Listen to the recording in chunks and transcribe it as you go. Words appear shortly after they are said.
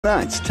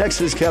Tonight's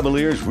Texas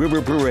Cavaliers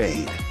River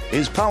Parade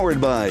is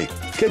powered by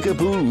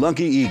Kickapoo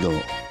Lucky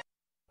Eagle.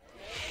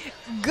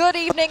 Good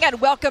evening and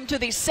welcome to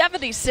the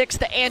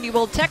 76th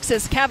annual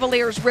Texas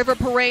Cavaliers River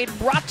Parade,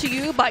 brought to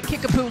you by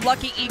Kickapoo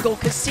Lucky Eagle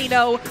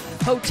Casino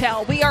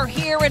Hotel. We are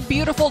here in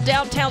beautiful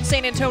downtown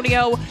San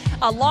Antonio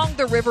along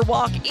the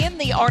Riverwalk in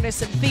the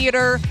Arneson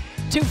Theater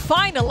to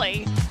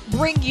finally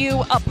bring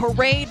you a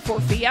parade for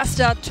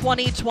Fiesta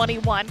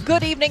 2021.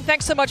 Good evening.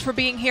 Thanks so much for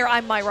being here.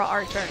 I'm Myra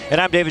Arthur. And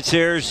I'm David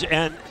Sears.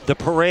 And the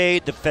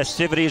parade, the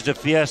festivities, the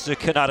Fiesta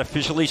cannot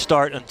officially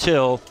start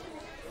until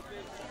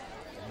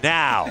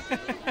now.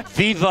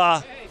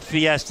 Viva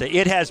Fiesta.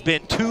 It has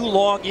been 2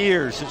 long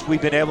years since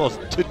we've been able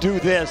to do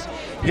this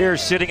here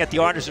sitting at the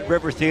Arneson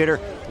River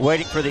Theater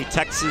waiting for the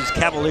Texas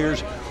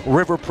Cavaliers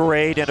River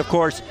Parade. And, of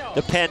course,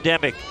 the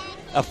pandemic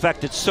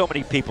affected so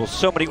many people,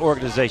 so many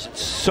organizations,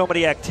 so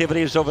many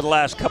activities over the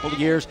last couple of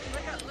years,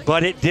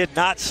 but it did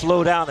not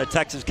slow down the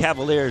Texas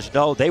Cavaliers.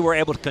 No, they were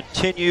able to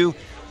continue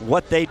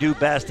what they do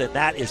best, and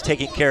that is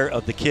taking care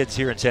of the kids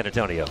here in San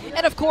Antonio.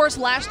 And of course,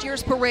 last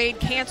year's parade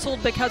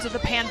canceled because of the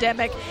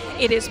pandemic.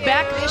 It is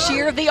back this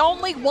year, the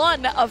only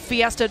one of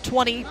Fiesta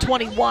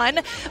 2021.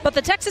 But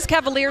the Texas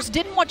Cavaliers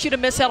didn't want you to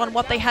miss out on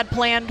what they had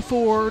planned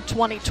for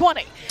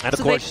 2020. And of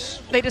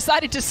course, they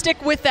decided to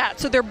stick with that.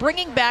 So they're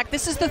bringing back,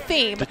 this is the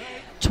theme,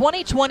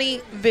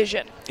 2020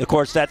 Vision. Of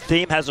course, that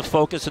theme has a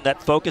focus, and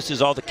that focus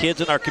is all the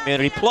kids in our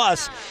community.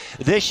 Plus,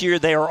 this year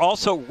they are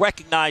also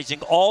recognizing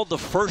all the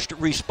first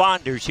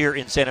responders here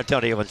in San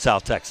Antonio and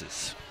South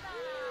Texas.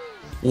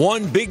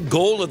 One big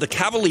goal of the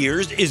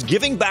Cavaliers is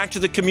giving back to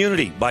the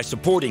community by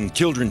supporting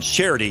children's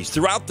charities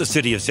throughout the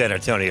city of San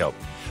Antonio.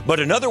 But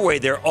another way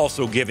they're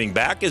also giving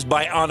back is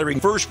by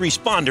honoring first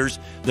responders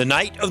the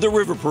night of the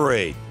River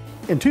Parade.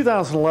 In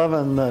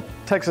 2011, the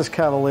Texas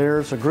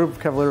Cavaliers, a group of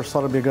Cavaliers, thought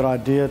it'd be a good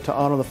idea to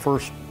honor the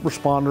first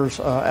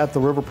responders at the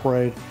River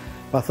Parade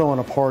by throwing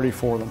a party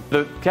for them.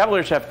 The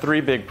Cavaliers have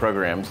 3 big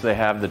programs. They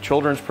have the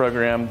children's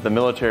program, the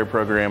military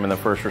program, and the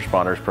first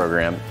responders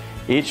program,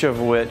 each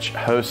of which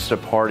hosts a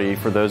party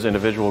for those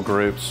individual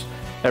groups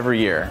every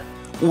year.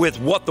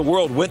 With what the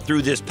world went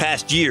through this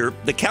past year,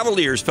 the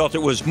Cavaliers felt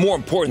it was more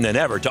important than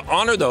ever to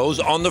honor those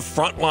on the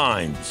front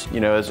lines. You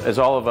know, as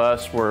all of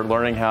us were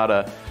learning how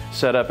to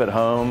set up at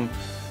home,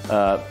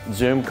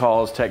 Zoom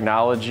calls,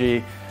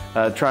 technology,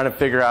 trying to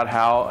figure out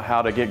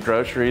how to get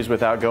groceries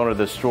without going to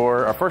the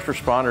store. Our first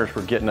responders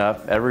were getting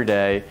up every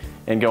day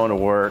and going to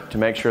work to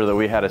make sure that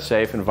we had a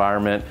safe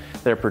environment.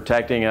 They're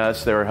protecting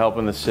us, they were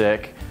helping the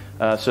sick.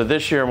 So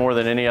this year, more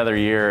than any other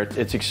year,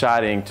 it's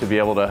exciting to be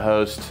able to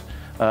host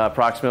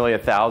approximately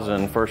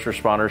 1,000 first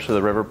responders to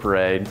the River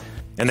Parade.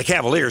 And the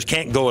Cavaliers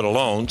can't go it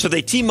alone, so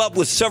they team up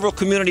with several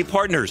community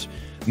partners.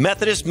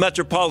 Methodist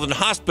Metropolitan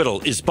Hospital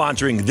is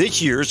sponsoring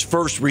this year's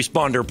first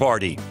responder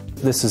party.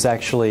 This is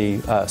actually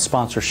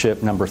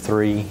sponsorship number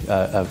 3,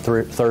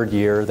 third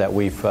year that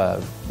we've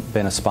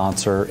been a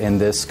sponsor in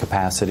this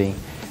capacity,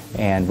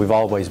 and we've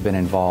always been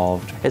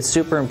involved. It's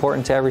super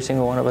important to every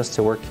single one of us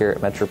to work here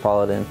at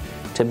Metropolitan,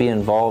 to be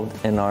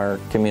involved in our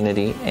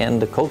community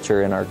and the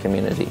culture in our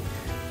community.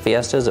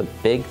 Fiesta is a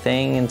big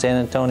thing in San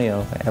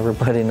Antonio.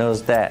 Everybody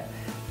knows that.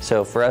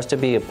 So for us to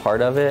be a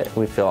part of it,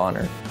 we feel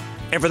honored.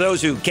 And for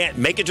those who can't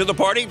make it to the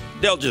party,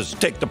 they'll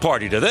just take the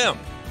party to them.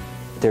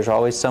 There's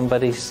always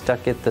somebody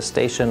stuck at the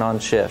station on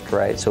shift,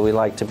 right? So we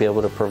like to be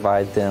able to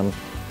provide them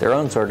their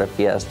own sort of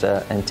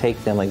fiesta and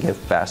take them a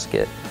gift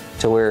basket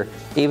to where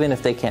even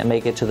if they can't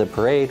make it to the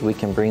parade, we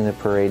can bring the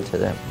parade to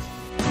them.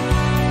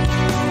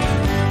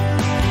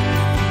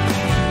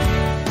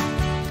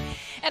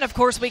 And of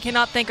course, we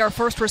cannot thank our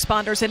first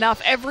responders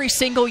enough every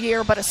single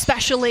year, but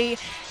especially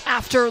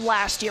after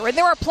last year. And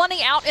there are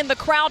plenty out in the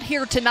crowd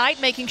here tonight,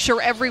 making sure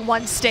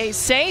everyone stays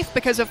safe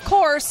because, of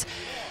course,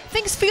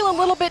 things feel a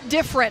little bit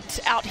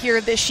different out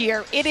here this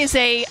year. It is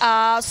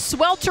a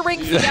sweltering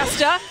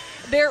fiesta.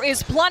 There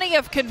is plenty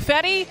of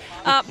confetti.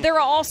 There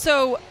are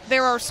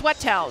sweat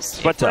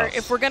towels.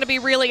 If we're going to be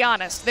really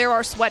honest, there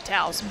are sweat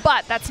towels.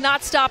 But that's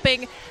not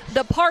stopping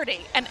the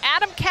party. And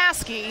Adam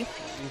Caskey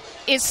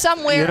is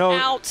somewhere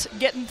out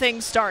getting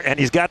things started. And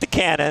he's got the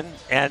cannon.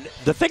 And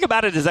the thing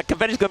about it is that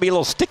confetti's going to be a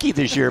little sticky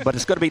this year, but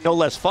it's going to be no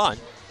less fun.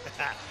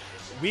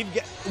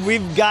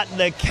 We've got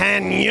the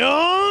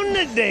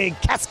Cañón de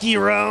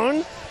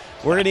Casquirón.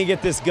 We're going to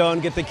get this going,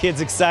 get the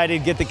kids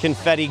excited, get the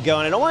confetti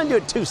going. I don't want to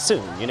do it too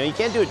soon. You know, you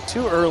can't do it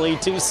too early,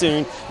 too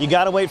soon. You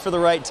got to wait for the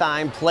right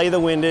time, play the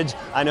windage.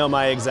 I know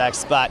my exact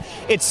spot.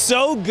 It's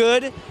so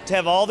good to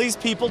have all these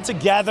people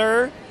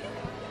together.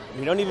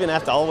 We don't even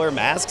have to all wear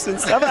masks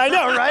and stuff. I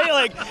know, right?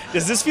 Like,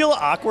 does this feel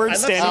awkward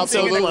standing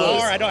so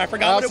close? I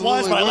forgot what it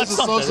was, but I left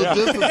something. Social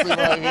distancing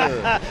right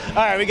here. All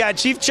right, we got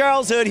Chief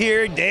Charles Hood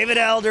here, David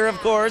Elder, of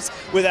course,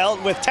 with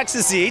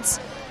Texas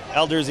Eats.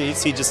 Elder's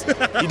Eats. He does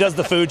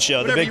the food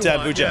show, the big time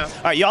food show.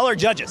 All right, y'all are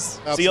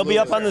judges, so you'll be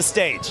up on the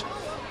stage.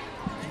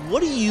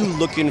 What are you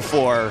looking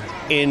for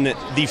in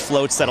the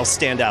floats that'll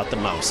stand out the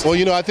most? Well,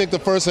 you know, I think the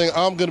first thing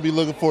I'm going to be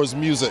looking for is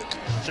music.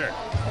 Sure.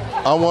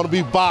 I want to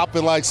be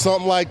bopping like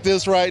something like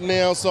this right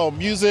now. So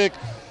music,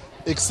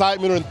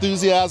 excitement or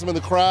enthusiasm in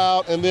the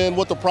crowd, and then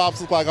what the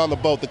props look like on the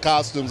boat, the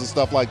costumes and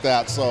stuff like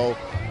that. So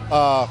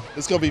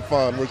it's going to be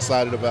fun. We're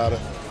excited about it.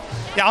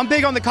 Yeah, I'm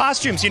big on the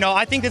costumes.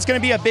 I think it's going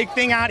to be a big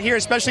thing out here,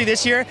 especially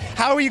this year.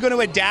 How are you going to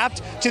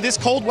adapt to this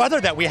cold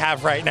weather that we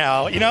have right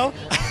now,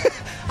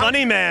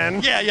 Funny,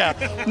 man.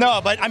 Yeah.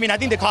 No, but I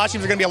think the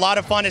costumes are going to be a lot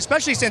of fun,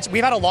 especially since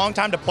we've had a long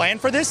time to plan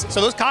for this.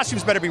 So those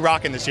costumes better be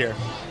rocking this year.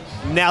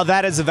 Now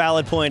that is a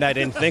valid point I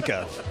didn't think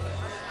of.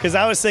 Because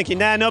I was thinking,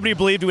 nobody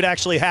believed we'd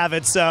actually have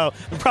it, so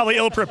we're probably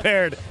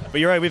ill-prepared. But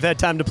you're right, we've had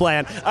time to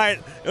plan. All right,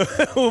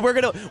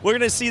 we're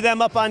gonna see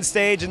them up on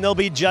stage, and they'll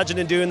be judging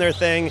and doing their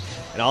thing,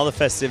 and all the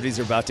festivities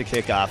are about to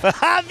kick off.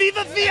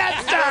 Viva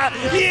Fiesta!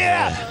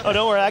 Yeah! Oh,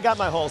 don't worry, I got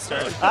my holster.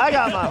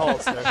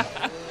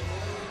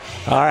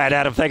 All right,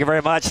 Adam, thank you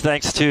very much.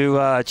 Thanks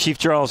to Chief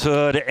Charles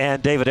Hood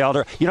and David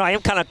Elder. I am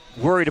kind of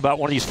worried about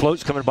one of these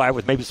floats coming by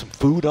with maybe some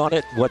food on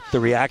it, what the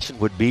reaction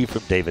would be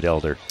from David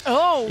Elder.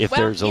 Oh, if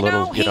there's a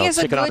little, he is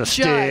a chicken on good a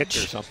judge.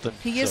 stick or something.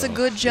 He is a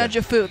good judge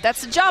of food.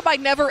 That's a job I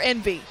never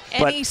envy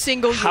any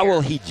single year. How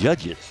will he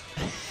judge it?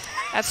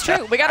 That's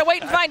true. We got to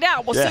wait and find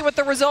out. We'll see what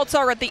the results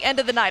are at the end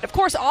of the night. Of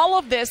course, all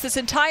of this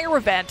entire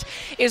event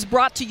is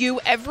brought to you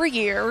every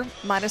year,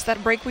 minus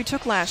that break we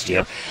took last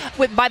year,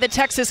 by the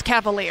Texas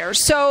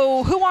Cavaliers.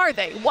 So who are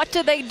they? What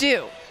do they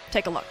do?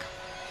 Take a look.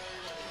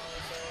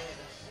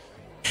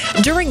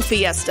 During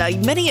Fiesta,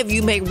 many of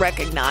you may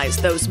recognize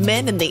those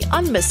men in the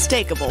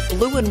unmistakable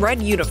blue and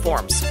red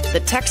uniforms,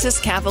 the Texas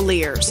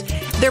Cavaliers.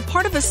 They're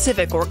part of a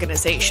civic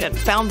organization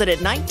founded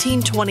in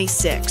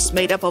 1926,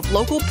 made up of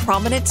local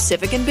prominent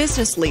civic and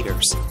business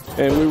leaders.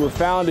 And we were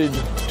founded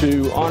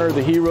to honor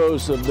the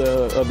heroes of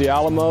the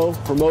Alamo,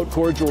 promote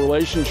cordial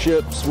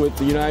relationships with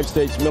the United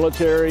States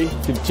military,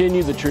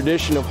 continue the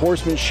tradition of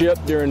horsemanship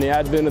during the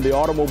advent of the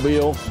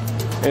automobile,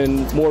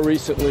 and more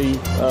recently,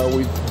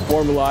 we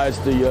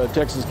formalized the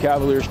Texas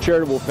Cavaliers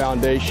Charitable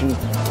Foundation,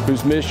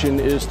 whose mission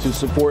is to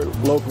support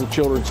local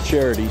children's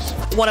charities.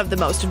 One of the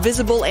most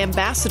visible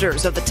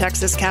ambassadors of the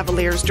Texas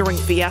Cavaliers during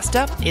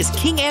Fiesta is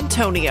King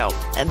Antonio,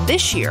 and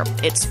this year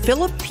it's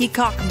Philip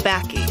Peacock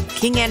Backey,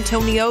 King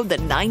Antonio the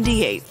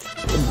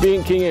 98th.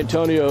 Being King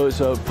Antonio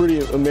is a pretty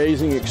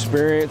amazing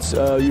experience.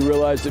 You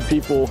realize that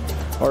people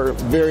are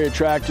very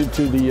attracted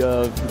to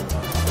the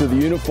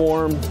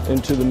uniform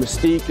and to the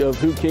mystique of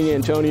who King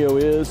Antonio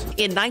is.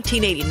 In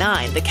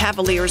 1989, the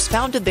Cavaliers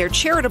founded their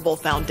charitable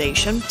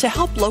foundation to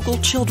help local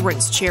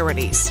children's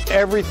charities.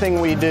 Everything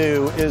we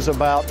do is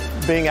about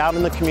being out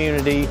in the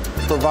community,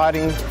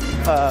 providing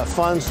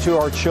funds to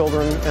our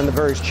children and the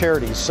various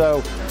charities.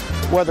 So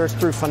whether it's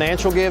through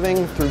financial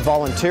giving, through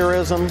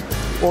volunteerism,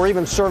 or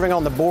even serving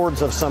on the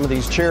boards of some of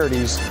these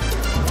charities,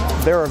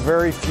 there are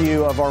very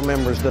few of our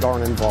members that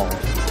aren't involved.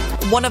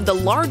 One of the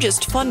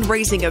largest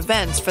fundraising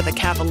events for the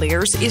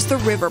Cavaliers is the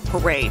River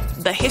Parade.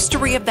 The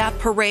history of that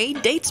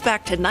parade dates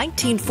back to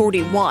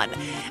 1941,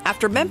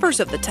 after members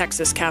of the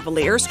Texas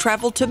Cavaliers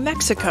traveled to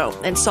Mexico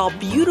and saw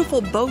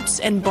beautiful boats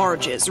and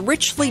barges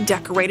richly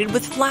decorated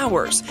with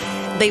flowers.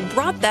 They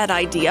brought that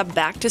idea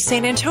back to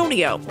San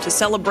Antonio to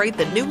celebrate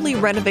the newly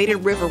renovated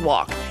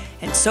Riverwalk,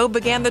 and so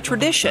began the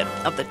tradition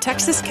of the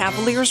Texas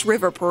Cavaliers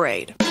River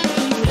Parade.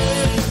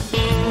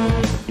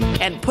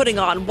 And putting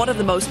on one of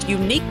the most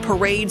unique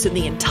parades in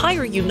the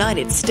entire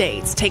United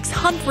States takes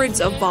hundreds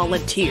of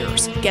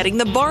volunteers, getting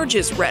the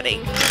barges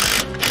ready,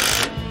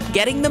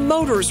 getting the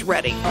motors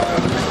ready,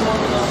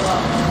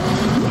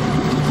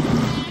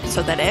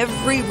 so that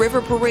every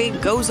river parade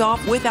goes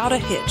off without a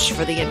hitch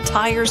for the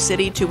entire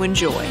city to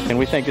enjoy. And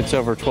we think it's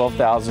over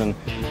 12,000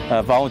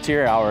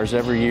 volunteer hours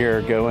every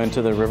year go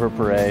into the river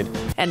parade.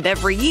 And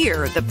every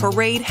year, the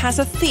parade has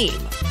a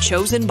theme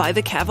chosen by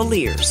the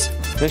Cavaliers.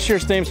 This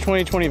year's theme is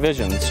 2020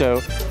 Vision. So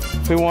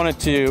we wanted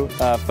to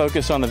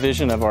focus on the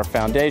vision of our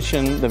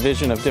foundation, the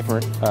vision of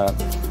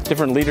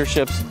different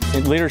leadership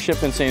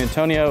in San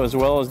Antonio, as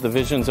well as the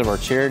visions of our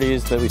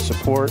charities that we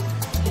support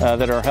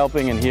that are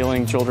helping and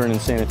healing children in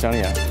San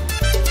Antonio.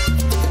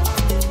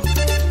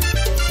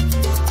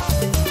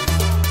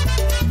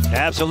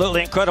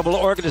 Absolutely incredible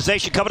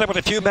organization. Coming up in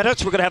a few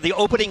minutes, we're going to have the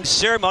opening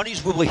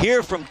ceremonies. We will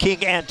hear from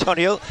King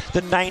Antonio,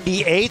 the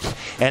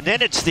 98th, and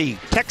then it's the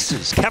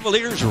Texas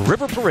Cavaliers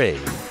River Parade.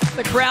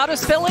 The crowd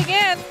is filling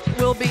in.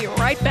 We'll be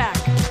right back.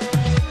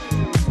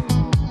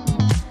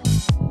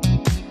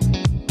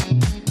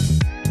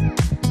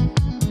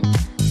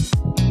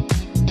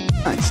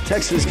 Tonight's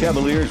Texas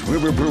Cavaliers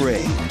River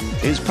Parade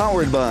is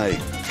powered by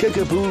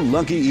Kickapoo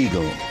Lucky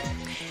Eagle.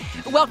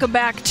 Welcome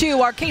back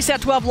to our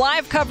KSAT 12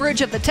 live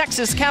coverage of the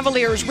Texas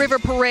Cavaliers River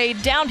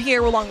Parade down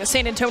here along the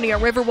San Antonio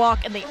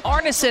Riverwalk and the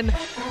Arneson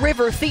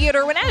River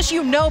Theater. And as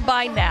you know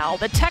by now,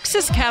 the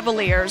Texas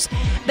Cavaliers,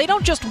 they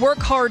don't just work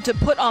hard to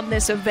put on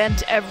this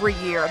event every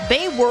year.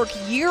 They work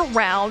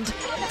year-round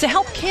to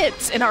help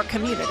kids in our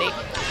community.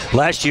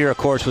 Last year, of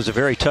course, was a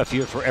very tough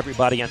year for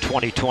everybody in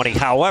 2020.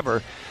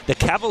 However, the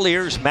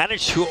Cavaliers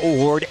managed to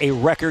award a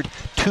record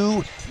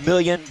 $2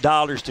 million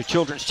to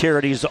children's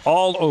charities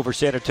all over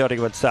San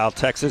Antonio and South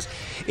Texas.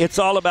 It's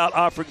all about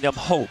offering them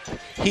hope,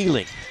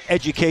 healing,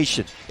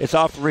 education. It's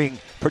offering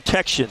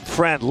protection,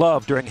 friend,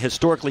 love during a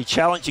historically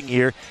challenging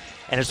year.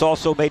 And it's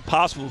also made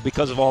possible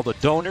because of all the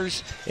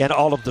donors and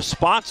all of the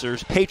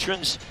sponsors,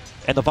 patrons,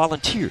 and the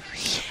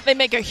volunteers. They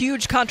make a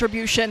huge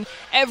contribution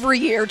every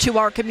year to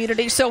our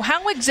community. So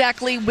how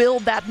exactly will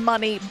that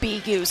money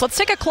be used? Let's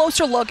take a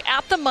closer look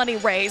at the money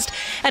raised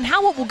and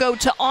how it will go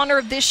to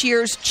honor this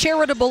year's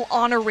charitable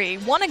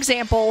honoree. One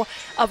example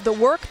of the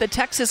work the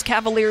Texas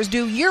Cavaliers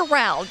do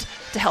year-round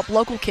to help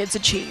local kids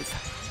achieve.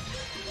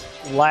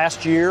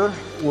 Last year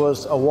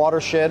was a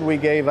watershed. We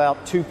gave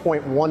out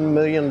 $2.1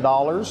 million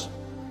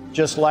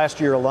just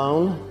last year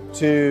alone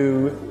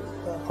to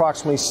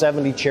approximately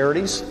 70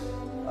 charities,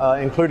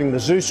 including the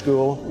Zoo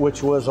School,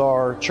 which was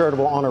our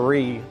charitable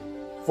honoree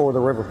for the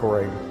River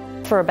Parade.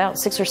 For about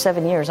 6 or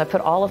 7 years, I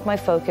put all of my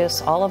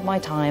focus, all of my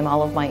time,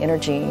 all of my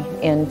energy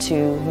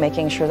into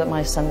making sure that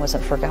my son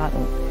wasn't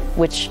forgotten,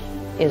 which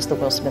is the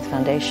Will Smith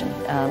Foundation.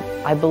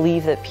 I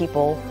believe that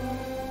people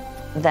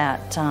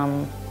that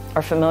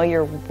are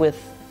familiar with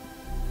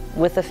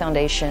the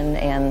foundation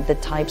and the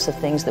types of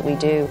things that we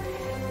do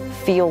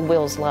feel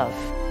Will's love.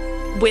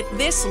 With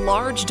this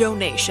large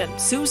donation,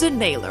 Susan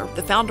Naylor,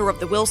 the founder of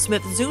the Will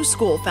Smith Zoo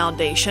School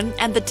Foundation,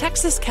 and the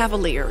Texas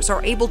Cavaliers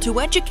are able to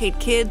educate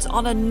kids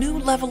on a new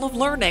level of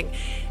learning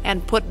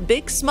and put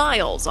big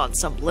smiles on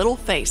some little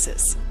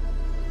faces.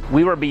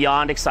 We were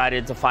beyond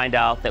excited to find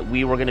out that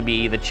we were going to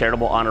be the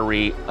charitable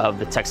honoree of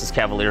the Texas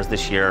Cavaliers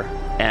this year.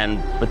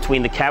 And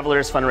between the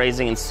Cavaliers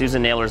fundraising and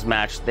Susan Naylor's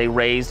match, they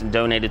raised and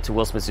donated to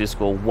Will Smith Zoo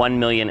School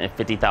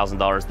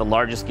 $1,050,000, the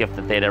largest gift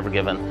that they had ever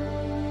given.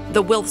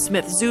 The Will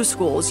Smith Zoo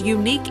School's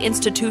unique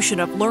institution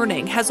of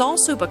learning has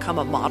also become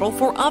a model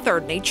for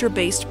other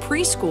nature-based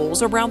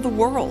preschools around the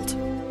world.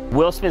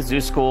 Will Smith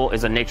Zoo School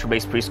is a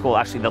nature-based preschool,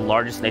 actually the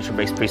largest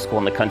nature-based preschool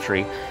in the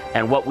country.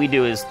 And what we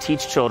do is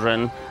teach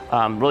children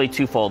really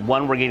twofold.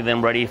 One, we're getting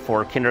them ready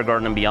for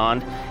kindergarten and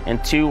beyond.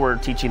 And two, we're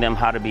teaching them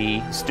how to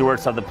be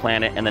stewards of the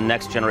planet and the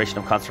next generation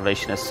of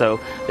conservationists. So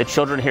the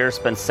children here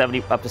spend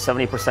up to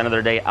 70% of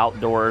their day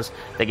outdoors.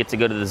 They get to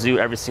go to the zoo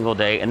every single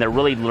day, and they're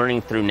really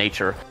learning through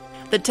nature.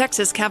 The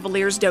Texas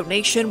Cavaliers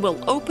donation will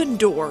open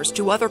doors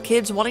to other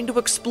kids wanting to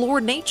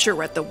explore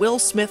nature at the Will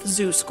Smith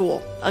Zoo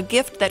School, a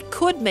gift that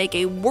could make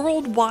a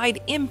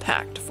worldwide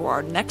impact for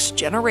our next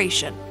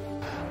generation.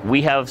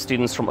 We have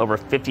students from over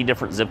 50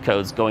 different zip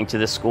codes going to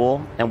this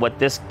school, and what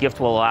this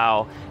gift will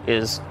allow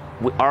is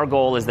our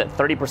goal is that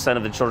 30%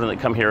 of the children that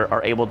come here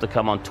are able to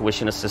come on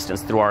tuition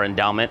assistance through our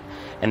endowment,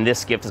 and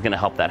this gift is going to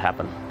help that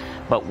happen.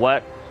 But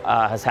what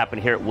has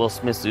happened here at Will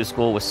Smith Zoo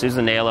School with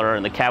Susan Naylor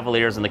and the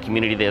Cavaliers and the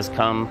community that has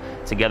come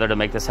together to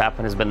make this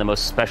happen has been the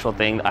most special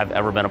thing I've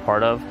ever been a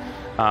part of.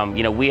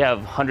 We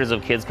have hundreds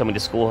of kids coming to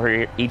school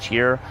here each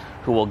year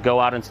who will go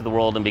out into the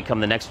world and become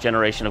the next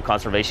generation of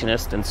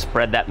conservationists and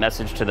spread that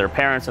message to their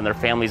parents and their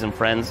families and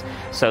friends.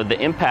 So the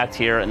impact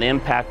here and the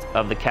impact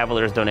of the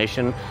Cavaliers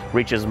donation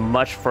reaches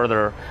much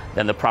further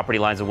than the property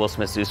lines of Will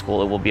Smith Zoo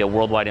School. It will be a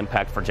worldwide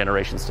impact for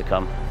generations to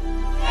come.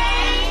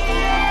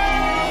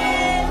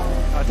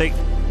 I think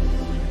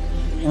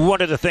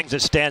one of the things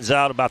that stands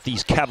out about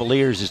these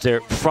Cavaliers is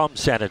they're from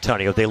San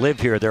Antonio. They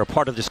live here. They're a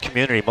part of this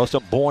community. Most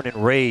of them born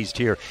and raised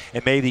here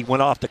and maybe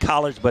went off to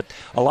college, but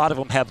a lot of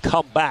them have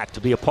come back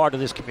to be a part of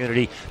this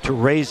community to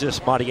raise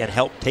this money and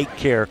help take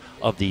care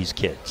of these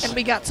kids. And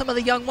we got some of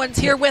the young ones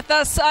here with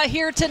us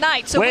here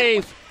tonight. So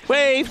wave.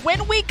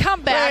 When we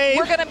come back,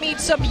 we're going to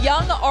meet some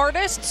young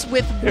artists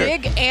with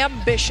big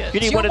ambitions. You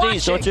need one of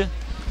these, don't you?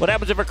 What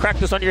happens if I crack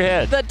this on your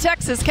head? The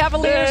Texas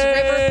Cavaliers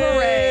River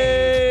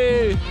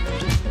Parade.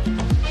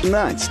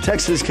 Tonight's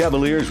Texas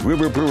Cavaliers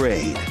River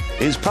Parade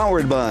is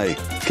powered by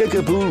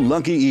Kickapoo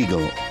Lucky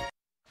Eagle.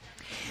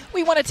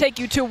 We want to take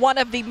you to one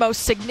of the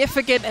most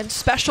significant and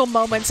special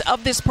moments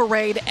of this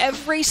parade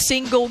every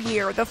single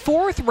year. The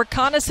 4th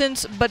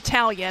Reconnaissance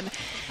Battalion,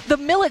 the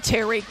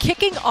military,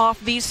 kicking off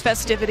these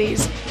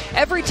festivities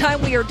every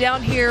time we are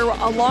down here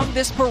along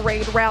this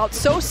parade route,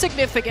 so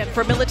significant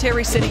for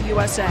Military City,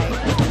 USA.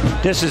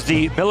 This is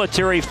the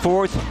military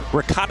 4th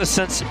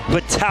Reconnaissance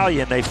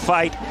Battalion. They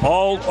fight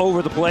all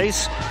over the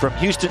place, from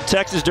Houston,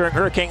 Texas during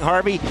Hurricane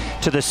Harvey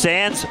to the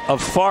sands of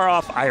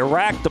far-off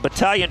Iraq. The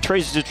battalion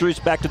traces its roots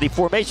back to the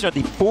formation of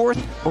the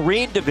 4th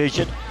Marine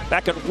Division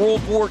back in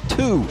World War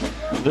II,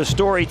 the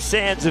storied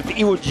sands of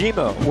Iwo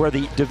Jima, where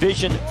the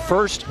division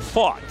first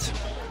fought.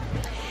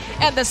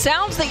 And the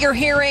sounds that you're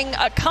hearing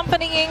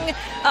accompanying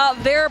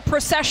their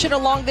procession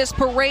along this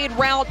parade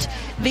route,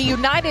 the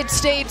United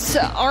States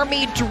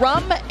Army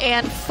Drum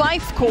and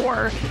Fife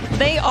Corps.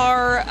 They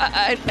are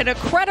an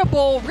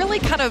incredible, really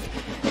kind of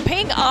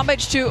paying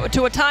homage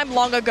to a time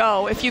long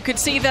ago. If you could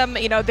see them,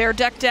 they're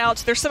decked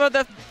out. There's some of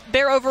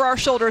they're over our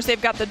shoulders.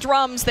 They've got the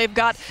drums, they've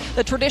got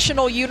the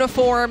traditional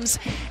uniforms,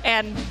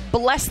 and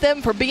bless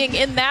them for being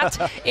in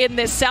that in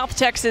this South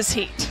Texas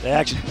heat.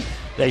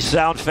 They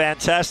sound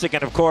fantastic,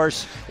 and of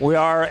course, we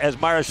are, as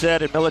Myra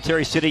said, in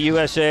Military City,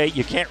 USA.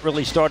 You can't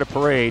really start a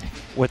parade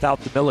without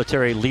the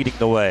military leading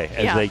the way,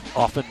 as they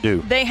often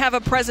do. They have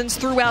a presence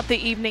throughout the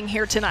evening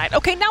here tonight.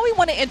 Okay, now we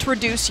want to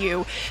introduce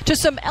you to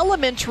some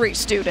elementary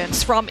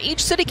students from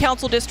each city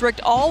council district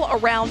all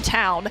around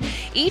town.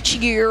 Each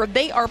year,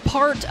 they are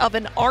part of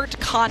an art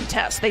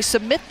contest. They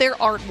submit their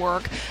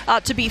artwork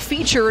to be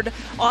featured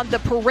on the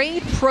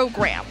parade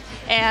program.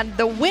 And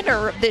the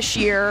winner this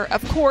year,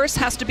 of course,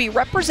 has to be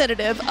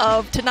representative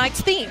of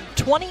tonight's theme,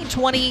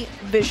 2020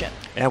 Vision.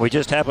 And we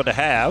just happen to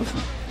have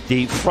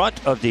the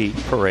front of the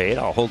parade.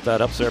 I'll hold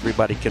that up so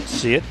everybody can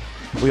see it.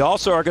 We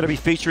also are going to be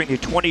featuring the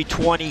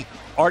 2020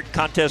 Art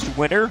Contest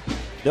winner.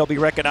 They'll be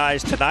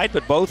recognized tonight,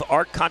 but both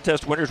art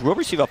contest winners will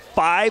receive a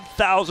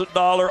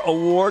 $5,000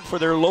 award for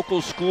their local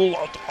school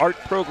art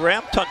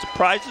program. Tons of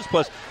prizes,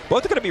 plus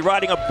both are going to be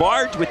riding a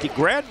barge with the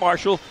Grand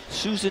Marshal,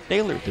 Susan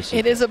Naylor, this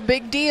evening. It is a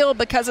big deal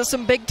because of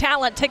some big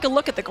talent. Take a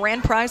look at the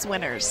grand prize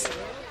winners.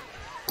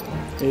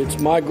 It's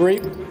my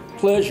great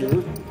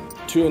pleasure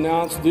to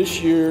announce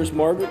this year's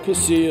Margaret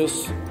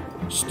Casillas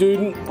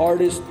Student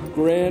Artist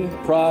Grand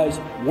Prize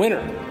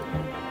winner,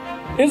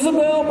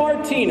 Isabel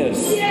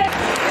Martinez.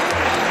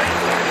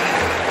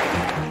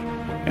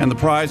 And the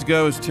prize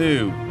goes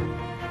to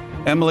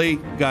Emily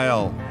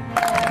Gael.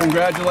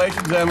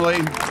 Congratulations,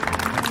 Emily.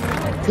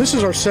 This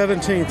is our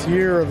 17th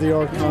year of the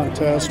art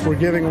contest. We're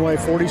giving away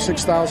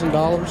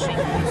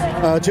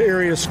 $46,000 to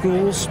area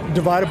schools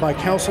divided by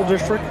council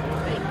district.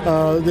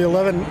 The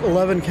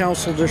 11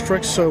 council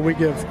districts, so we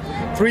give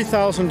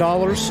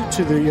 $3,000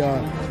 to the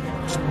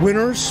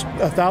winners,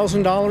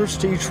 $1,000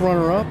 to each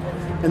runner-up,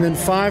 and then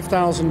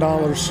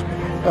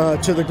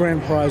 $5,000 to the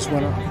grand prize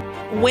winner.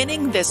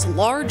 Winning this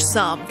large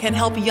sum can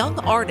help young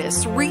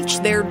artists reach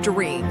their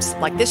dreams,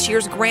 like this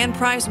year's grand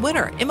prize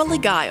winner, Emily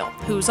Guile,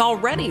 who's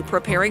already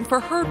preparing for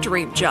her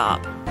dream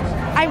job.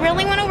 I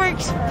really want to work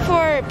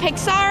for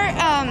Pixar.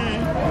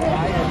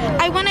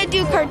 I want to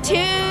do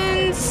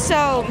cartoons,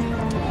 so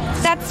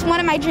that's one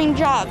of my dream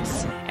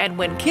jobs. And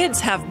when kids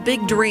have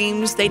big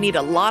dreams, they need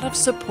a lot of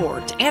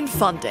support and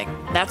funding.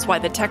 That's why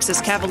the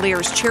Texas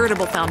Cavaliers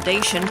Charitable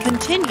Foundation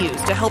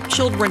continues to help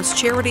children's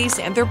charities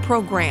and their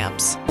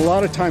programs. A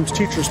lot of times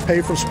teachers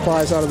pay for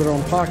supplies out of their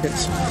own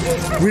pockets.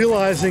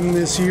 Realizing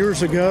this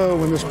years ago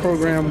when this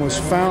program was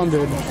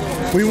founded,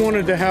 we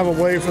wanted to have a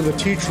way for the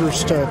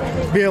teachers to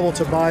be able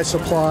to buy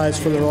supplies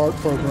for their art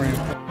program.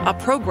 A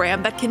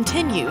program that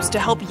continues to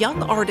help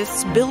young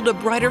artists build a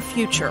brighter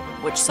future,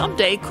 which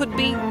someday could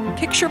be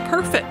picture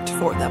perfect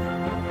for them.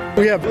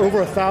 We have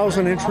over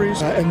 1,000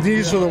 entries, and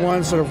these are the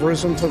ones that have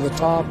risen to the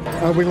top.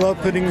 We love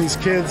putting these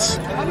kids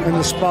in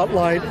the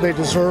spotlight. They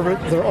deserve it.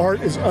 Their art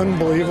is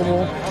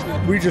unbelievable.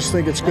 We just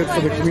think it's good for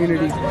the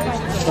community,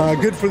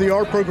 good for the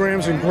art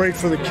programs, and great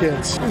for the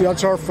kids.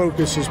 That's our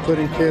focus, is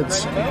putting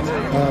kids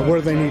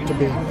where they need to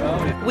be.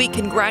 We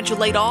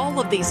congratulate all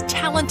of these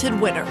talented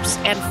winners,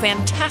 and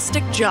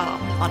fantastic job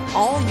on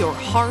all your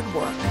hard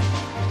work.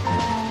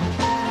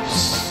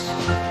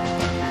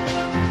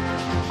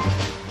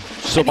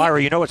 So,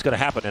 Myra, you know what's going to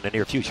happen in the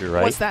near future,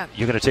 right? What's that?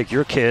 You're going to take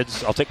your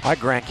kids, I'll take my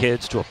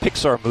grandkids to a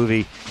Pixar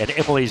movie, and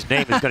Emily's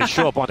name is going to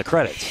show up on the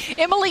credits.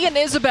 Emily and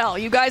Isabel,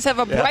 you guys have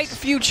a bright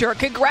future.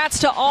 Congrats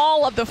to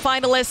all of the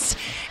finalists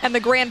and the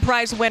grand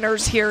prize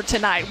winners here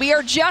tonight. We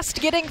are just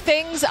getting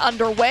things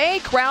underway.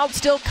 Crowd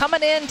still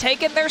coming in,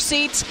 taking their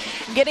seats,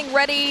 getting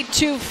ready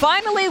to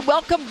finally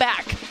welcome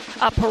back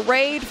a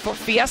parade for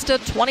Fiesta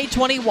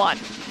 2021.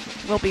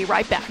 We'll be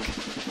right back.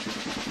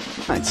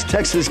 Tonight's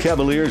Texas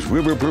Cavaliers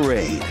River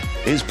Parade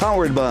is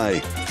powered by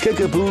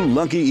Kickapoo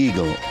Lucky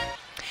Eagle.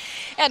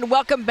 And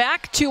welcome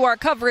back to our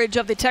coverage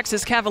of the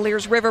Texas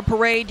Cavaliers River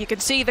Parade. You can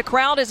see the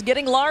crowd is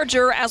getting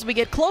larger as we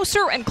get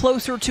closer and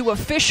closer to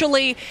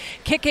officially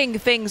kicking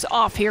things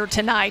off here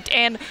tonight.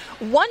 And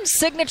one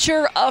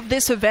signature of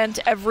this event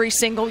every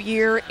single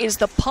year is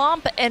the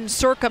pomp and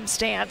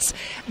circumstance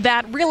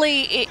that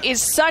really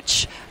is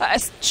such a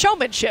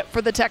showmanship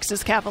for the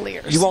Texas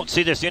Cavaliers. You won't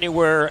see this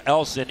anywhere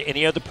else in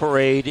any other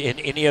parade, in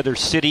any other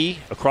city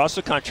across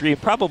the country, and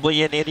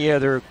probably in any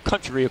other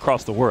country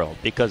across the world,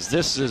 because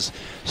this is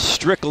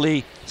strictly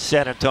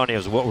San Antonio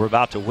is what we're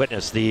about to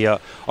witness. The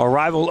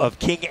arrival of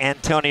King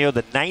Antonio,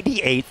 the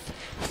 98th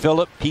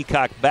Philip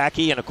Peacock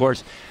Backey, and of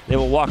course they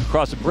will walk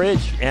across the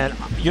bridge. And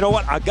you know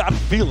what? I got a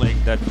feeling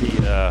that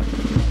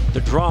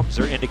the drums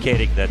are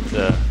indicating that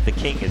the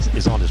king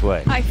is on his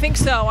way. I think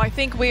so. I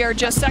think we are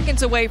just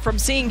seconds away from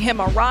seeing him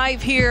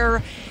arrive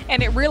here,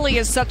 and it really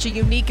is such a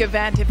unique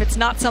event if it's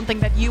not something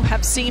that you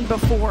have seen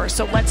before.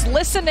 So let's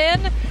listen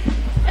in.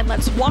 And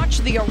let's watch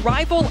the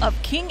arrival of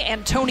King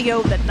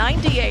Antonio, the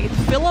 98th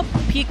Philip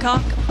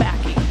Peacock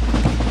Backey.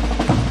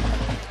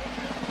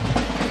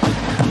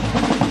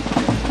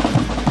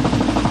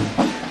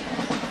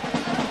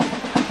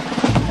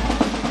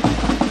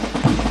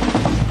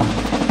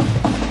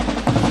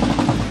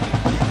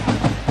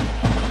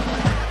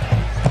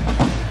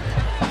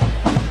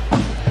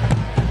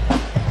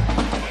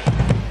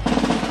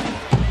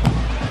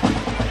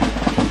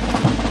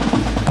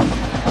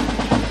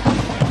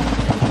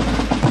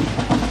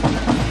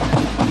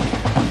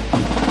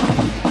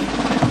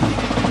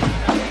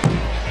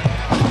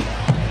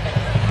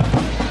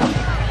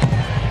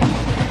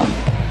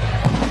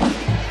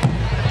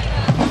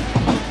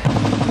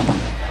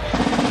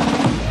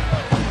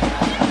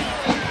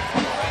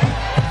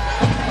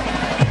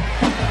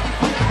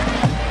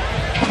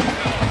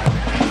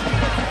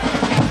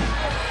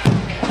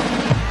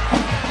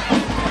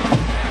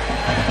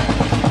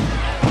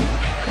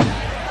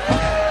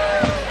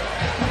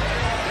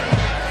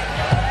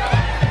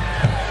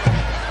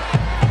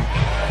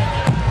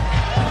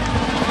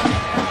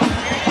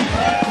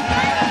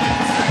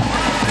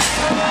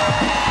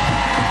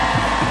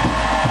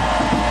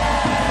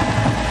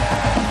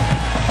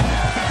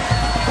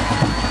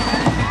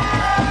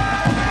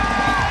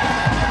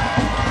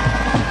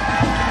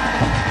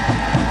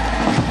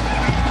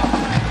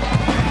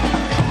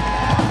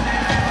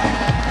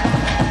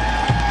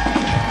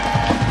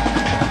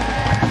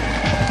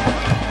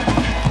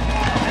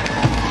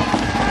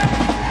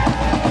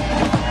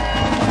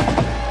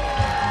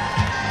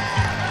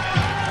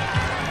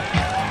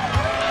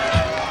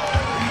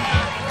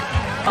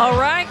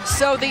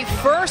 So the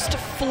first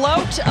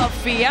float of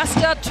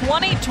Fiesta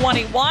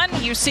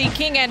 2021. You see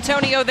King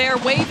Antonio there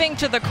waving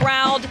to the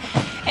crowd.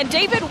 And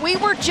David, we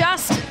were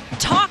just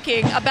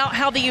talking about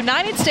how the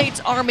United States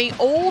Army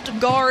Old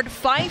Guard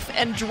Fife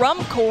and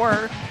Drum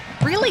Corps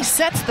really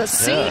sets the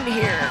scene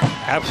here.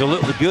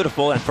 Absolutely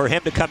beautiful, and for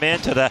him to come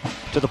into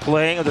the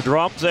playing of the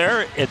drums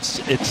there, it's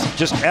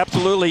just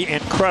absolutely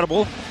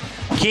incredible.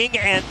 King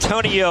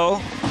Antonio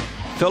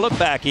Philip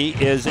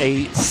Backey is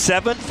a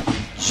 7th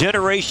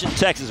generation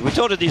Texas. We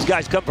told you these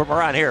guys come from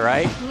around here,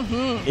 right?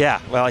 Mm-hmm. Yeah,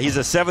 well, he's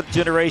a 7th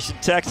generation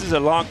Texas, a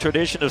long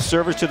tradition of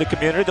service to the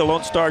community, the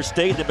Lone Star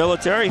State, the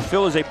military.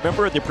 Phil is a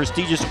member of the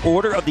prestigious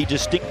Order of the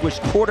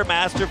Distinguished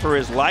Quartermaster for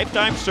his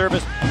lifetime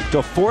service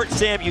to Fort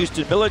Sam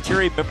Houston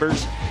military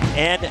members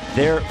and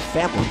their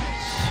families.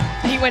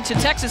 He went to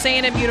Texas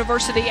A&M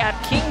University at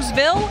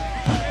Kingsville.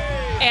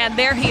 And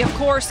there he, of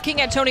course, King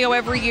Antonio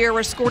every year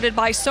escorted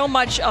by so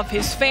much of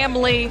his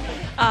family.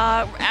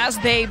 As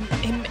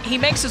he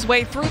makes his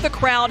way through the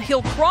crowd,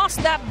 he'll cross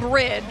that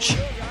bridge,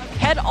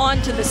 head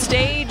on to the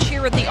stage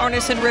here at the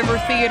Arneson River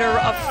Theater,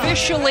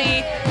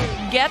 officially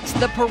get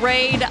the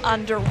parade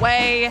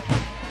underway.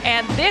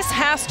 And this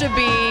has to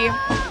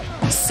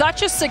be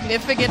such a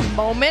significant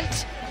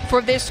moment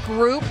for this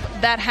group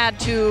that had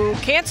to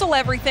cancel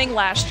everything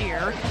last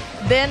year,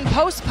 then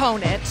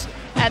postpone it,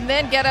 and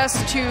then get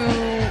us to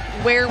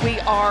where we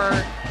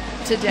are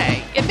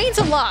today. It means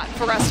a lot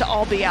for us to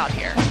all be out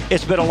here.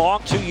 It's been a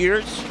long 2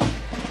 years,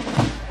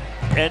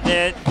 and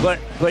then but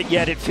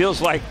yet it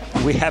feels like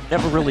we have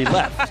never really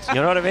left.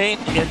 You know what I mean?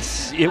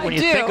 When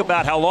you think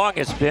about how long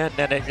it's been,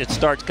 then it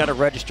starts kind of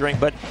registering.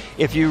 But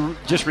if you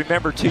just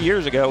remember 2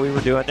 years ago, we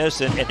were doing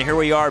this, and here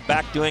we are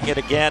back doing it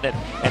again, and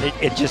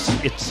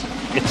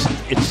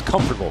it's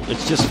comfortable.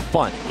 It's just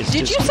fun.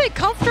 Did you say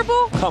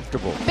comfortable?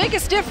 Comfortable.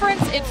 Biggest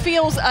difference, it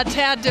feels a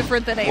tad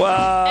different than April.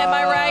 Well, am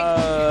I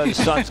right? The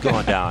sun's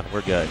going down.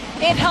 We're good.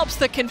 It helps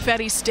the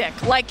confetti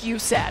stick, like you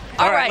said.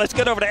 All right, let's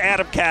get over to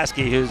Adam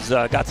Caskey, who's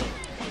got some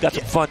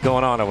fun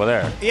going on over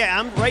there. Yeah,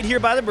 I'm right here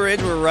by the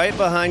bridge. We're right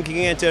behind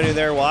King Antonio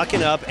there,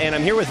 walking up, and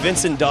I'm here with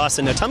Vincent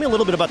Dawson. Now, tell me a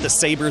little bit about the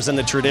sabers and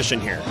the tradition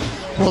here.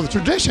 Well, the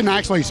tradition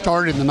actually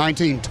started in the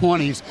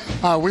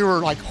 1920s. We were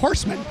like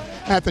horsemen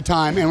at the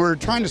time, and we were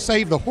trying to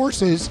save the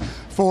horses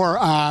for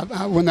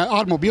when the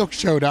automobile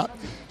showed up.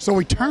 So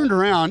we turned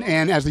around,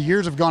 and as the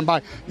years have gone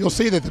by, you'll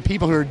see that the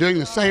people who are doing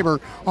the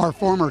saber are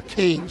former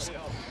kings.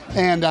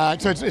 And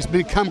so it's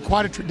become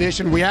quite a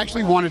tradition. We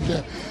actually wanted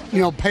to,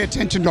 pay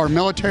attention to our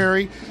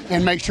military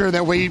and make sure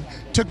that we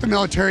took the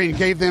military and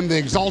gave them the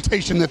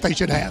exaltation that they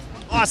should have.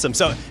 Awesome.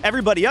 So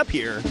everybody up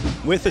here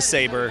with the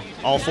saber,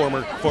 all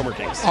former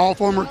kings. All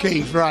former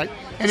kings, right.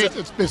 And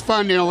it's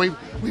fun.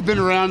 We've been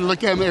around and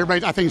look at them.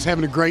 Everybody, I think, is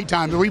having a great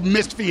time. But we've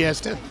missed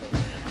Fiesta.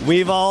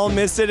 We've all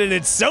missed it, and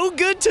it's so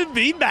good to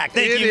be back.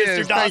 Thank you,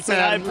 Mr. Dawson.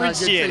 I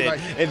appreciate it.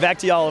 And back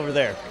to y'all over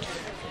there.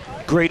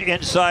 Great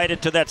insight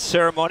into that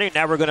ceremony.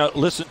 Now we're going to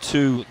listen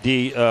to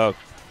the.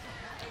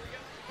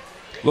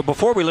 Well,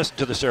 before we listen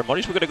to the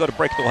ceremonies, we're going to go to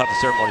break. We'll have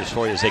the ceremonies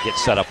for you as they get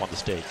set up on the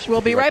stage.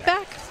 We'll be right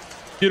back.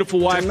 Beautiful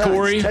wife,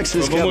 Corey,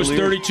 of almost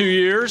 32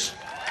 years.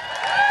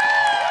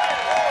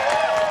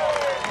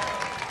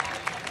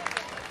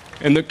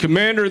 And the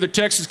commander of the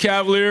Texas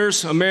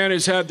Cavaliers, a man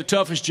who's had the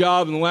toughest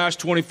job in the last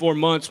 24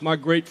 months, my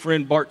great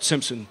friend Bart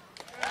Simpson.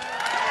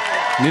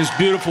 And his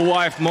beautiful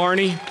wife,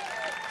 Marnie.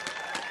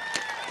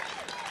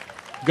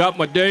 Got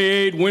my day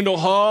aide, Wendell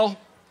Hall,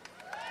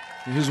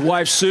 and his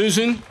wife,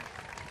 Susan.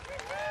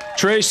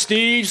 Trey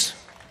Steves,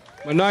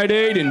 my night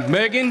aide, and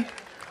Megan.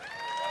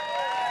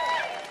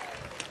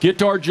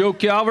 Guitar Joe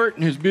Calvert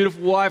and his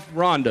beautiful wife,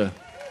 Rhonda.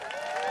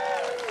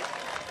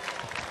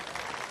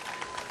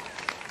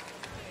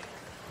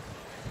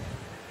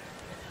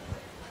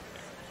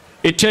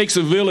 It takes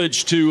a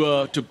village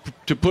to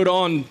put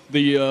on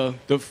the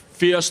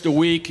Fiesta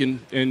Week and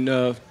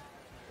the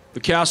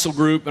Castle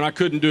Group, and I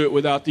couldn't do it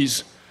without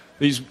these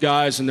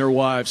guys and their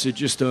wives. It's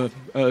just a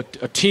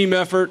team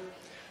effort,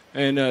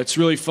 and it's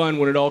really fun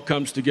when it all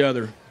comes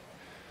together.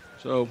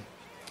 So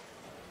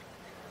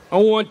I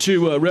want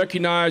to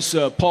recognize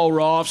Paul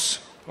Ross,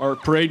 our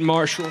parade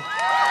marshal.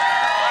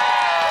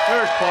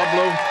 There's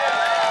Pablo.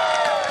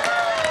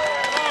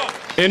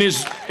 And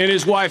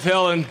his wife,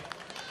 Helen,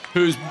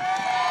 who's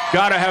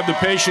got to have the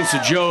patience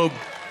of Job.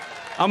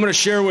 I'm going to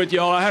share with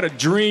y'all, I had a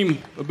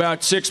dream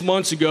about 6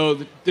 months ago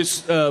that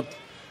this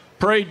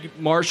parade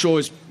marshal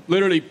is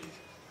literally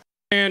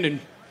and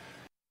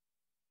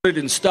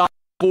stopped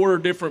 4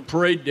 different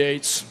parade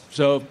dates.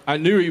 So I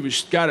knew he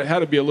had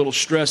to be a little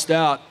stressed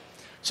out.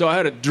 So I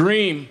had a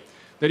dream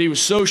that he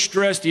was so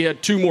stressed he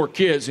had 2 more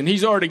kids, and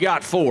he's already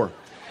got 4.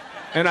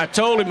 And I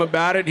told him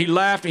about it. He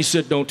laughed, and he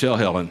said, "Don't tell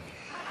Helen."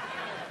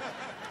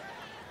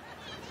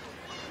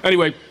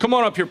 Anyway, come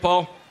on up here,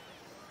 Paul.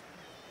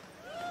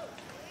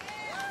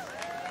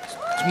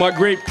 It's my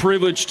great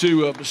privilege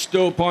to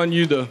bestow upon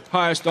you the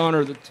highest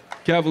honor, the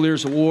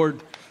Cavaliers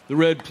Award, the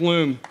Red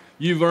Plume.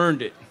 You've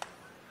earned it.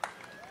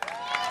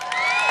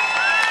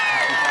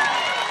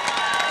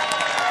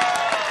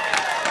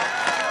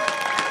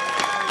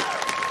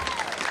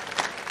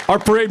 our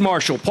parade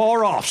marshal, Paul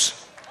Ross.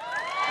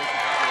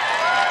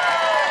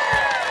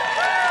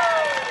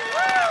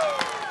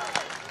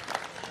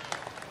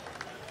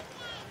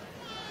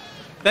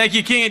 Thank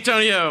you, King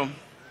Antonio.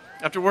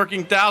 After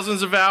working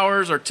thousands of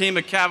hours, our team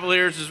of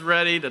Cavaliers is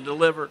ready to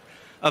deliver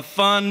a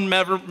fun,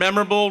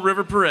 memorable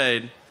river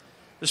parade.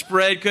 This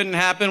parade couldn't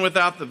happen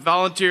without the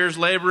volunteers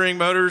laboring,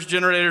 motors,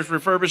 generators,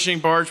 refurbishing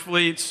barge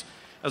fleets,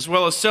 as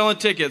well as selling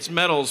tickets,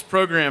 medals,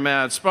 program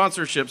ads,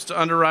 sponsorships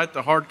to underwrite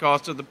the hard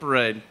cost of the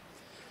parade.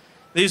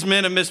 These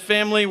men have missed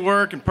family,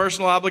 work, and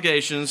personal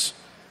obligations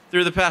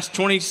through the past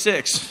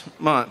 26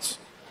 months,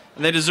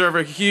 and they deserve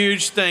a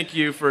huge thank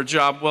you for a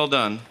job well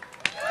done.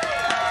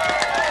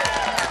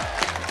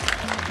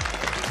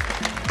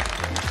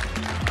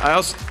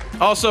 I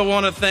also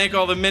want to thank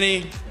all the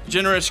many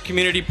generous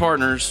community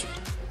partners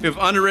who have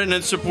underwritten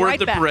and supported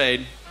the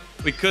parade.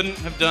 We couldn't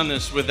have done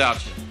this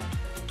without you.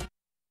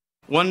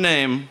 One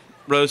name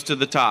rose to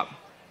the top: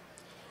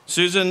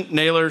 Susan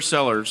Naylor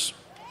Sellers.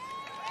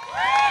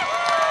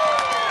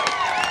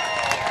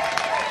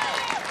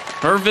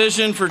 Her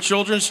vision for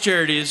children's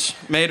charities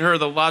made her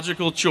the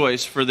logical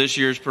choice for this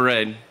year's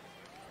parade.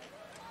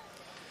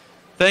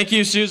 Thank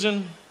you,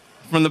 Susan,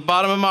 from the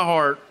bottom of my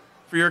heart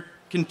for your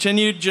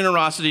continued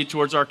generosity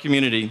towards our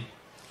community.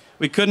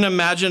 We couldn't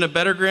imagine a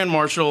better Grand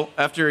Marshal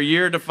after a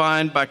year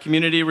defined by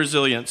community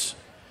resilience.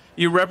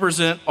 You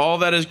represent all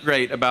that is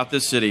great about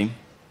this city.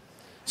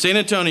 San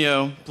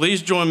Antonio,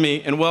 please join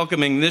me in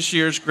welcoming this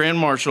year's Grand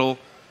Marshal,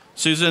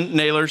 Susan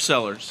Naylor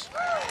Sellers.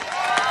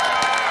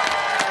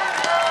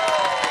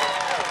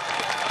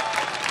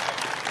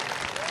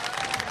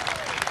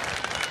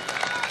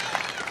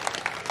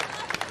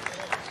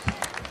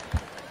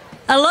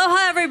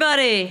 Aloha,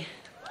 everybody.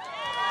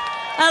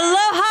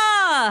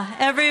 Aloha,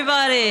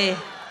 everybody.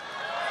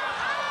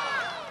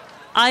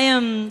 I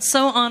am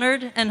so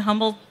honored and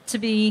humbled to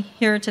be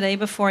here today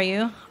before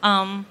you.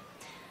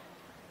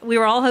 We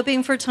were all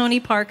hoping for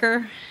Tony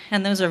Parker,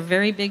 and those are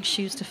very big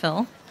shoes to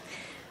fill.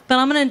 But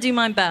I'm going to do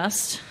my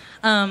best.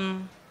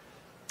 I'm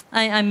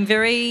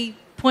very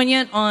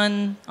poignant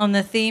on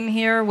the theme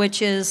here,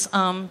 which is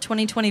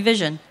 2020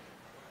 vision.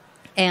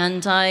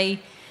 And I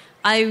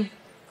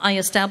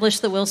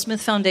established the Will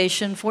Smith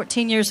Foundation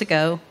 14 years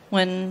ago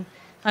when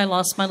I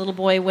lost my little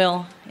boy,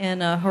 Will,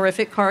 in a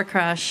horrific car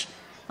crash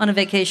on a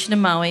vacation in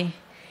Maui.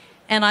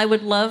 And I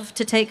would love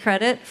to take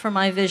credit for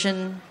my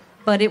vision,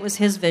 but it was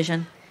his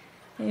vision.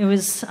 It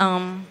was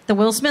the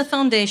Will Smith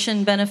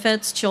Foundation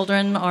benefits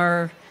children.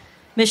 Our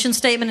mission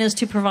statement is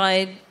to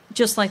provide,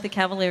 just like the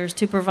Cavaliers,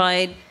 to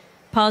provide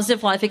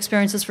positive life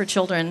experiences for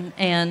children.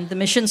 And the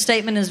mission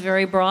statement is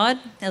very broad.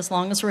 As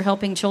long as we're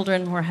helping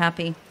children, we're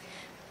happy.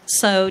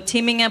 So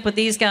teaming up with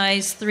these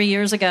guys 3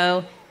 years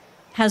ago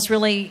has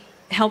really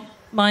helped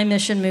my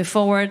mission move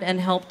forward and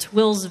helped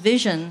Will's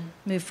vision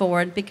move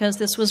forward, because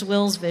this was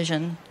Will's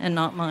vision and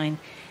not mine.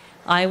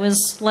 I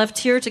was left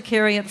here to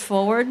carry it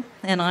forward,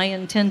 and I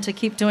intend to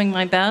keep doing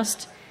my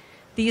best.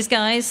 These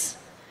guys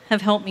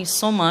have helped me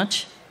so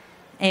much,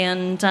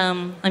 and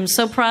I'm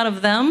so proud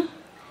of them,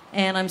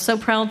 and I'm so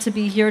proud to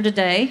be here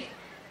today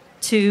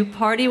to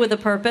party with a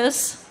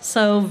purpose.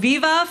 So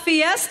viva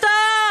fiesta!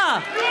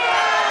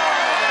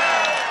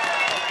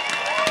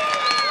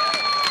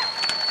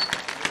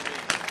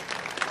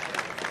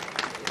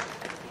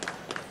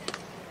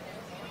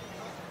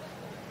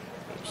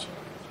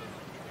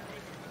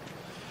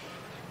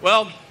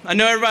 Well, I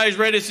know everybody's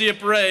ready to see a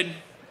parade.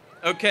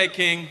 Okay,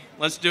 King,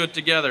 let's do it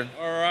together.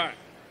 All right.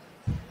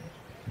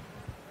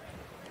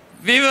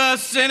 Viva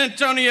San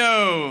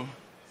Antonio!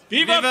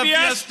 Viva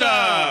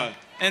Fiesta!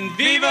 And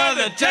viva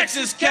the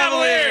Texas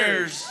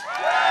Cavaliers!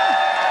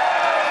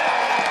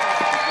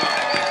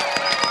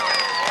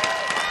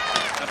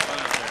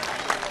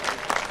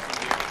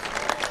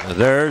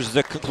 There's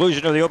the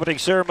conclusion of the opening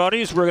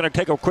ceremonies. We're going to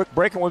take a quick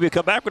break, and when we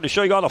come back, we're going to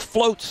show you all the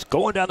floats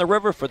going down the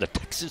river for the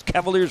Texas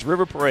Cavaliers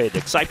River Parade. The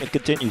excitement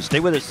continues. Stay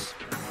with us.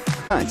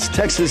 Tonight's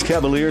Texas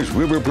Cavaliers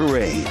River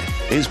Parade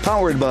is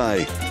powered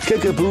by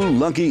Kickapoo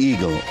Lucky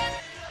Eagle.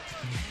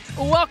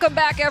 Welcome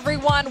back,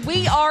 everyone.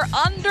 We are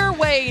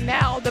underway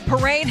now. The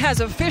parade has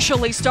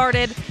officially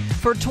started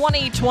for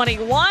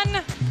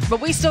 2021,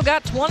 but we still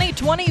got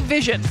 2020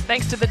 vision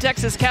thanks to the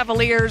Texas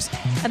Cavaliers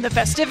and the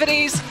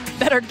festivities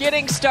that are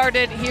getting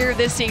started here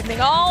this evening,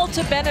 all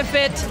to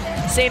benefit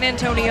San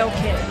Antonio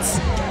kids.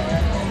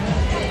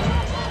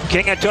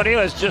 King Antonio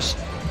has just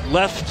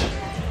left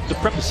the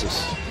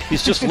premises.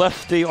 He's just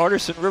left the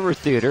Artisan River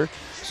Theater,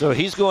 so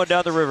he's going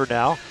down the river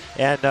now.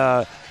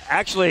 And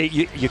actually,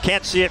 you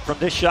can't see it from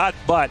this shot,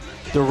 but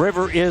the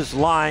river is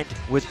lined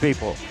with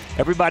people.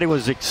 Everybody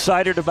was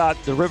excited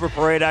about the river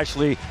parade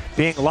actually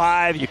being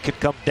live. You could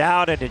come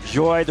down and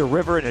enjoy the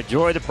river and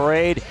enjoy the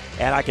parade.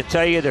 And I can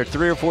tell you they're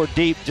 3 or 4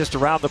 deep just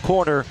around the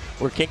corner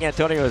where King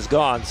Antonio is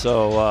gone.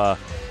 So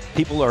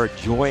people are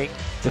enjoying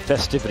the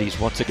festivities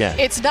once again.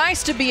 It's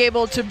nice to be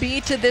able to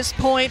be to this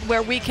point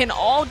where we can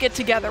all get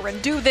together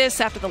and do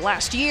this after the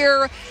last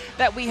year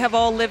that we have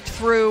all lived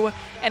through.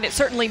 And it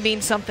certainly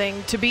means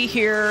something to be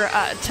here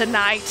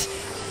tonight.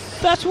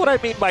 That's what I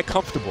mean by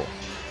comfortable.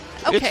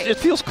 Okay. It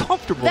feels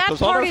comfortable That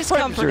because all our part is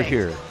friends comforting. are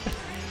here.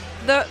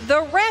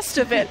 The rest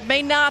of it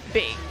may not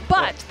be.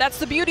 But that's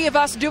the beauty of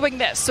us doing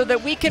this, so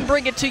that we can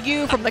bring it to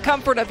you from the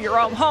comfort of your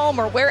own home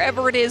or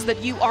wherever it is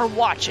that you are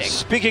watching.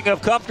 Speaking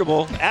of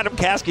comfortable, Adam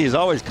Caskey is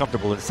always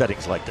comfortable in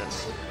settings like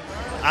this.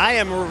 I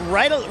am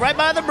right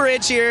by the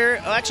bridge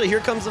here. Oh, actually, here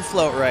comes the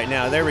float right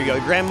now. There we go.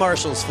 Grand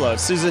Marshals float.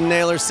 Susan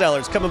Naylor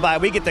Sellers coming by.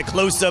 We get the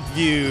close-up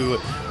view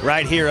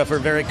right here of her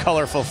very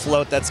colorful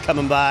float that's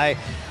coming by.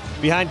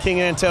 Behind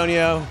King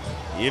Antonio,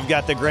 you've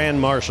got the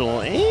Grand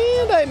Marshal,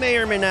 and I may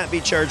or may not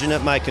be charging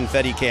up my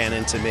confetti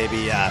cannon to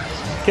maybe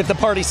get the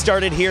party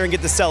started here and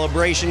get the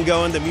celebration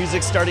going. The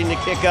music's starting to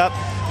kick up.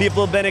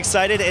 People have been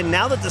excited, and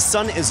now that the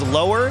sun is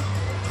lower,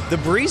 the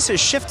breeze has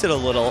shifted a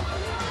little,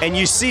 and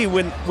you see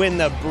when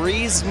the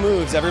breeze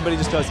moves, everybody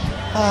just goes,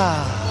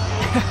 ah.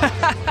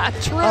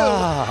 True.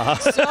 Ah.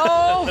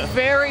 So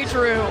very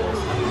true.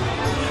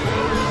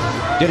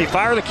 Did he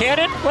fire the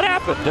cannon? What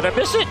happened? Did I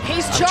miss it?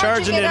 He's I'm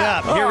charging it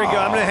up. Here we go.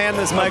 I'm going to Oh. hand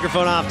this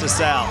microphone off to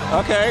Sal.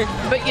 Okay.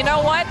 But you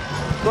know what?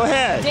 Go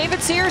ahead.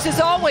 David Sears is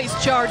always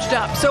charged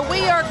up, so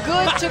we are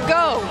good to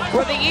go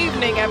for the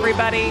evening,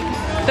 everybody.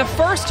 The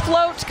first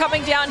float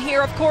coming down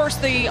here, of course,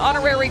 the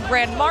honorary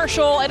Grand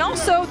Marshal, and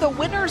also the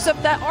winners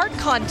of that art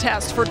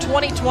contest for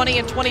 2020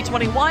 and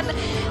 2021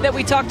 that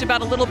we talked about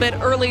a little bit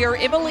earlier,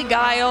 Emily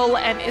Guile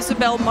and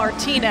Isabel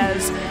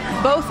Martinez,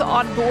 both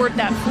on board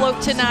that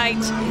float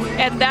tonight.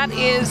 And that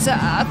is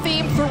a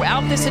theme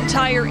throughout this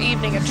entire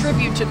evening, a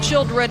tribute to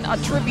children, a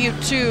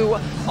tribute to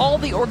all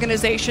the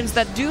organizations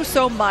that do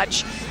so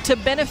much to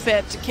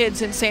benefit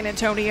kids in San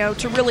Antonio,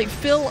 to really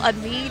fill a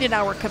need in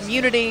our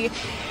community.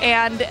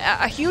 And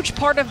a huge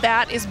part of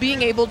that is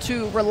being able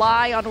to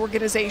rely on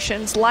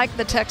organizations like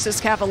the Texas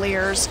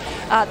Cavaliers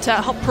to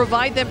help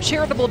provide them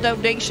charitable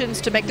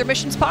donations to make their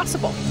missions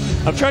possible.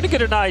 I'm trying to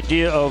get an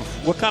idea of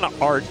what kind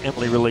of art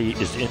Emily really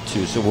is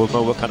into, so we'll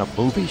know what kind of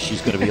movie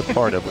she's going to be a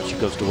part of when she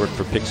goes to work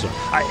for Pixar.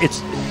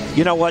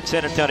 You know what,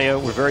 San Antonio,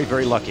 we're very,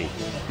 very lucky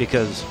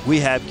because we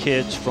have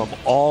kids from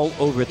all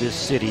over this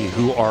city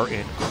who are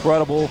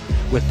incredible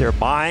with their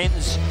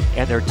minds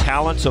and their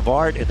talents of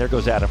art. And there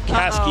goes Adam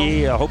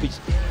Caskey. I hope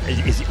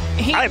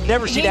I've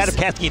never seen Adam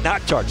Caskey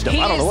not charged up.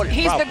 I don't know what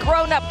he's the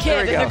grown-up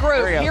kid in the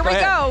group. Here we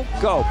go.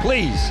 Go,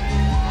 please.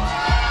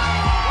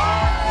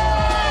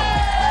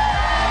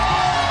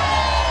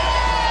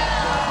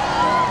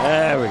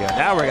 There we go.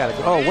 Now we got to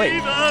go. Oh, wait.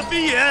 Viva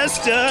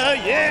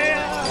Fiesta,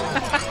 yeah!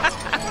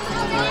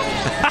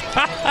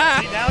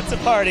 See, now it's a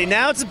party.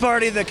 Now it's a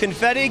party. The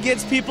confetti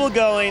gets people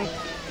going.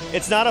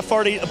 It's not a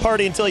party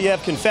until you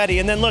have confetti.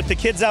 And then look, the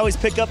kids always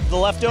pick up the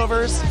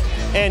leftovers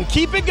and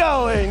keep it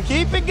going.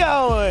 Keep it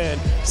going.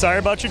 Sorry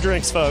about your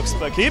drinks, folks,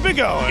 but keep it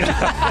going.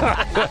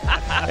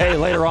 Hey,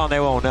 later on they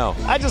won't know.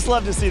 I just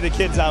love to see the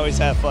kids always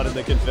have fun in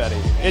the confetti.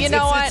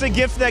 It's a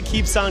gift that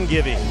keeps on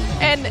giving.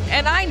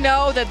 And I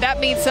know that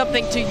means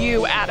something to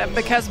you, Adam,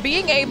 because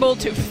being able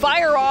to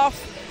fire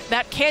off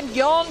that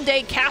Canyon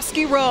de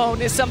Casquiron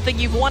is something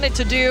you've wanted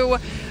to do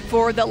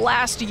for the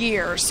last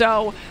year.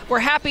 So we're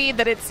happy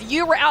that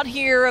you were out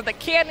here, the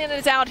canyon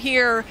is out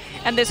here,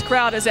 and this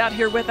crowd is out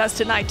here with us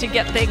tonight to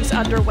get things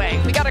underway.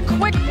 We got a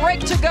quick break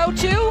to go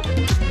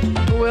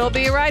to. We'll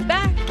be right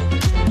back.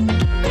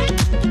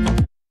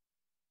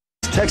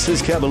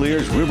 Texas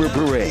Cavaliers River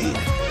Parade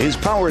is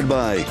powered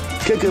by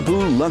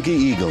Kickapoo Lucky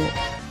Eagle.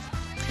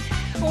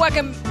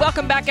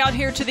 Welcome back out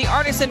here to the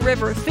Artisan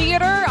River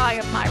Theater. I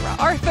am Myra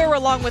Arthur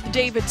along with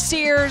David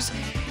Sears.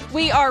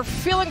 We are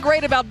feeling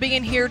great about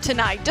being here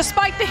tonight,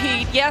 despite the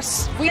heat.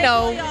 Yes, we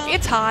know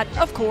it's hot,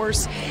 of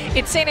course.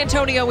 It's San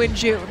Antonio in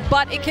June,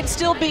 but it can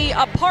still be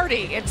a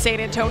party in San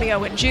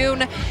Antonio in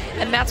June,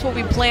 and that's what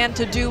we plan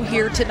to do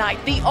here tonight.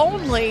 The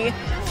only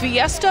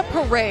Fiesta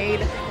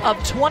Parade of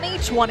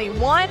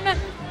 2021.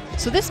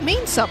 So this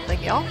means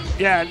something, y'all.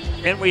 Yeah,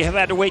 and we have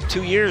had to wait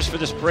 2 years for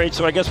this parade,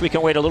 so I guess we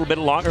can wait a little bit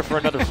longer for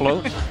another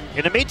float.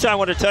 In the meantime, I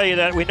want to tell you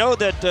that we know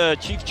that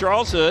Chief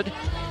Charles Hood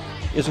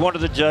is one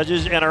of the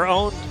judges, and our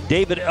own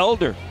David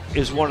Elder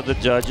is one of the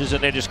judges,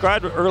 and they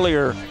described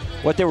earlier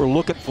what they were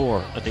looking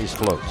for in these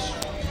floats.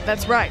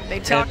 That's right.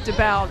 They talked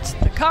about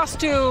the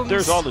costumes.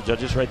 There's all the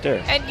judges right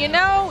there. And you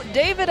know,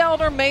 David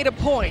Elder made a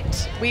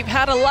point. We've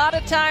had a lot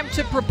of time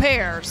to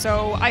prepare,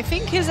 so I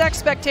think his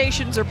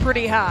expectations are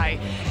pretty high.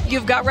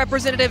 You've got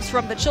representatives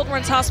from the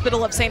Children's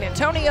Hospital of San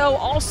Antonio,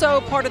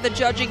 also part of the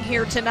judging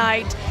here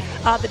tonight.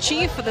 The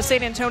chief of the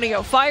San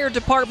Antonio Fire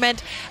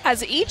Department.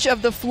 As each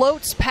of the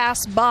floats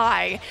pass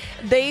by,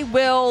 they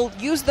will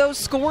use those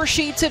score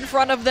sheets in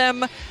front of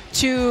them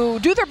to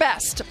do their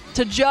best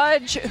to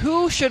judge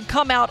who should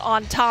come out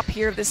on top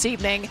here this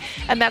evening.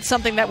 And that's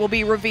something that will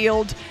be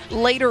revealed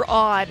later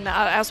on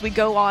as we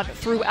go on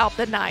throughout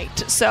the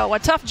night. So a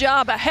tough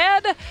job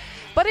ahead.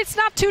 But it's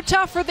not too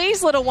tough for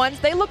these little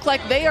ones. They look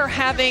like they are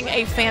having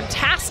a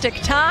fantastic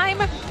time,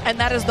 and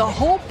that is the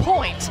whole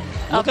point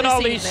of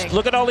this evening.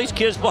 Look at all these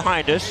kids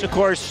behind us. Of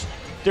course,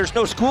 there's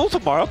no school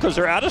tomorrow because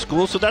they're out of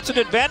school, so that's an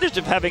advantage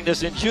of having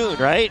this in June,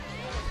 right?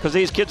 Because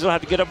these kids don't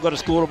have to get up and go to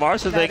school tomorrow,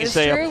 so they can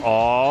stay up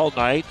all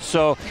night.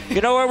 So, you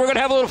know what? We're going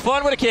to have a little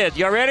fun with the kids.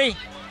 Y'all ready?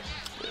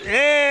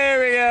 There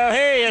we go.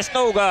 Hey, it's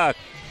no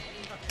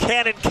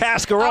cannon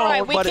cascarone. All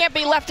right, we can't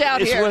be left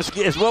out here.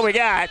 It's what we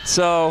got,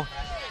 so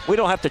we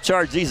don't have to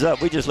charge these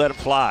up. We just let them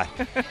fly.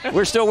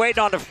 We're still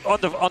waiting on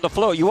the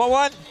float. You want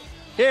one?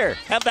 Here,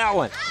 have that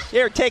one.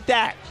 Here, take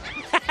that.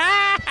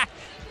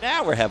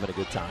 Now we're having a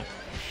good time.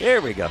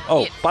 Here we go.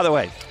 Oh, by the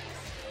way.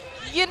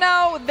 You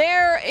know,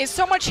 there is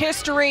so much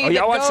history. Oh,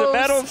 y'all want some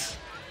medals?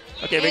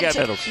 Okay, we got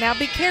medals. Now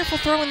be careful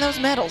throwing those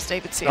medals,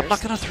 David Sears. I'm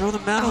not going to throw the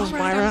medals,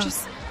 right, Myra. I'm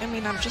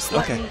just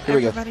letting here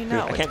we everybody go.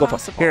 know. I can't it's go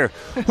possible. Here,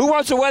 who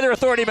wants a Weather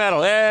Authority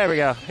medal? There we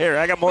go. Here,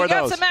 I got more of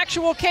those. We got some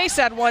actual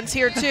KSAT ones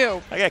here,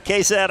 too. I got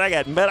KSAT.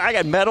 I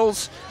got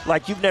medals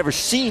like you've never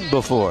seen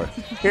before.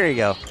 Here you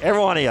go.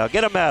 Every one of y'all,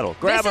 get a medal.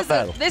 Grab a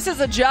medal. This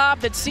is a job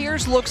that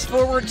Sears looks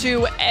forward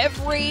to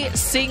every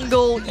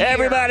single year.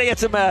 Everybody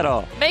gets a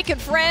medal. Making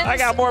friends. I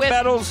got more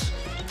medals.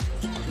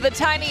 The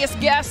tiniest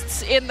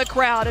guests in the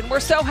crowd, and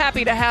we're so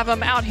happy to have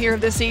them out here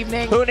this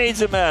evening. Who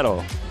needs a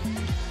medal?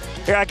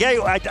 Here, I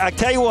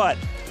tell you what.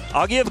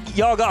 I'll give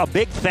y'all a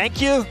big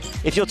thank you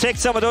if you'll take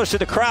some of those to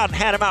the crowd and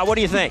hand them out. What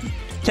do you think?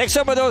 Take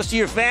some of those to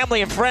your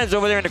family and friends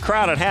over there in the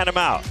crowd and hand them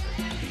out.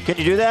 Can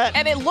you do that?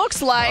 And it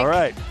looks like, all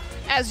right,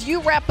 as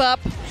you wrap up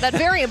that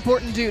very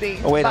important duty.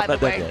 Oh, wait, by I'm not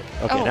the done way. yet.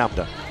 Okay, now I'm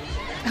done.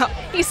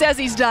 He says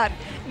he's done.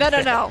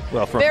 No.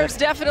 Well, there's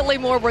definitely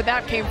more where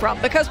that came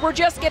from because we're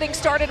just getting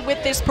started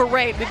with this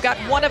parade. We've got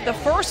one of the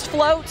first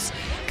floats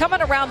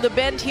coming around the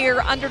bend here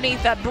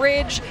underneath that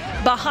bridge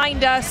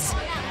behind us.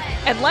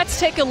 And let's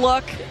take a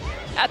look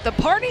at the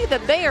party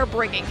that they are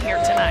bringing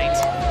here tonight.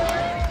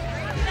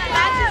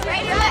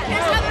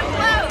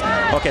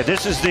 Okay,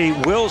 this is the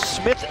Will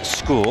Smith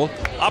School,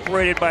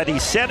 operated by the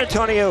San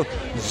Antonio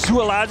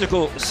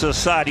Zoological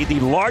Society, the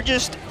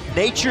largest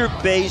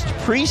nature-based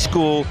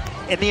preschool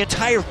in the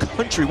entire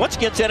country. Once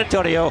again, San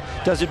Antonio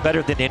does it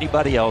better than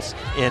anybody else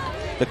in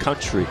the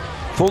country.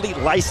 Fully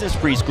licensed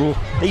preschool.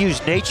 They use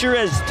nature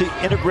as to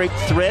integrate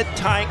thread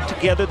tying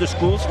together the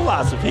school's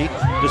philosophy.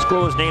 The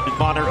school is named in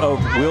honor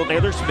of Will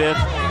Naylor Smith.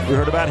 We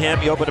heard about him.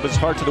 He opened up his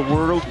heart to the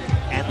world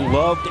and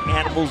loved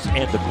animals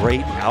and the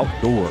great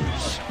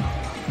outdoors.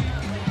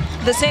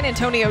 The San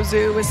Antonio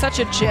Zoo is such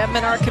a gem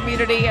in our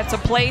community. It's a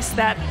place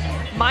that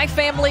my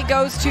family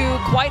goes to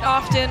quite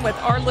often with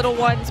our little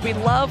ones. We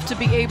love to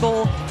be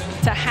able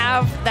to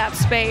have that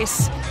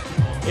space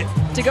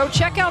to go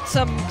check out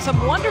some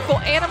wonderful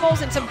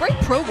animals and some great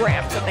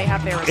programs that they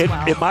have there as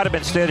well. It might have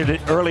been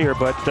stated earlier,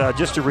 but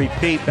just to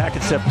repeat, back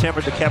in September,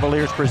 the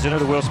Cavaliers presented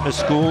the Will Smith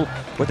School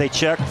with a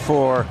check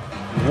for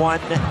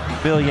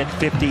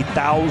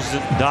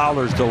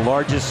 $1,050,000, the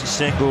largest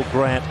single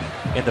grant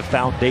in the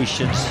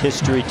foundation's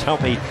history. Tell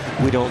me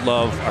we don't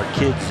love our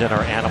kids and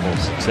our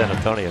animals in San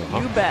Antonio, huh?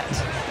 You bet.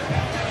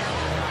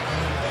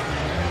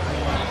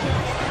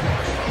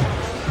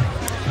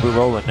 We're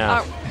rolling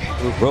now.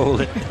 We're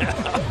rolling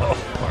now.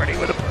 Party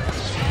with a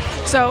purpose.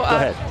 So, Go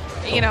ahead.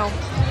 you know,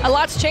 a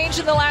lot's changed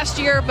in the last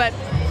year, but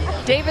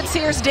David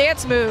Sears'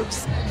 dance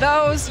moves,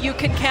 those you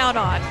can count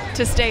on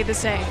to stay the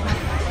same.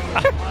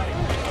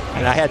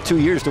 And I had 2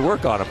 years to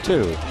work on them,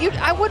 too.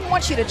 I wouldn't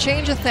want you to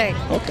change a thing,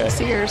 okay,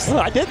 Sears. Well,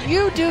 I did.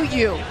 You do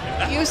you.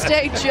 You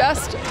stay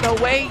just the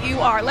way you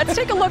are. Let's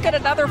take a look at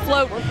another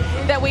float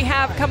that we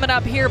have coming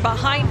up here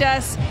behind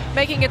us,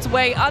 making its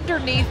way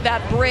underneath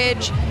that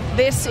bridge.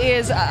 This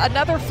is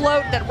another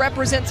float that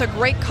represents a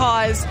great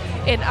cause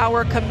in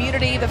our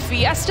community, the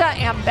Fiesta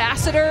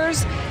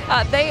Ambassadors.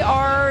 They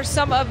are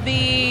some of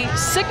the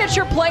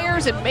signature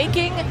players in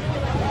making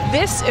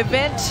this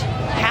event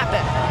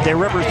happen. They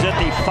represent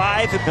the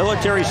 5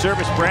 military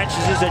service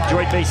branches at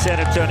Joint Base San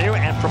Antonio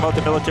and promote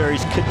the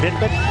military's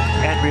commitment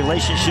and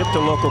relationship to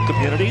local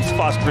communities,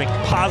 fostering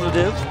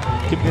positive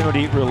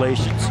community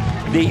relations.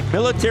 The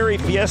Military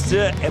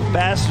Fiesta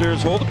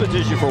Ambassadors hold a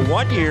position for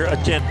 1 year,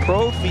 attend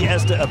pro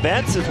Fiesta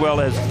events, as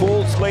well as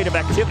full slate of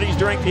activities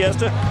during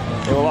Fiesta.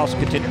 They will also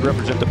continue to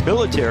represent the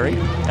military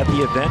at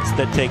the events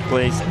that take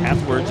place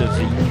afterwards as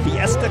the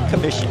Fiesta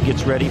Commission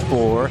gets ready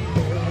for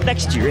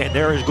next year, and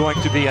there is going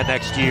to be a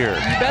next year.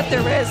 You bet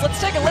there is. Let's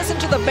take a listen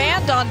to the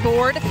band on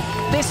board.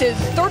 This is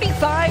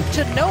 35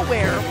 to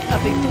Nowhere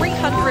of the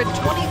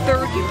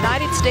 323rd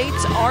United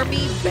States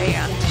Army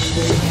Band.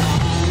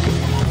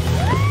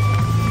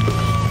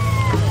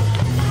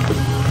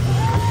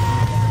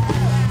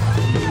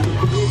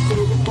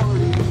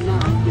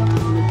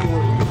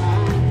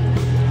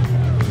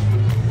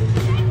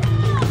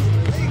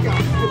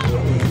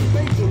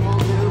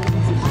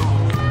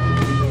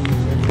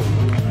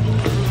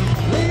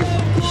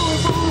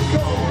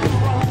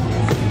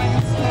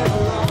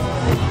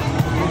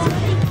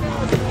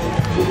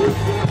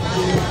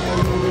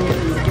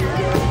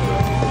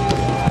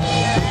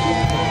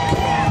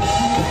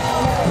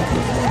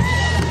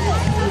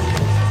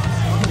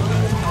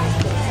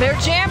 They're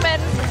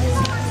jamming.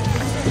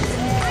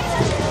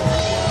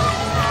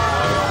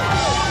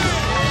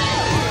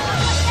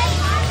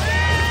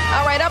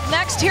 All right, up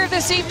next here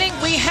this evening,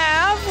 we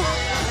have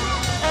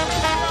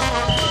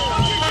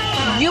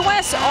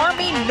U.S.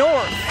 Army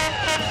North.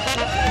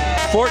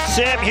 Fort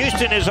Sam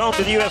Houston is home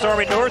to the U.S.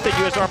 Army North and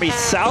U.S. Army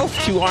South,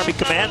 2 Army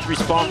commands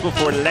responsible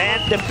for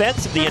land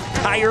defense of the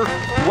entire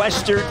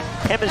Western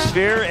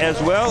Hemisphere,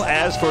 as well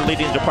as for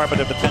leading the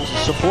Department of Defense's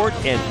support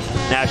in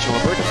national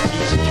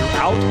emergencies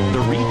throughout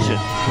the region.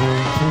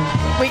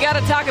 We got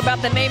to talk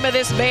about the name of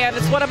this band.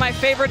 It's one of my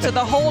favorites of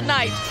the whole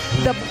night,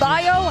 the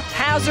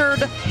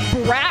Biohazard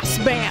Brass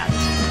Band.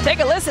 Take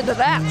a listen to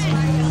that.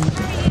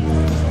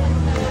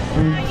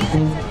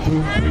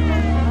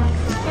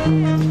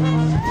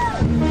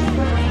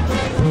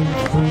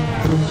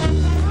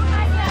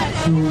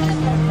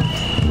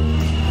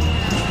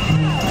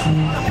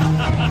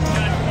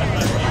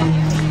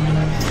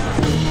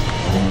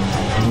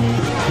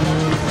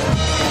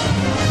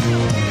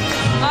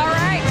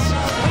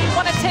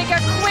 Take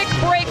a quick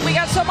break. We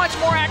got so much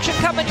more action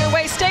coming your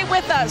way. Stay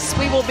with us.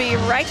 We will be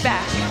right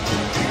back.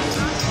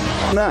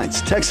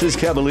 Tonight's Texas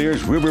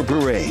Cavaliers River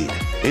Parade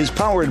is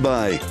powered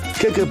by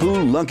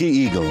Kickapoo Lucky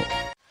Eagle.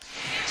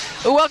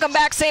 Welcome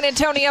back, San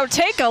Antonio.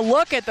 Take a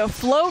look at the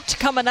float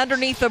coming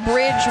underneath the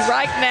bridge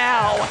right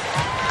now.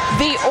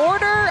 The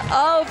Order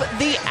of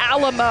the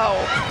Alamo,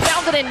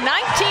 founded in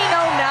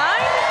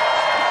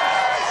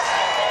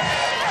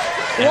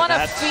 1909. One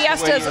of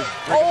Fiesta's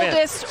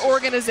oldest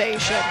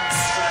organizations.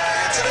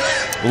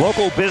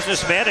 Local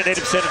businessman and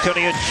native San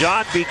Antonio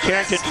John B.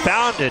 Carrington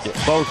founded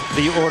both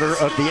the Order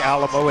of the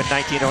Alamo in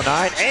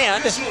 1909,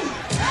 and it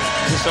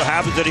just so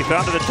happens that he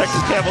founded the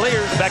Texas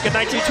Cavaliers back in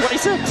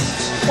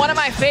 1926. One of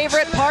my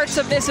favorite parts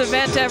of this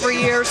event every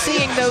year,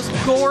 seeing those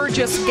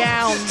gorgeous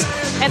gowns.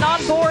 And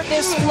on board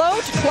this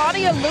float,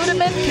 Claudia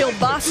Luneman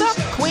Kilbasa,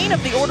 Queen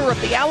of the Order of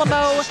the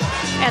Alamo,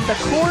 and the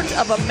Court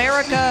of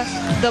America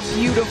the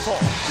Beautiful.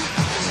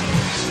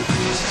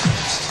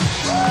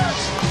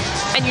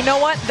 And you know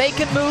what? They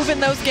can move in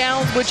those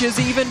gowns, which is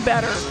even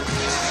better.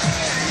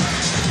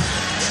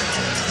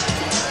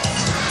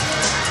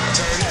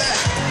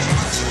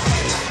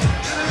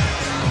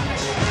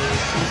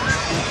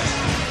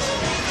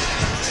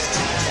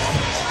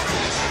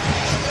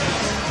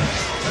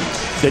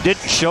 They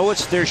didn't show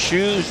us their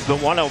shoes,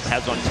 but one of them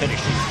has on tennis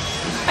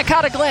shoes. I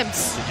caught a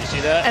glimpse. Did you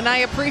see that? And I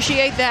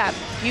appreciate that.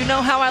 You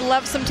know how I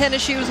love some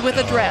tennis shoes with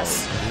a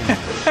dress.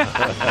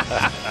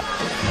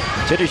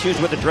 Tennis shoes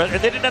with a dress,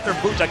 and they didn't have their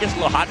boots. I guess a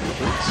little hot in the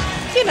boots.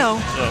 You know,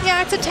 So,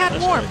 yeah, it's a tad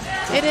warm.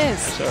 Right. It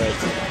is. That's all right.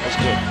 That's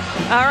good.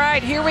 All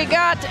right, here we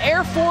got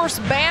Air Force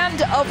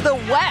Band of the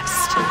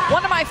West.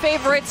 One of my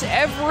favorites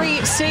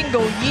every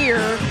single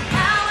year.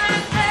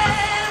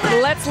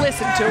 Let's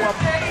listen to them.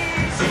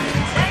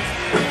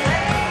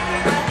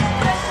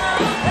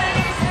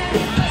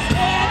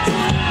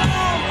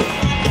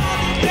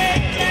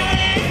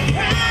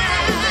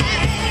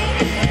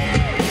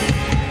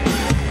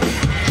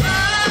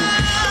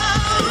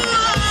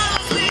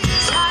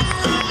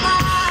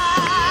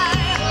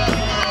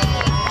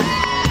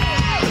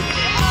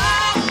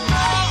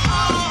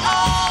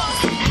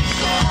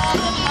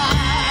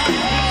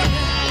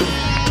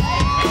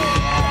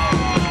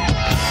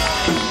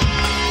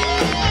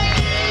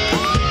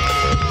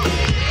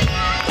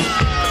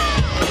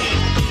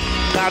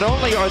 Not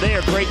only are they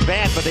a great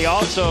band, but they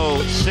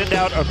also send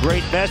out a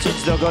great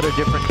message. They'll go to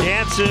different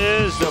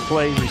dances, they'll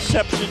play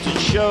receptions and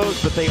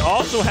shows, but they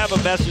also have a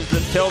message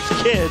that tells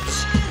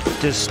kids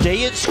to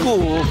stay in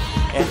school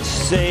and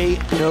say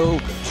no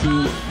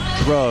to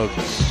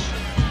drugs.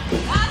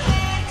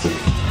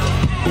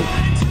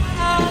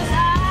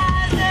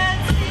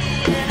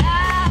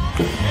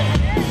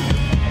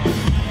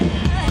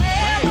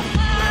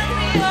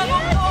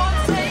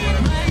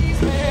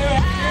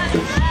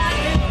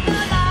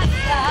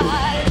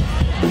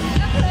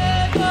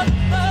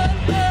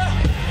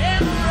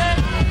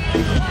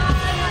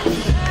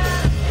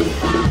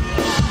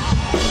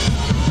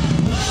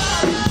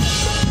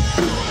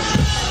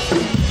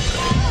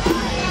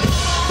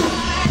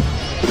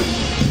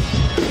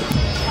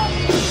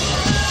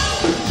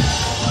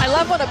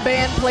 When a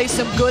band plays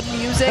some good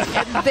music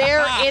and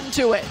they're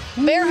into it.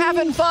 They're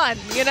having fun,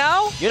 you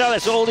know? You know,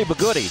 that's oldie but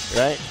goodie,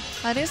 right?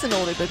 That is an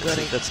oldie but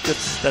goodie. That's good.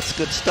 That's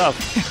good stuff.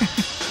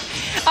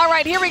 All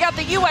right, here we got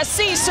the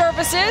USC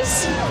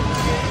services.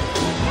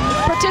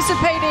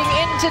 Participating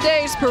in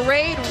today's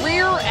parade,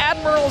 Rear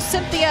Admiral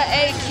Cynthia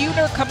A.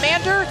 Kuhner,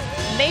 Commander,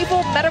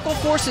 Naval Medical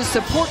Forces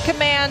Support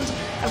Command,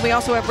 and we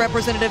also have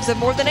representatives of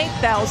more than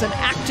 8,000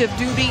 active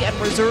duty and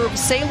reserve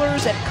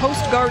sailors and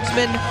Coast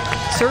Guardsmen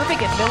serving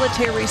in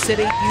Military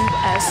City,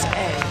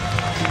 USA.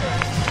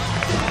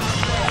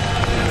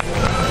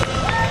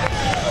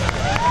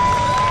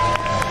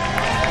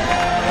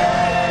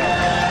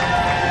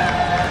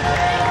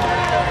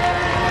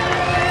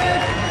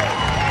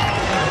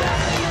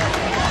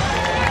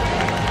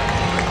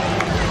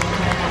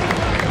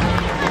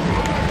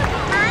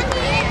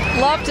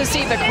 Love to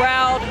see the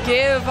crowd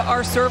give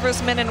our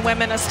servicemen and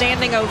women a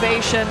standing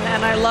ovation,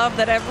 and I love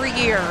that every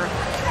year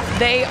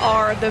they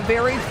are the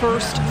very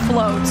first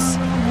floats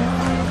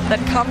that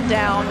come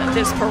down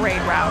this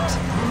parade route.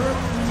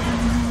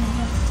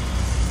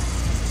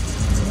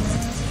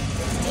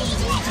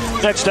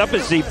 Next up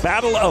is the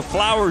Battle of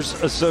Flowers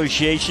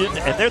Association,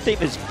 and their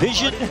theme is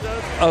Vision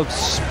of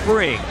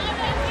Spring.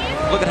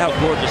 Look at how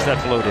gorgeous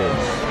that float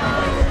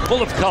is.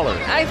 Full of color,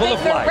 I full think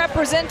of they're life.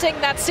 representing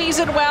that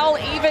season well,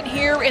 even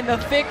here in the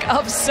thick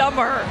of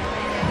summer.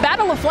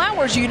 Battle of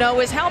Flowers, you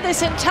know, is how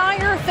this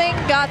entire thing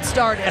got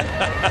started.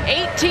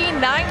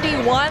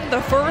 1891,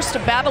 the first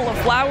Battle of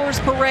Flowers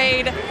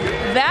parade.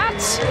 That,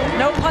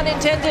 no pun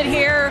intended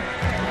here,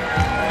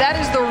 that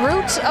is the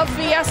root of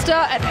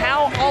Fiesta and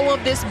how all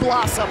of this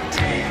blossomed.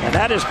 And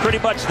that is pretty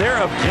much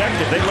their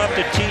objective. They love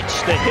to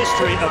teach the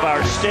history of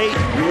our state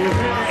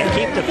and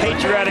keep the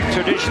patriotic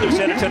tradition of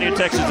San Antonio,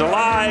 Texas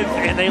alive.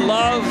 And they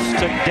love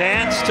to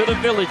dance to the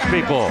village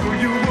people.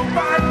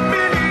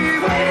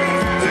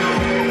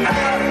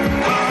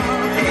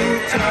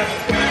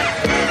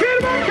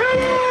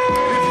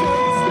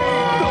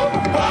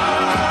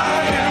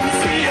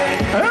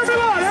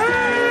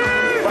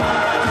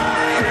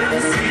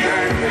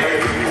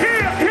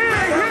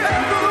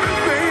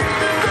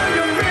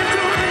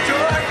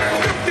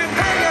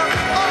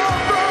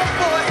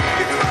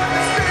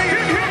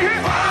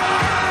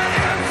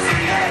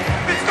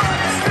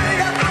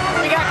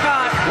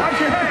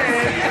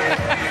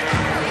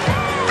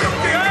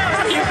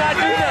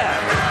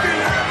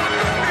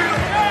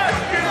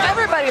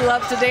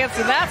 Loves to dance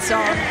to that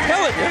song.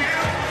 Telling you.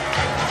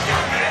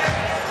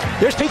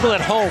 There's people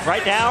at home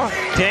right now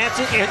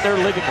dancing in their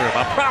living room.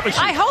 I promise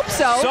you. I hope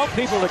so. Some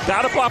people that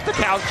got up off the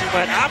couch and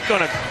went, I'm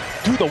going to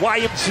do the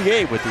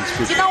YMCA with these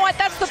people. You know what?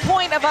 That's the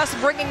point of us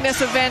bringing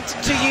this event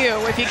to you.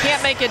 If you can't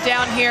make it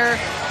down here,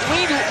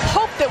 we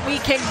hope that we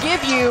can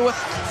give you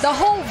the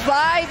whole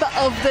vibe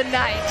of the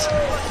night.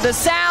 The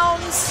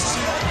sounds,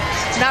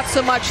 not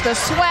so much the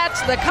sweat,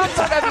 the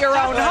comfort of your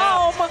own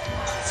home.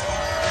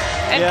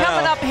 And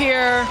coming up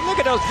here, look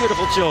at those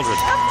beautiful children.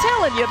 I'm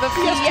telling you, the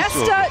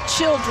Fiesta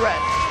children.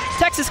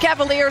 Texas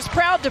Cavaliers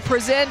proud to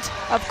present,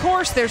 of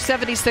course, their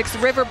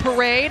 76th River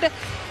Parade.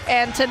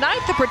 And tonight,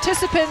 the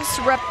participants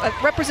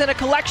represent a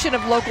collection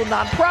of local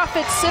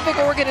nonprofits, civic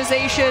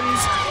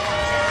organizations,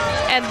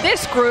 and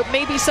this group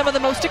may be some of the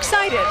most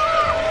excited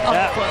of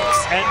the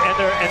folks.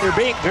 And they're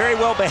being very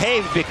well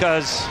behaved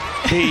because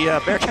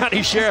the Bexar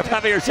County Sheriff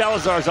Javier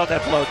Salazar is on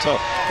that float, so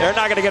they're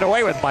not going to get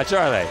away with much,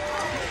 are they?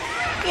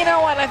 You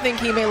know what? I think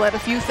he may let a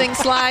few things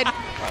slide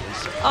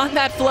on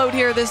that float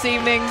here this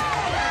evening.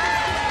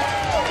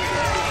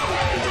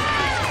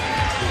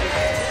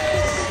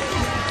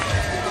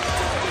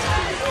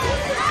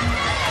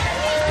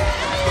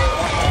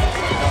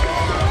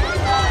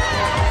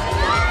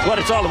 What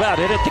it's all about,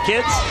 isn't it, the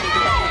kids?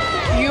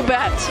 You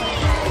bet.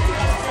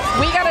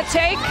 We got to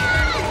take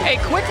a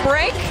quick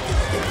break,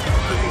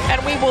 and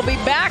we will be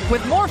back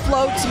with more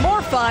floats,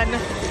 more fun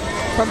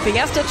from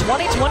Fiesta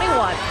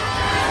 2021.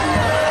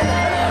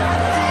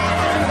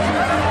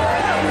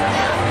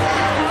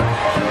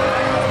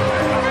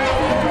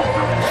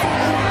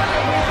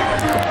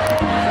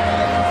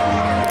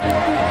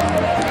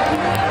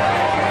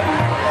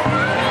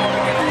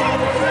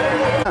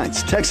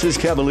 Texas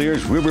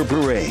Cavaliers River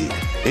Parade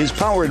is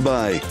powered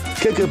by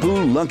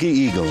Kickapoo Lucky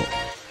Eagle.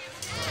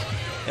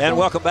 And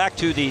welcome back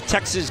to the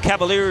Texas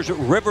Cavaliers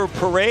River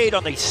Parade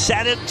on the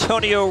San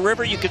Antonio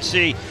River. You can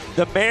see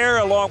the mayor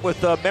along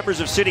with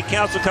members of city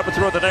council coming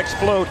through on the next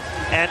float.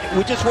 And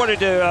we just wanted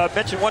to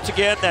mention once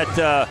again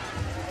that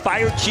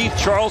Fire Chief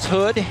Charles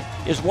Hood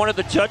is one of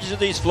the judges of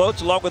these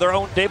floats, along with our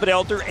own David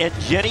Elder, and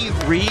Jenny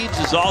Reeds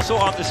is also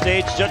on the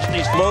stage judging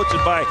these floats.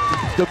 And by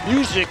the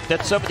music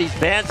that some of these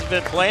bands have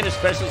been playing,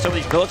 especially some of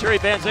these military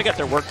bands, they got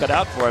their work cut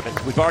out for them.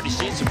 And we've already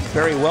seen some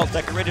very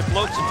well-decorated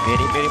floats and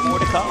many, many more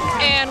to come.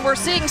 And we're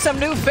seeing some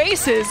new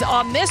faces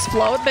on this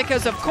float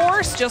because, of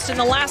course, just in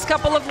the last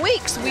couple of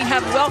weeks, we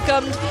have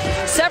welcomed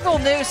several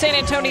new San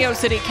Antonio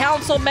City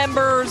Council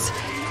members.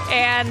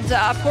 And,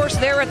 of course,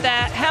 there at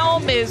that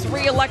helm is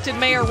re-elected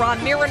Mayor Ron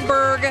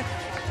Nierenberg.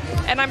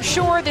 And I'm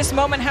sure this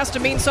moment has to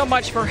mean so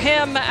much for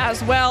him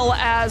as well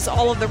as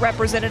all of the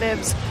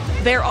representatives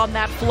there on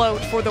that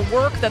float for the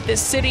work that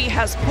this city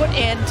has put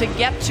in to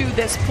get to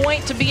this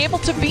point, to be able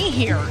to be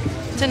here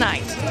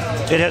tonight.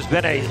 It has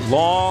been a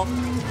long,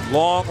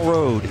 long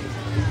road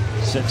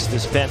since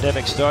this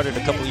pandemic started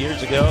a couple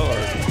years ago, or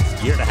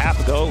a year and a half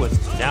ago,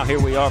 and now here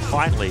we are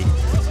finally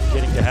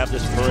getting to have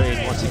this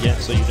parade once again.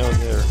 So you know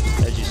they're,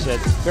 as you said,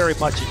 very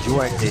much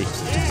enjoying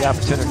the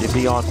opportunity to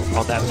be on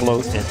that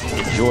float and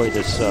enjoy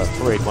this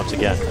parade once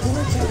again.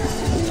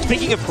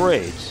 Speaking of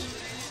parades,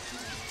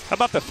 how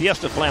about the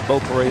Fiesta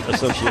Flambeau Parade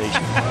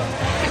Association?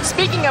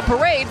 Speaking of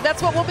parade,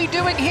 that's what we'll be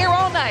doing here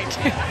all night.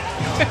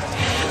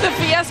 The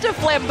Fiesta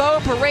Flambeau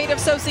Parade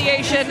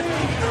Association.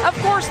 Of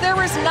course,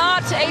 there is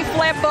not a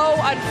flambeau,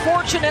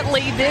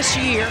 unfortunately, this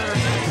year.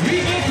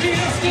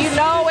 You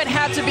know it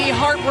had to be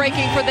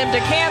heartbreaking for them to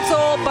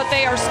cancel, but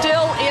they are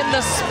still in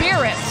the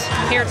spirit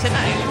here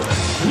tonight.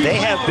 They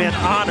have been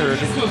honored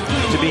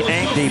to be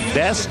named the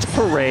best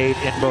parade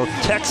in both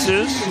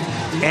Texas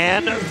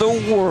and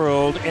the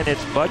world in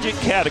its budget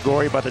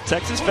category by the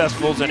Texas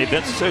Festivals and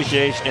Events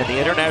Association and the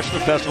International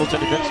Festivals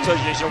and Events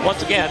Association.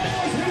 Once again,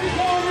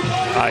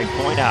 I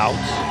point out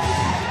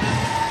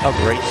how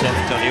great San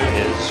Antonio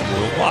is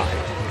worldwide.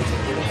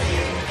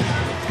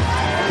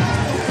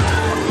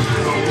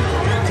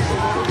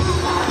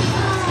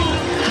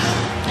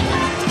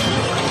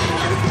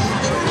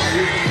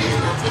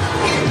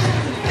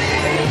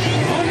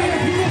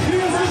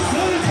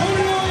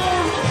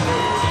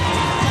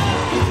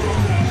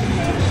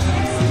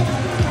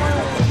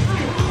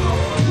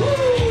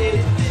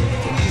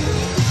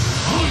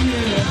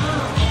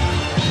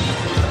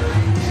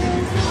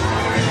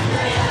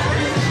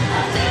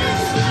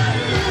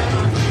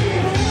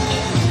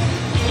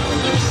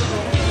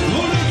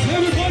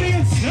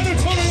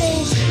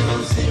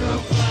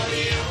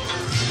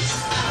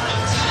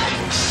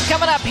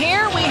 Coming up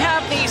here, we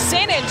have the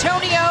San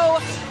Antonio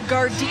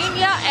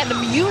Gardenia and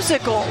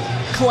Musical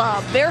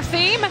Club. Their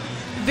theme,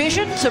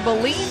 Vision to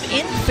Believe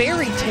in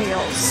Fairy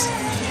Tales.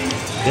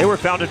 They were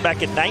founded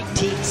back in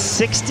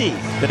 1960.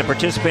 Been a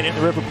participant in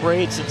the River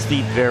Parade since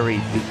the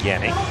very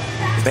beginning.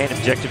 The main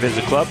objective as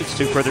a club is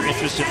to further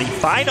interest in the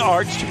fine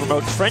arts to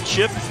promote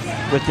friendship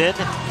within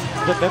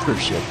the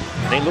membership.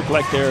 They look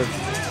like they're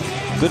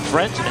good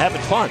friends and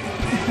having fun.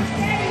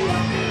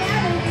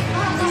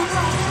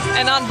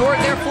 And on board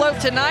their float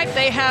tonight,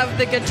 they have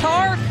the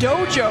Guitar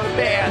Dojo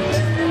Band.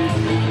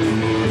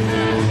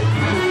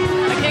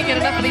 I can't get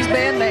enough of these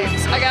band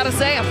names. I gotta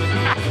say them.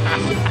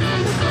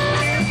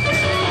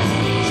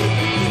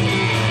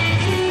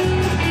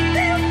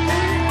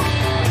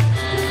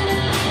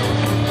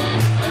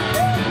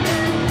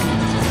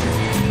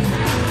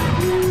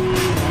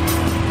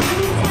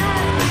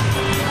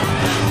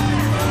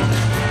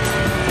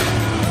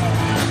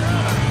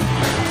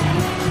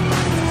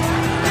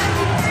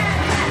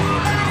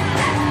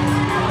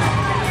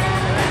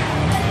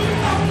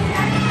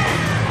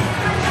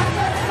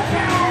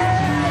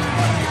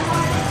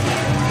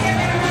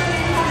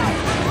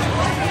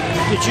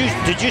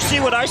 Did you see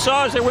what I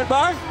saw as they went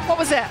by? What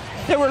was that?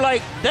 They were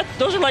like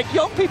those are like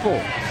young people.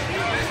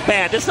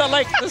 Man, it's not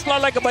like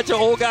a bunch of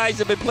old guys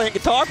that have been playing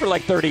guitar for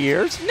like 30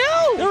 years.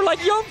 No, they're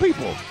like young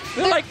people.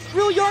 They're like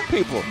real young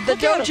people. The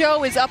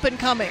dojo is up and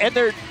coming, and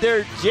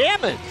they're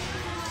jamming.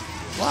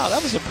 Wow,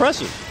 that was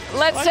impressive.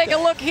 Let's take a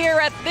look here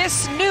at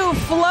this new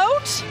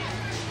float,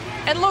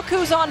 and look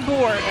who's on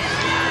board.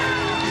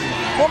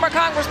 Former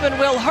Congressman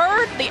Will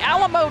Hurd, the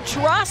Alamo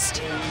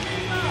Trust.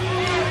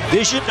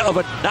 Vision of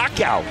a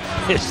knockout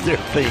is their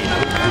theme.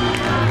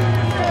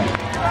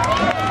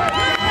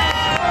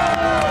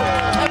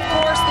 Of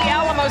course, the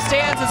Alamo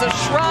stands as a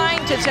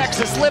shrine to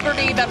Texas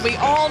liberty that we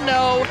all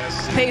know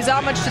pays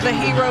homage to the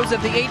heroes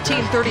of the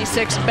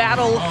 1836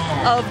 Battle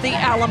of the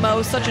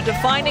Alamo, such a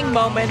defining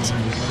moment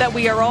that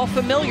we are all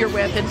familiar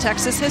with in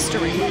Texas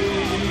history.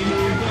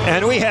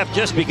 And we have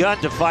just begun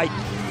to fight.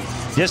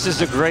 This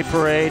is a great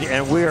parade,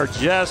 and we are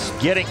just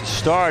getting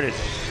started,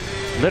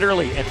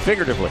 literally and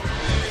figuratively.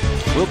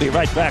 We'll be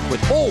right back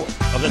with more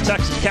of the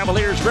Texas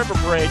Cavaliers River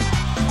Parade.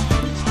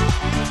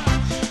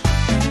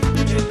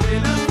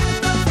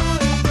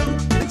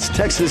 It's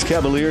Texas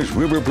Cavaliers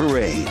River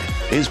Parade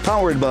is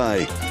powered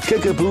by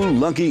Kickapoo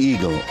Lucky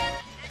Eagle.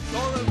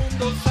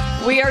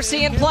 We are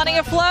seeing plenty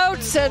of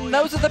floats, and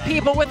those are the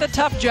people with the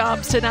tough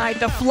jobs tonight,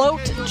 the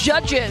float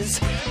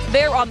judges.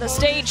 They're on the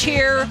stage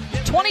here.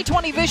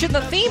 2020 Vision,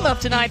 the theme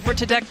of tonight for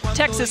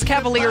Texas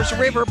Cavaliers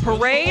River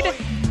Parade.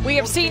 We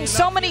have seen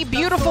so many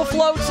beautiful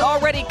floats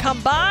already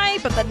come by,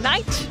 but the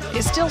night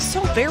is still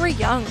so very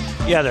young.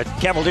 Yeah, the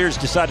Cavaliers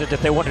decided that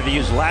they wanted to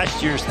use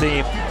last year's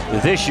theme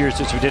this year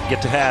since we didn't get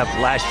to have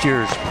last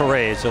year's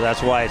parade, so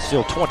that's why it's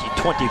still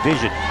 2020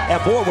 Vision. And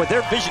boy, with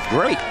their vision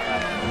great.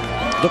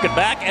 Looking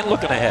back and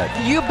looking ahead.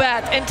 You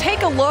bet. And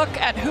take a look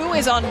at who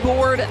is on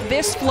board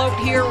this float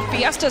here,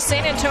 Fiesta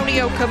San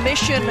Antonio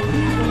Commission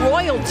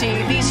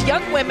royalty. These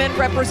young women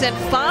represent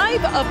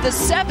 5 of the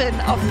 7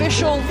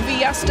 official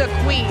Fiesta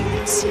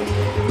queens.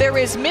 There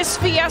is Miss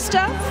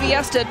Fiesta,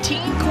 Fiesta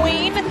Teen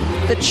Queen,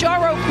 the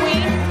Charo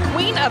Queen,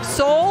 Queen of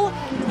Soul,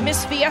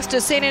 Miss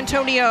Fiesta San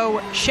Antonio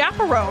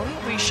Chaperone,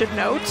 we should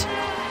note,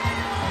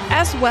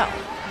 as well.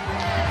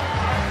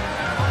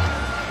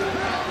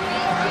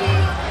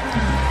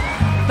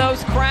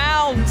 Those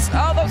crowns,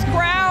 oh, those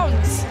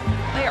crowns,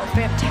 they are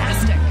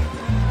fantastic.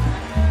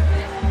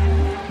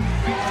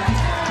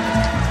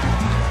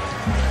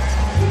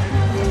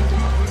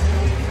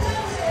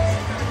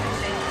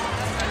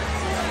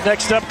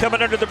 Next up,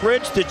 coming under the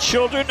bridge, the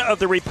Children of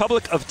the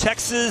Republic of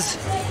Texas.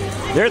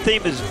 Their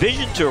theme is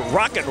Vision to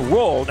Rock and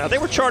Roll. Now, they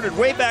were chartered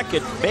way back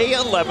in May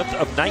 11th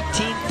of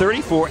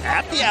 1934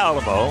 at the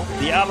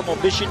Alamo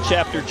Mission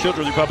Chapter,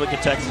 Children of the Republic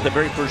of Texas, the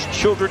very first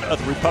Children of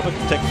the Republic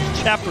of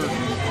Texas chapter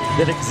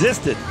that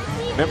existed.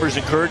 Members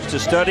encouraged to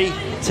study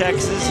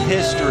Texas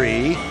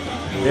history.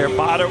 Their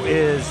motto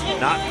is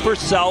not for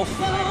self,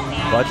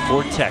 but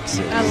for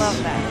Texas. I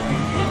love that.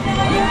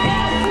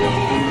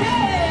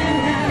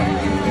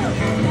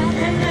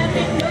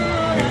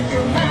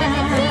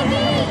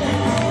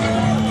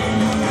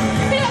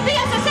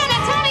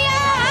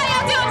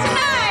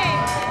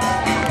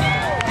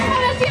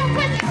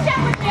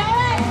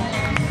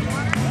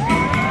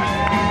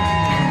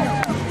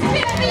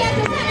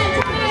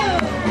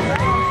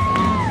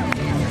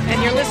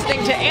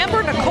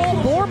 Nicole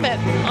Borman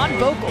on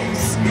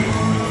vocals.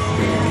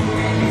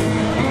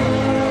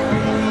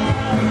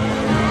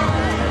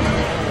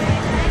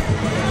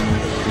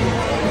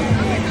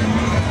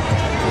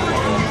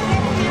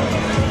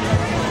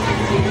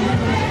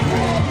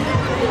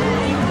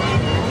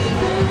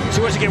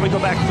 So once again, we go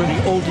back for the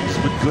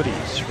oldies but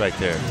goodies right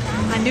there.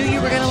 I knew you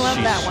were going to love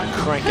She's that one.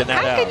 cranking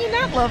that How out. can you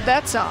not love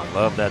that song?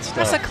 Love that stuff.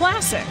 That's a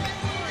classic.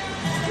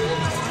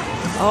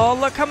 Oh,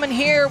 look, coming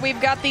here, we've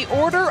got the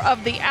Order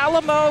of the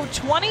Alamo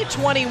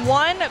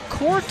 2021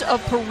 Court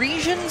of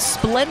Parisian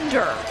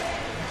Splendor.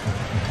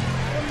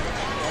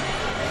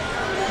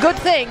 Good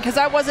thing, because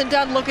I wasn't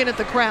done looking at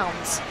the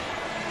crowns.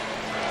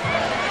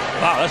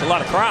 Wow, that's a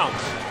lot of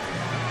crowns.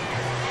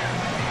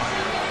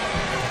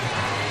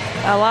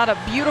 A lot of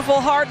beautiful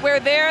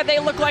hardware there. They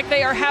look like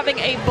they are having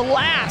a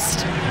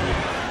blast.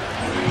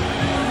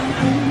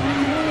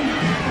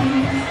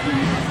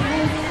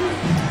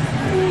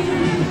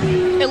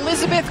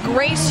 Elizabeth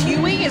Grace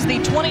Huey is the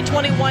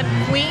 2021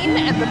 Queen,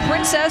 and the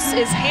Princess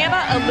is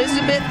Hannah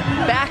Elizabeth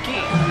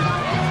Backey.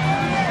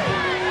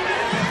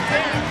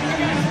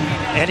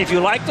 And if you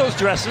like those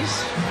dresses,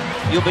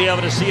 you'll be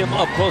able to see them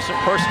up close and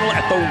personal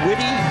at the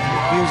Whitty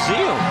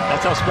Museum.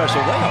 That's how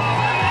special they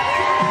are.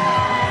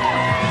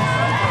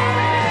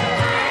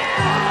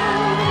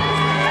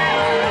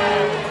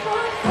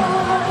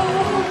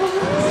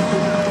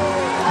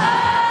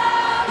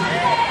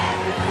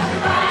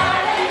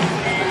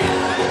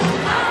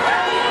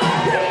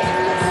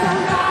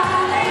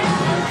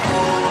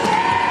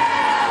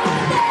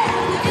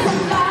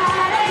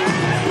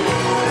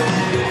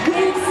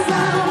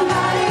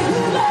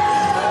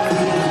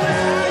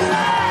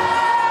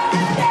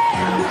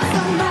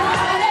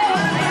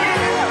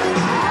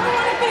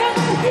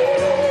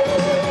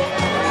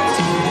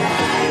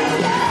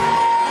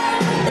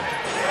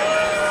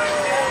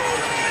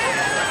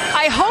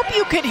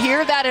 Could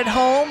hear that at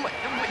home.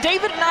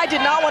 David and I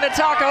did not want to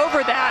talk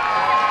over that.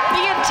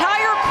 The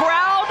entire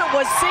crowd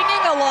was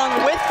singing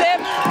along with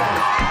them,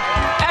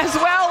 as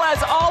well as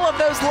all of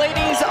those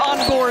ladies on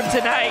board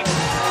tonight.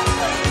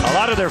 A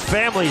lot of their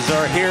families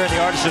are here in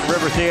the Artisan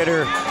River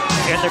Theater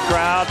in the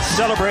crowd,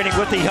 celebrating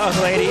with the young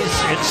ladies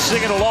and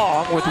singing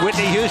along with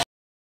Whitney Houston.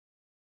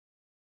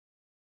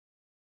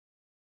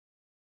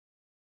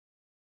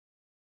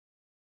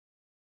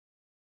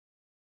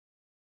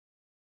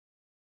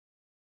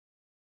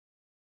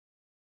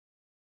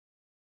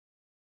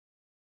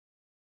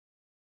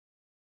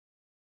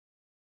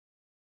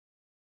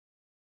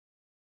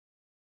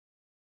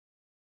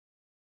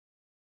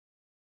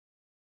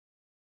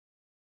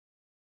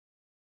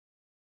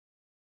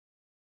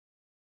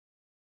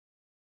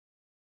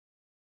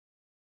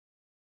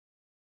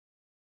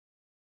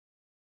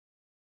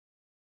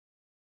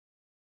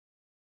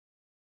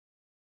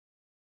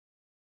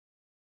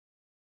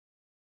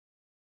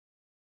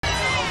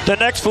 The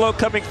next float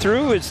coming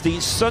through is the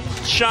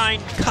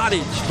Sunshine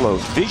Cottage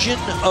float. Vision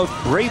of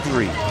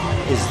Bravery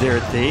is their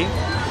theme.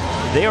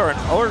 They are an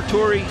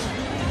auditory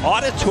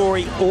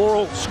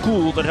oral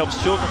school that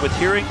helps children with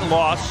hearing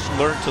loss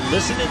learn to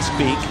listen and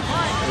speak.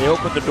 They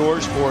opened the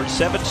doors for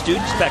 7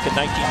 students back in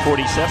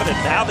 1947,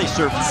 and now they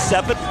serve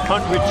 700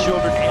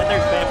 children and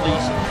their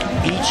families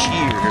each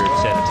year here in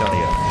San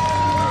Antonio.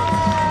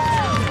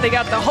 They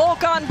got the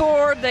Hulk on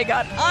board, they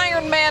got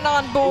Iron Man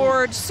on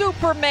board,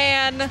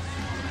 Superman.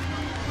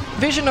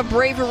 Vision of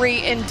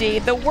Bravery,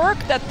 indeed. The work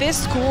that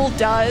this school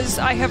does,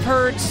 I have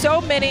heard so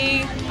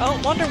many. Oh,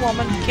 Wonder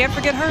Woman, can't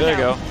forget her. There you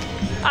go.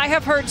 I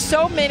have heard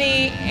so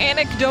many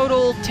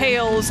anecdotal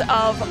tales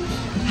of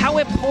how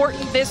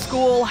important this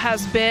school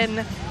has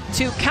been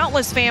to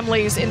countless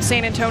families in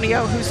San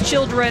Antonio whose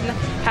children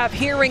have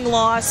hearing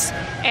loss,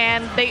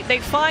 and they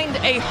find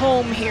a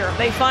home here.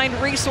 They find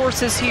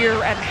resources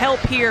here and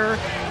help here,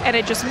 and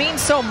it just means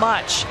so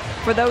much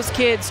for those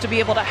kids to be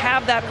able to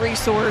have that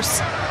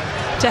resource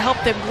to help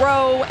them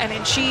grow and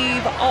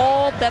achieve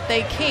all that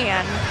they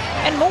can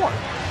and more.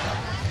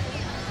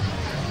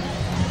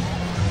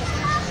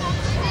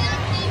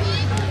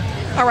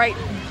 All right,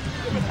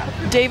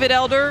 David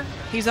Elder,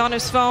 he's on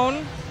his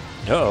phone.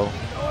 No.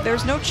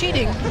 There's no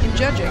cheating in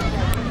judging.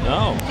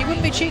 No. He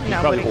wouldn't be cheating now,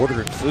 Probably would he?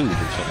 ordering food or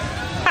something.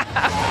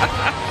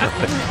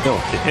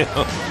 No.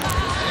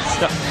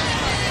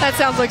 That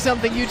sounds like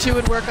something you two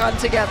would work on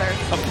together.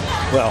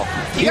 Well,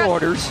 he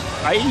orders.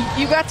 I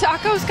eat. You got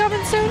tacos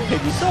coming soon?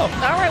 Maybe so. All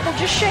right, well,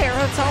 just share.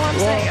 That's all I'm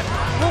saying.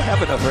 We'll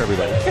have enough for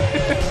everybody.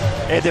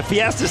 And the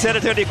Fiesta San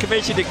Antonio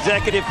Commission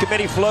Executive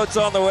Committee floats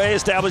on the way,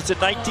 established in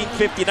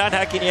 1959.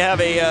 How can you have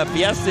a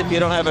Fiesta if you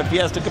don't have a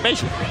Fiesta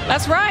Commission?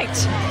 That's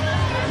right.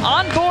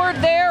 On board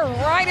there,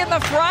 right in the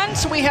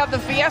front, we have the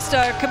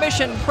Fiesta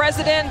Commission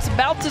President,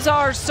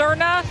 Baltazar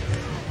Cerna.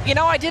 You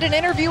know, I did an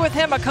interview with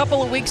him a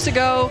couple of weeks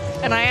ago,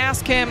 and I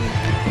asked him,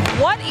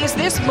 what is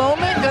this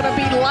moment going to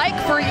be like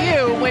for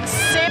you when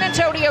San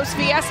Antonio's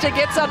Fiesta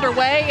gets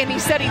underway? And he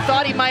said he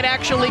thought he might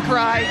actually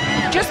cry,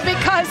 just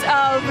because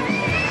of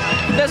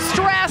the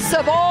stress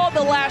of all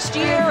the last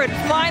year and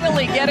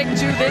finally getting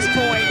to this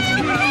point.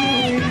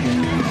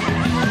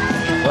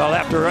 Well,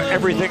 after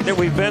everything that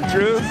we've been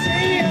through,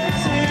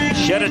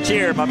 Shed a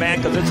tear, my man,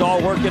 because it's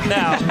all working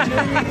now.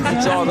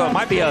 It's all going.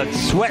 Might be a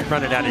sweat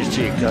running down his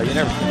cheek, though. You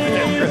never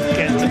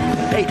get to.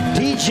 Hey,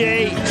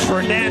 DJ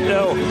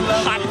Fernando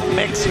Hot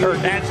Mix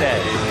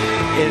Hernandez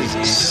is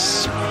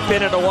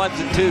spinning the ones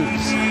and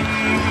twos.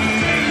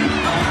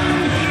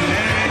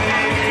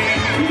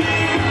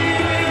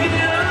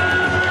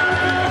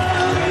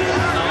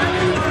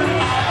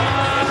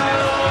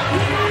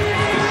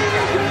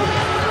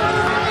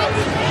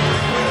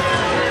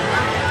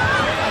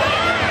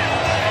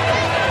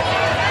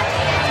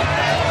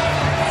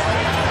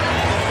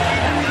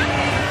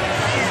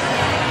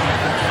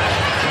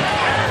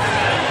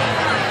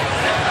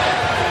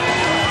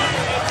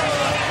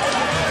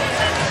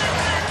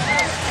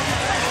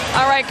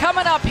 All right,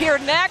 coming up here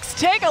next,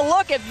 take a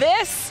look at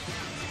this.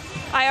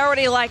 I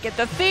already like it.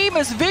 The theme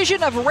is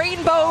Vision of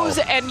Rainbows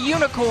and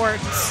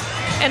Unicorns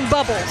and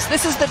Bubbles.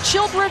 This is the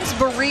Children's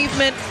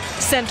Bereavement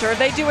Center.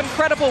 They do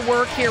incredible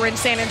work here in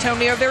San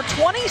Antonio. Their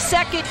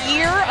 22nd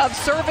year of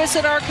service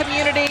in our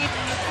community.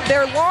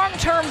 Their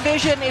long-term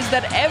vision is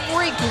that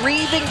every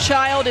grieving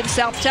child in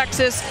South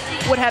Texas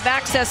would have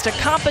access to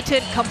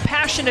competent,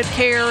 compassionate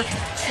care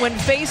when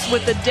faced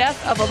with the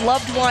death of a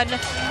loved one,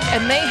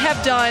 and they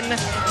have done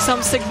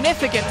some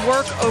significant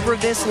work over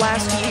this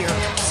last year.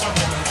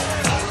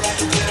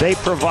 They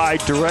provide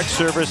direct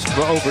service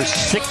for over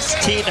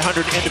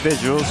 1,600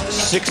 individuals.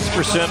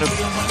 60% of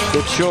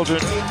the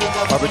children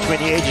are between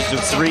the ages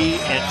of 3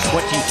 and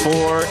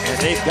 24, and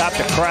they've got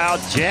the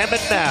crowd jamming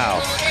now.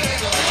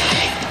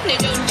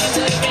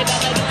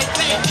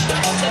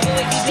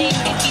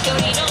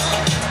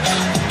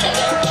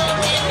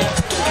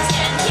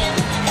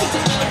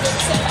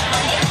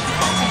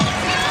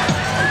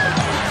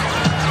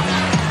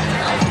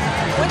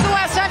 When's the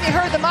last time you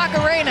heard the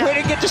Macarena? We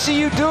didn't get to see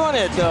you doing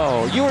it,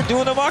 though. You were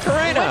doing the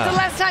Macarena. When's the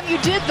last time you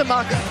did the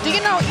Macarena? Do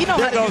you know how to do the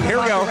Macarena? Here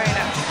we go.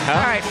 Huh?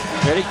 All right.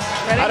 Ready?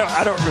 Ready?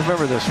 I don't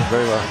remember this one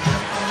very well.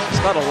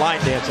 It's not a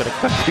line dance at a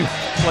country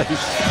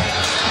place.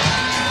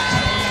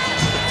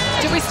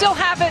 Do we still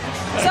have it?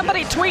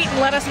 Somebody tweet and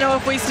let us know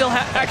if we still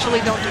have.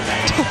 Actually, don't do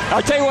that.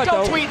 I'll tell you what,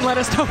 don't though. Tweet and let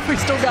us know if we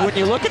still got When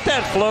you look at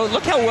that float,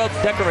 look how well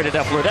decorated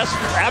that float. That's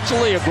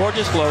absolutely a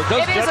gorgeous float.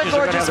 Those It is a judges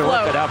are going to gorgeous have to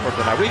work float. it out for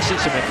tonight. We've seen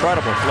some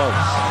incredible floats.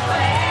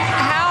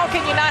 How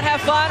can you not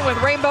have fun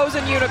with rainbows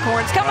and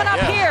unicorns? Coming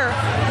up here,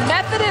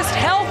 Methodist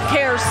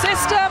Healthcare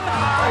System.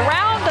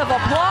 Round of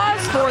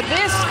applause for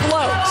this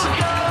float.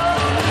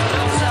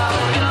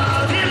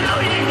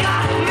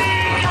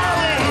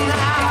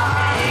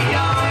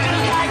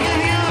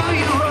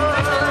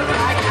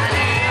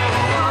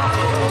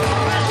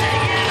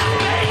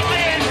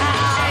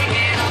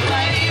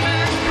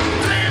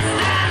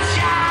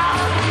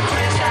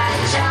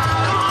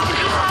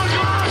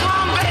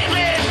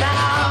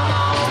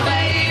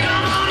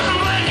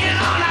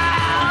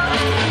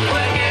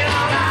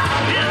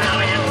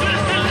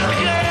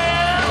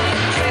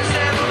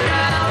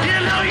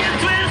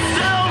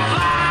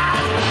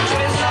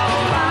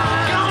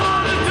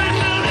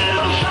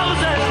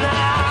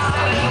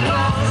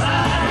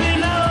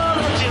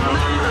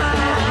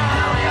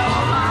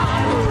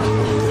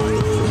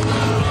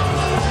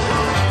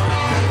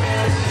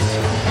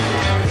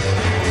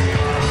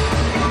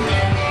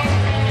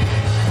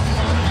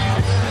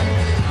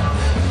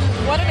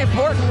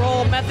 Important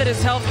role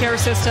Methodist Healthcare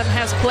System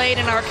has played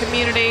in our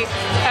community,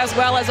 as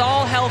well as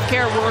all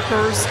healthcare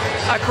workers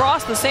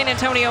across the San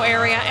Antonio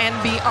area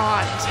and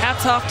beyond.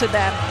 Hats off to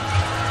them.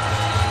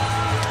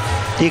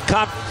 The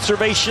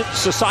Conservation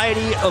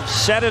Society of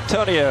San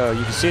Antonio.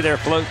 You can see their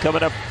float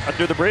coming up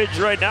under the bridge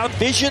right now.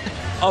 Vision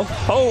of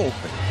Home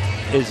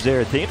is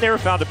their theme. They were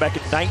founded back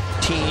in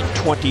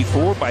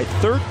 1924 by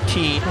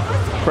 13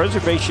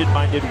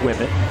 preservation-minded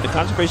women. The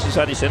Conservation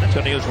Society of San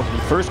Antonio is one of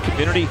the first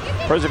community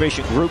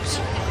preservation groups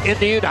in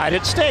the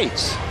United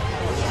States.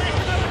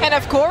 And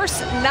of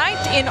course,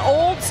 Night in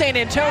Old San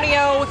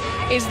Antonio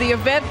is the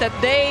event that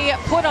they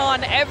put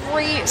on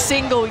every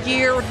single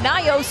year.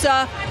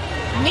 NIOSA,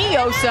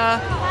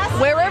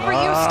 wherever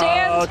you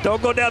stand.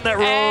 Don't go down that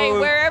road. Hey,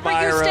 wherever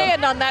Myra. you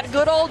stand on that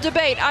good old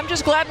debate. I'm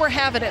just glad we're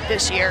having it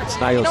this year. It's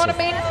NIOSA. You know what I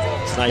mean?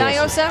 It's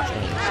NIOSA.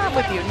 I'm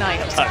with you,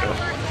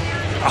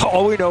 NIOSA.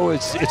 All we know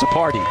is it's a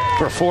party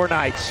for 4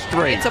 nights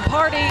straight. It's a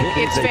party.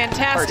 It's a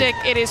fantastic.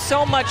 party. It is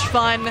so much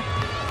fun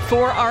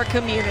for our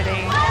community.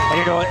 And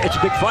you know, it's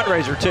a big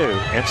fundraiser too,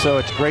 and so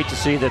it's great to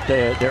see that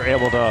they're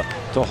able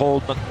to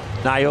hold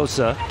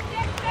NIOSA.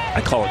 I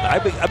call it.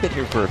 I've been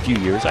here for a few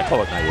years. I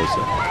call it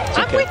NIOSA. It's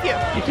I'm okay. with you.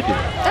 You can do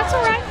that. That's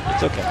all right.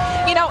 It's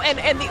okay. You know,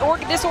 and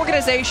this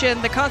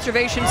organization, the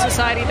Conservation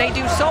Society, they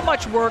do so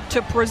much work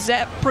to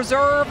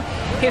preserve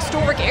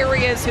historic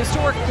areas,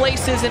 historic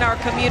places in our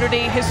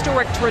community,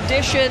 historic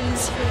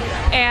traditions,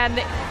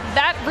 and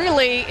that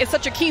really is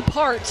such a key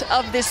part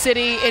of this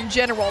city in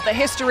general, the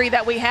history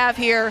that we have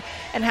here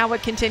and how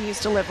it continues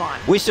to live on.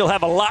 We still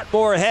have a lot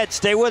more ahead.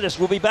 Stay with us.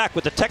 We'll be back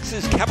with the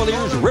Texas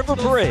Cavaliers River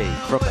Parade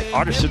from the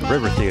Artisan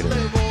River Theater.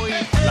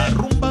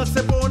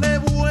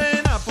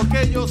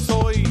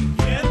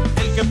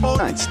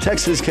 Tonight's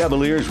Texas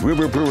Cavaliers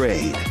River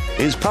Parade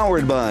is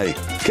powered by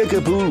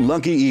Kickapoo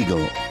Lucky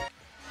Eagle.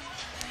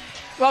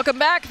 Welcome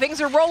back.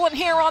 Things are rolling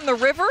here on the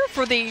river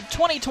for the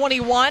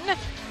 2021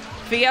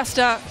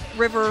 Fiesta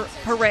River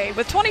Parade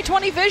with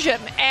 2020 vision,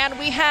 and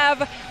we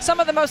have some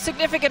of the most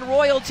significant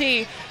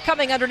royalty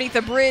coming underneath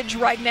the bridge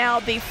right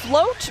now. The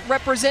float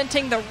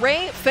representing the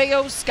Ray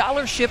Feo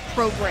Scholarship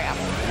Program.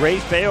 Ray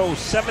Feo,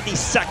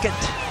 72nd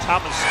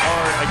Thomas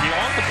R.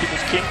 Aguilar, the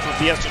People's King for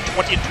Fiesta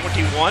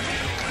 2021.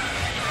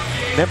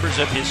 Members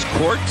of his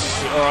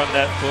courts are on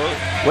that float.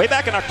 Way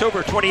back in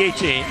October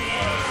 2018,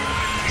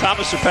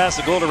 Thomas surpassed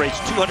the goal to raise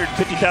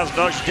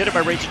 $250,000. He did it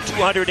by raising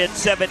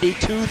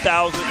 $272,772 in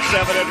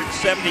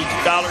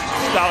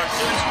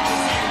scholarships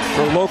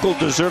for local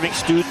deserving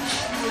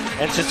students.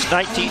 And since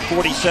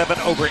 1947,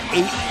 over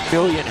 $8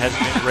 million has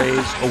been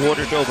raised,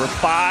 awarded to over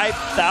 5,000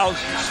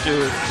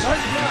 students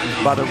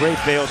by the Ray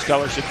Feo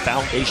Scholarship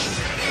Foundation.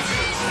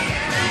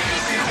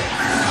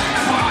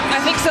 I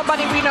think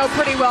somebody we know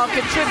pretty well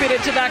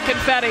contributed to that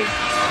confetti.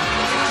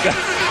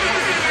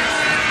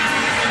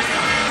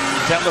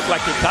 Does that look like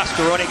the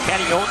Cascarone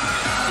Canyon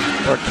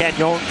or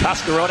Canyon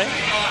Cascarone?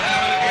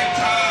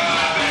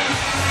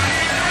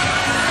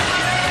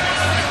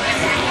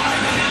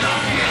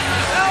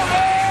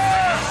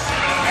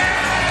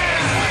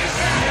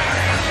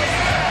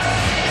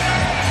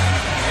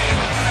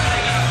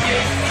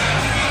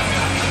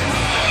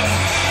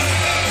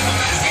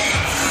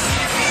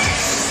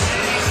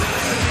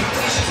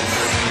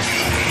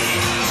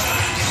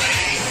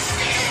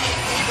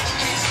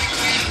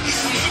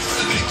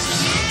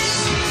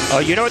 Oh,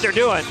 you know what they're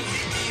doing?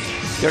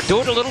 They're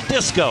doing a little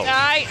disco.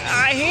 I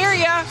hear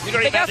ya.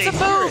 They got some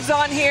moves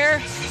on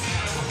here.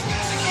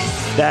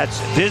 That's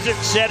Visit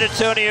San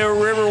Antonio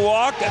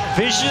Riverwalk.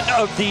 Vision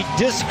of the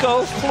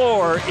Disco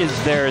Floor is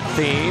their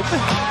theme.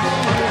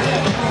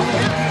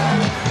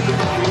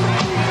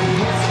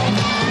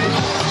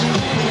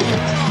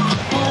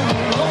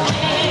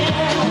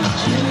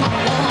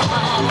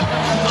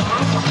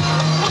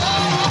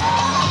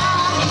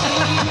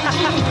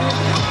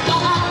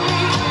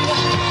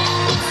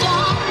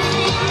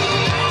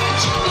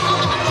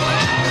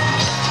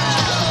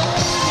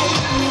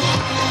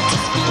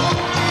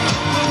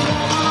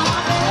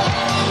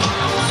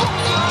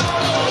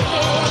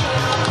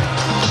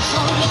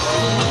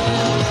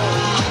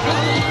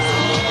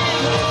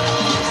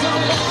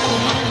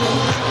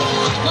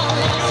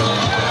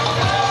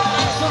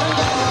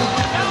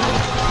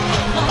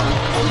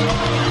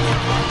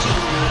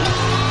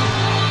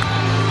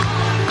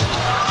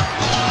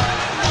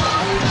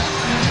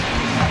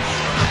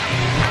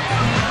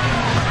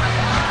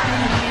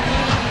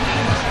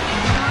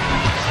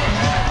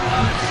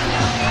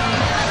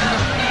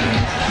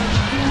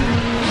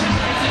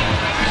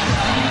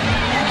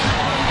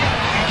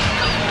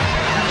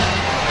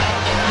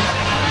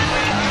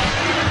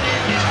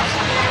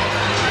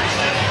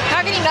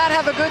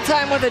 Have a good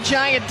time with a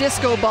giant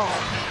disco ball.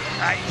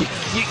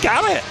 You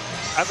got it.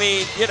 I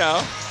mean, you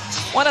know.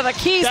 One of the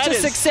keys to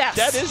success.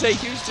 That is a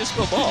huge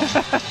disco ball.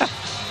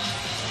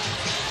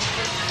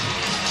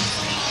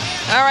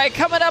 All right,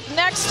 coming up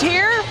next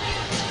here,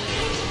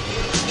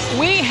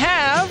 we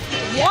have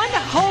One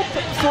Hope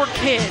for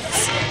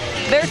Kids.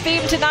 Their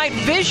theme tonight,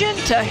 Vision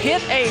to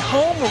Hit a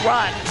Home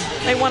Run.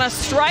 They want to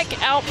strike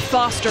out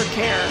foster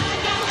care.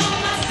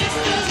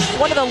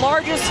 One of the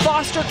largest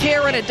foster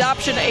care and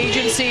adoption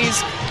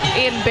agencies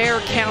in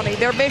Bexar County.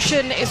 Their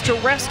mission is to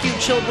rescue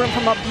children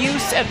from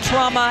abuse and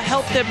trauma,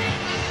 help them,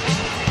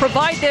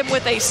 provide them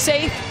with a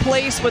safe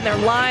place when their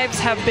lives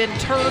have been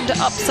turned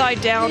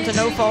upside down to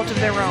no fault of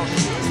their own.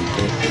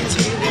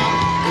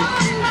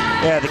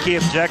 Yeah, the key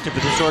objective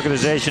of this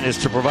organization is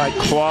to provide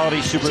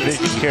quality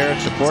supervision, care,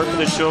 and support for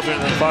the children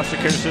in the foster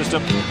care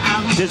system,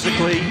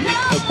 physically,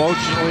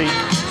 emotionally,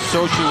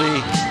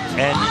 socially,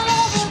 and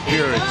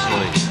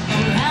spiritually.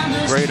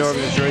 Great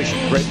organization,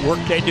 great work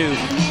they do,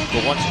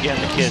 but once again,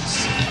 the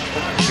kids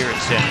here in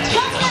San Antonio.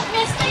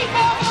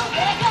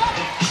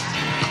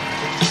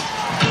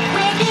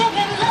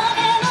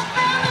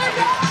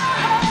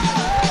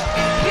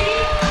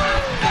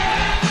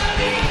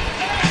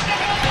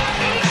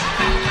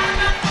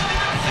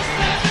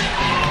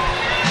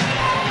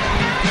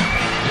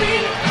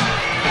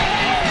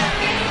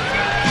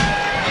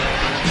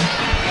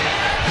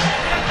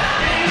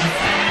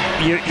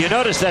 You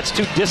notice that's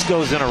two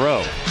discos in a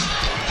row.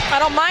 I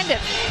don't mind it.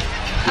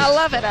 I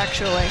love it,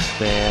 actually.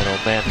 Man, oh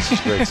man, this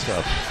is great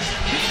stuff.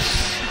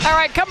 All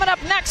right, coming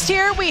up next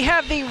here, we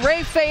have the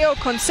Ray Feo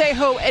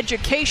Consejo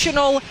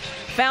Educational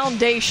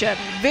Foundation.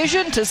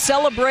 Vision to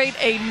celebrate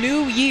a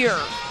new year.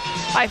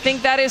 I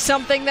think that is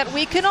something that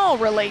we can all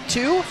relate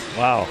to.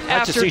 Wow.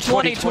 After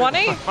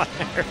 2020.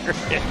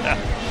 Yeah.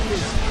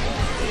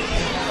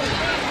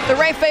 The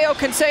Ray Feo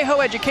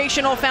Consejo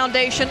Educational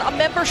Foundation, a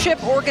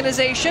membership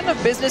organization of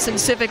business and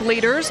civic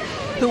leaders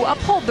who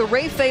uphold the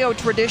Ray Feo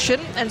tradition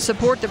and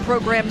support the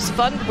program's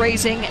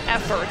fundraising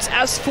efforts.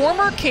 As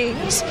former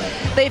kings,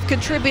 they've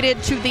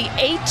contributed to the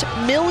 $8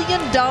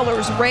 million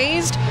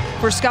raised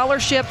for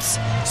scholarships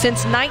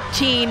since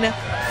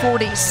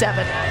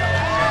 1947.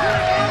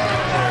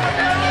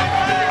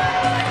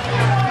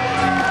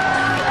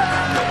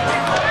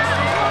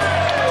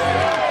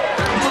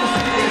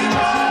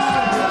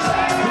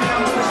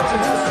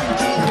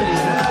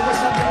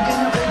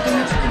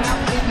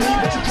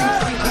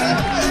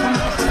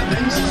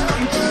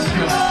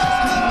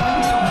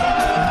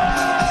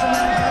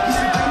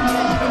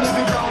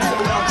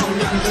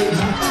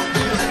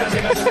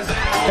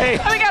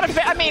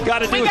 got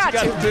to do what you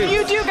got to do.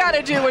 You do got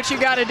to do what you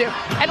got to do.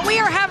 And we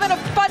are having a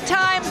fun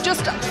time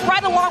just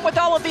right along with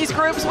all of these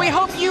groups. We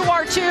hope you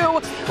are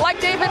too. Like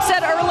David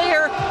said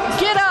earlier,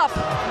 get up,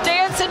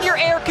 dance in your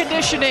air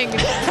conditioning.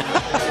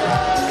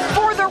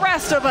 For the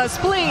rest of us,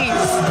 please.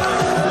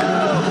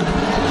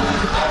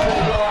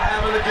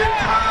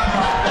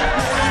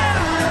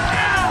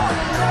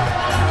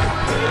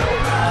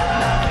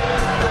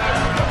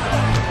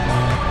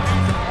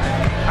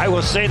 I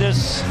will say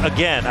this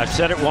again. I've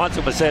said it once.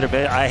 I'm going to say it a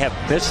bit. I have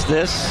missed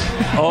this.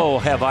 Oh,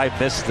 have I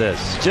missed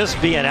this. Just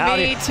being out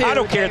here. Too, I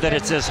don't care David. that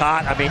it's this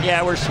hot. I mean,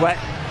 yeah, we're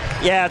sweating.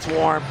 Yeah, it's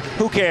warm.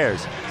 Who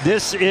cares?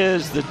 This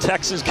is the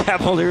Texas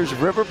Cavaliers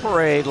River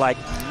Parade like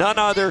none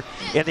other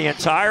in the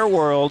entire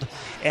world.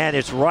 And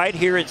it's right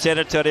here in San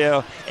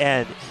Antonio.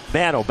 And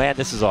man, oh man,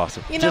 this is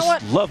awesome. You know Just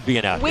what? love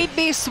being out here. We'd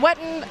be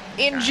sweating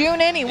in June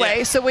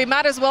anyway, so we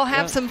might as well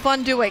have some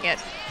fun doing it.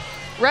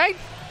 Right?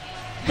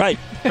 Right.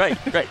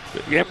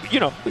 Yeah, you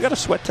know, we got a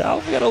sweat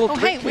towel. We got a little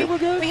drink. Hey,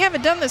 we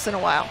haven't done this in a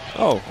while.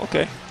 Oh,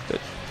 okay.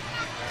 Good.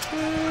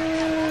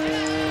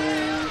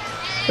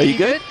 Are you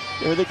good?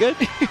 Everything good?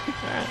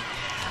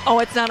 Oh,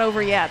 it's not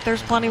over yet.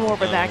 There's plenty more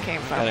where that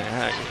came from.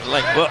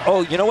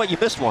 Oh, you know what? You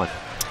missed one.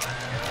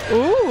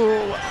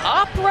 Ooh,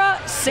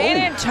 Opera San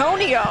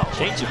Antonio.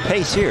 Change of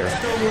pace here.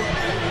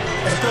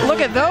 Look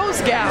at those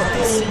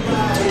gowns.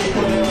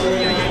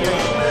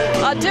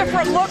 A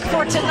different look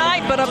for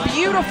tonight, but a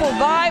beautiful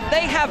vibe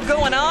they have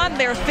going on.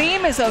 Their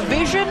theme is a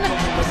vision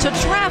to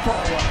travel.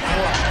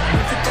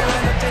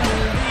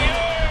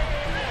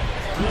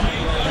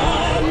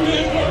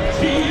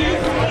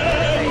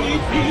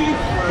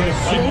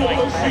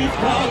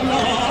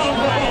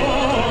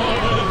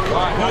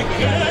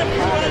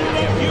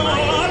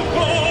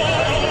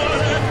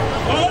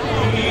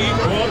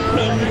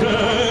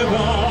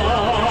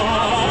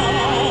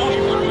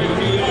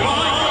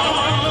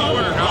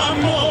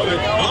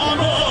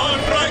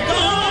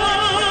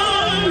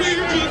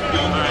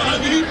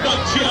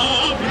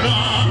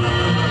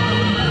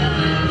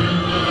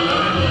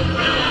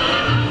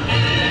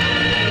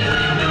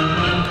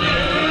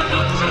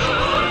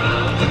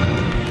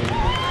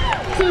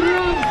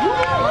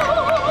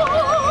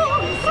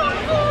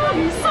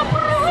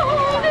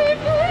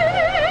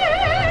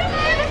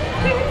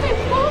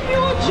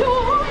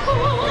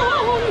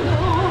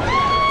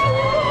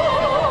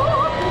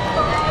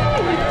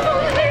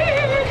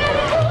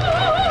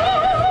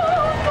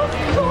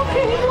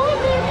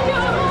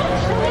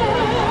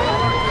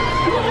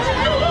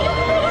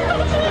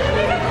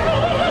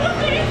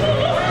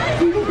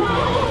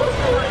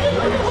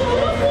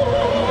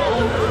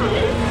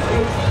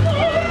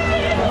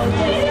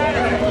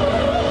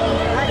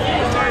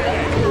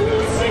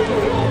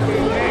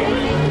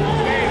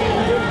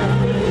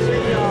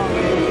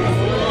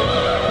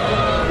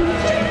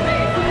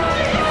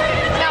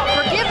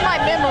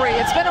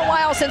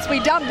 Since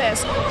we've done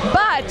this,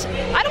 but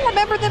I don't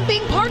remember them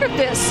being part of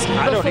this before.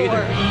 I don't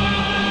either.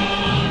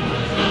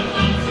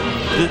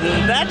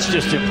 That's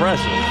just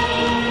impressive.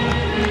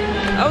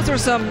 Those are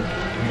some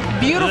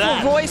beautiful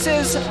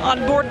voices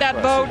on board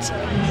that boat,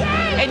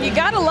 and you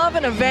gotta love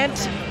an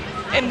event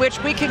in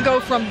which we can go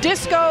from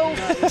disco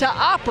to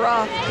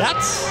opera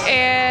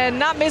and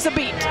not miss a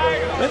beat.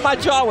 And my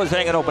jaw was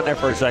hanging open there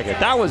for a second.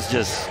 That was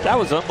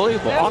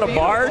unbelievable. On a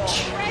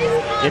barge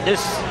in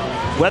this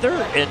weather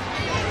and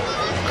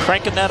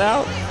cranking that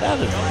out, that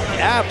is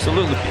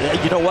absolutely.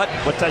 You know what?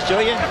 What's that show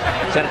you?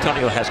 San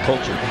Antonio has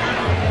culture.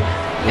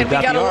 And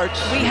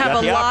we have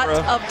a lot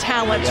of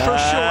talents for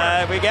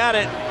sure. We got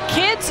it.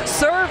 Kids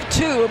Serve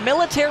 2,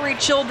 military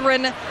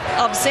children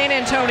of San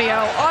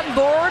Antonio. On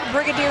board,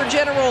 Brigadier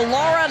General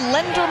Laura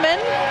Lenderman.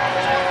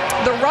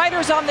 The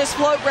riders on this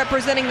float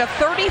representing the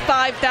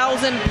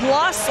 35,000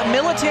 plus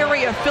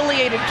military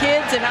affiliated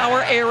kids in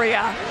our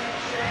area.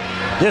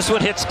 This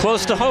one hits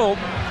close to home.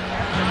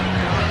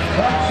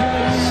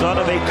 Son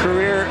of a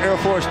career Air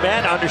Force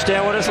man, I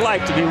understand what it's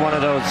like to be one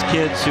of those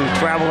kids who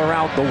travel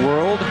around the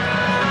world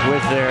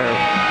with their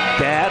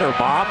dad or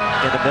mom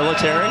in the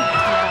military.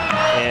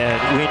 And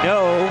we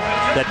know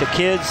that the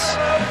kids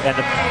and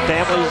the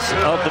families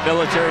of the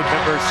military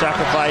members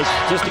sacrifice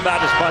just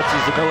about as much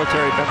as the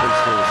military members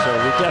do. So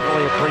we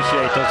definitely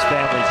appreciate those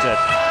families that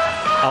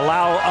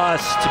allow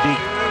us to be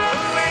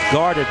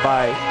guarded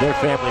by their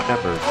family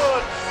members.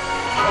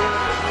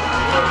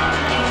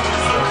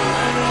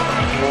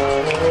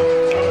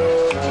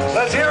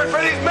 Let's hear it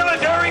for these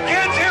military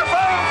kids here,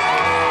 folks!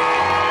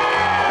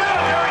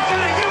 Military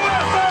City,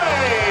 USA!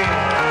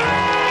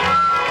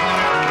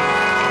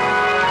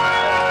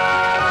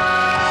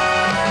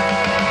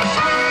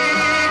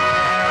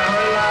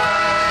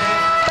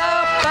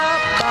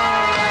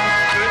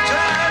 Good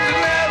times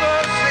never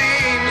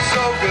seem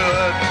so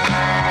good.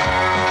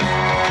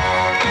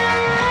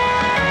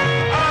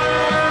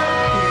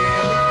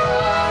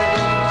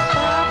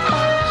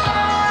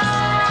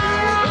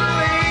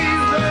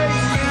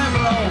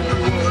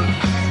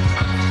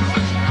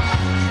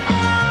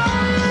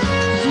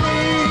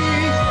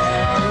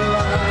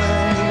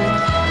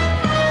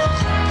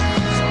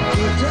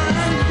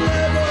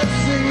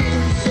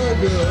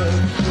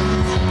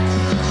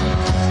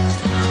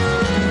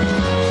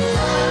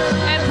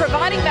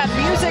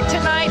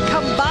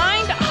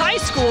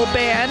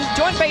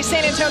 joined by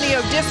San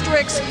Antonio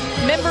districts.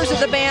 Members of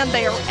the band,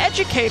 they are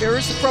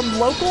educators from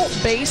local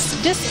base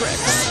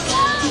districts.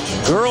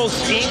 Girls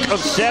Inc. of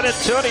San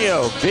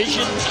Antonio,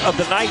 Vision of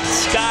the Night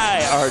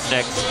Sky, our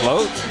next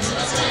float.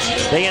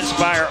 They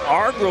inspire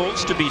our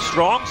girls to be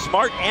strong,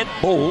 smart, and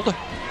bold.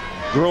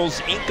 Girls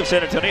Inc. of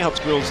San Antonio helps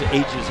girls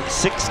ages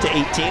 6 to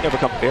 18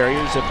 overcome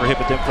barriers that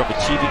prohibit them from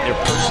achieving their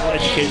personal,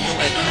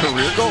 educational, and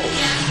career goals.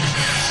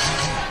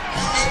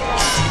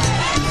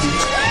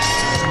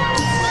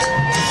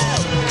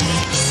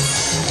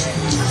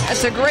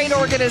 It's a great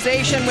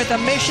organization with a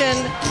mission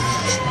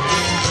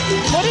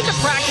put into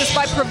practice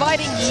by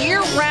providing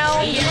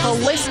year-round,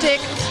 holistic,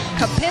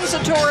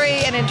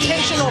 compensatory, and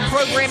intentional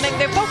programming.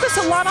 They focus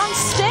a lot on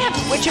STEM,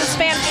 which is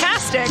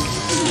fantastic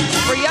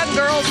for young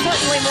girls,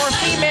 certainly more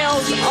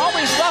females,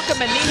 always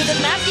welcome and needed in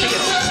that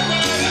field.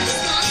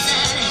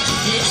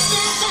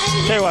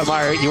 Tell you what,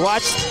 Myra, you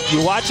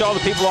watch all the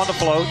people on the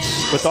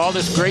floats with all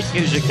this great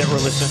music that we're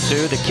listening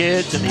to, the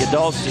kids and the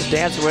adults just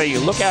dance away. You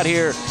look out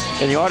here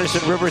in the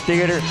Anderson River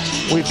Theater,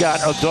 we've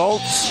got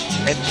adults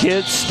and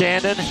kids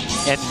standing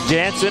and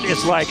dancing.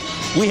 It's like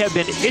we have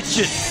been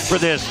itching for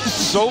this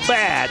so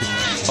bad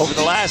over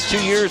the last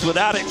 2 years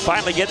without it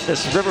finally getting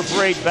this river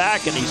parade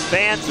back, and these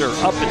fans are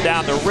up and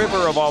down the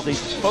river of all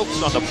these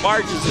folks on the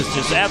barges. It's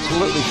just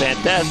absolutely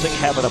fantastic,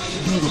 having a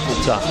beautiful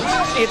time.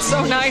 It's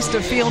so nice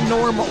to feel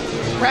normal,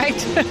 right?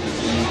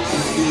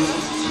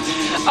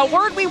 A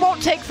word we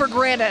won't take for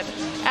granted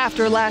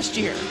after last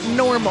year,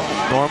 normal.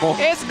 Normal?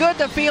 It's good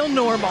to feel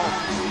normal.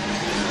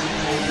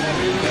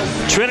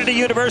 Trinity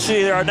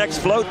University, our next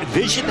float,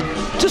 Vision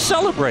to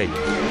Celebrate.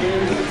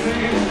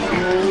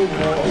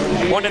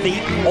 One of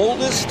the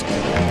oldest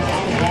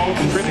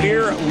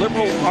premier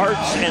liberal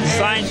arts and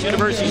science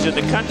universities in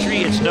the country.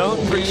 It's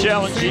known for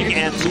challenging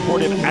and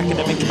supportive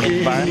academic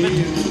environment,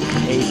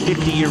 a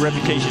 50-year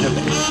reputation of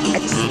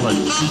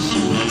excellence.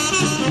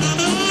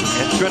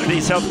 And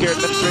Trinity's Healthcare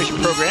Administration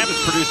program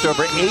has produced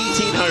over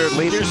 1,800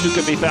 leaders who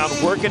can be found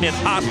working in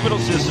hospital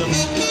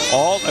systems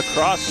all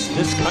across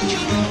this country.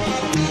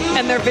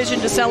 And their vision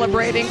to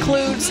celebrate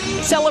includes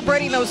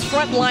celebrating those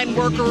frontline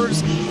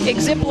workers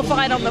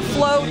exemplified on the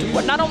float,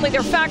 not only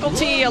their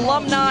faculty,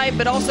 alumni,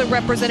 but also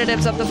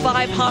representatives of the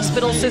 5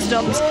 hospital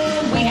systems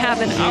we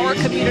have in our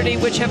community,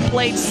 which have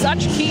played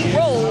such key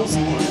roles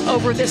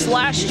over this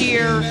last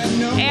year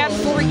and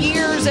for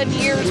years and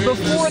years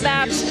before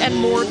that, and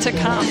more to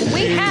come.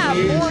 We have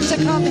more to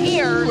come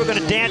here. We're going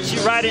to dance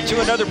you right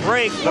into another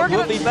break, but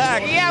we'll be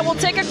back. Yeah, we'll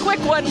take a quick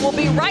one. We'll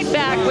be right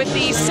back with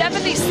the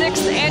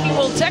 76th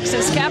Annual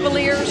Texas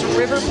Cavaliers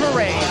River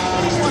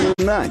Parade.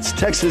 Tonight's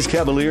Texas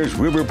Cavaliers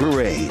River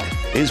Parade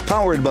is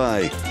powered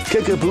by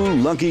Kickapoo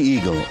Lucky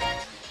Eagle.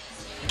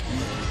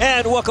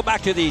 And welcome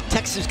back to the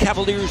Texas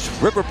Cavaliers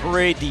River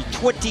Parade, the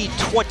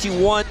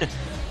 2021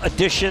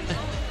 edition.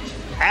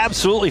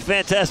 Absolutely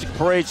fantastic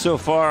parade so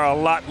far. A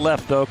lot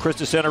left, though.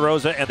 Krista Santa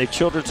Rosa and the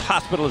Children's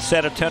Hospital of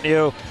San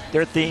Antonio,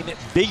 their theme,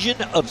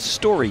 Vision of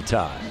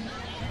Storytime.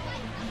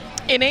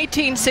 In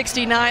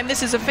 1869,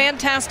 this is a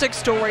fantastic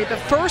story. The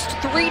first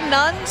 3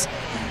 nuns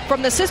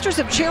from the Sisters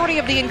of Charity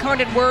of the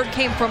Incarnate Word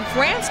came from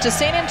France to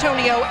San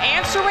Antonio,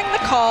 answering the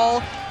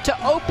call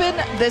to open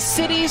the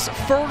city's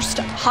first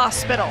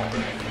hospital.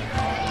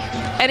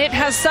 And it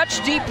has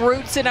such deep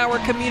roots in our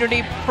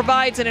community,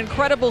 provides an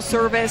incredible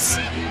service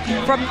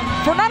for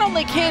not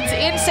only kids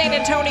in San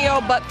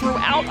Antonio, but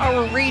throughout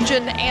our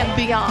region and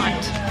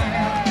beyond.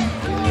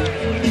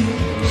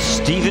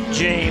 Stephen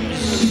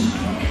James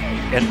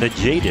and the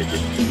Jaded.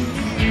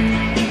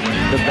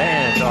 The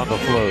band on the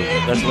float.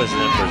 Let's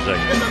listen in for a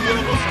second. It's a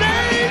beautiful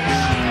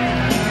stage!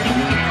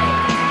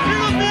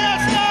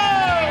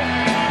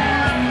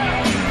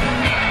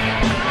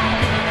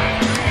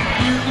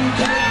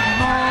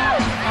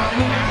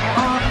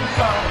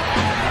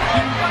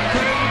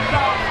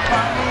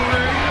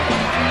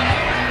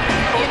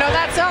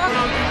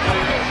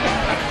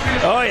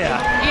 Oh, yeah.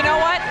 You know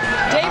what?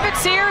 David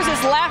Sears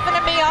is laughing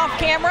at me off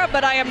camera,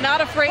 but I am not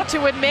afraid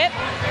to admit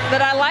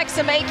that I like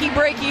some achy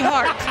breaky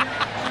heart.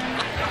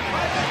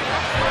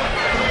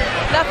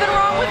 Nothing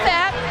wrong with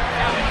that.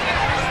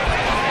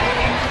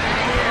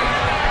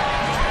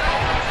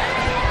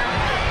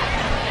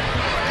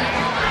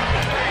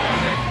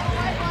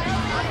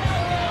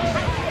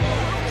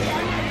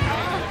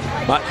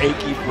 My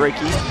achy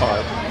breaky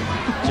heart.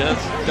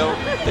 Just don't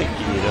think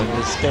you'd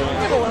understand.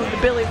 Hello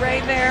to Billy Ray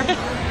there.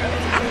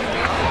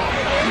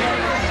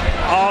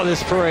 Oh,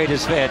 this parade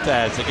is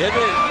fantastic, isn't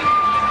it?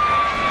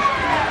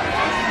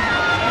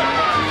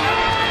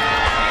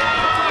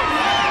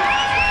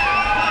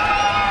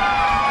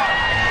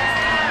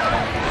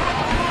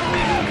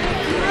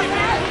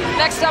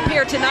 Next up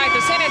here tonight,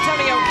 the San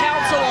Antonio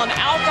Council on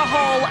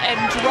Alcohol and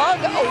Drug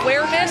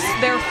Awareness.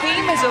 Their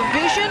theme is a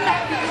vision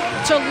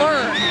to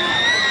learn.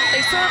 They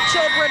serve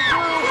children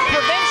through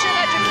prevention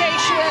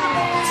education,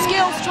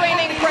 skills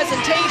training,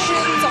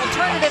 presentations,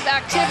 alternative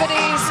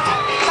activities,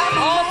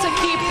 all to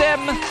keep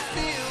them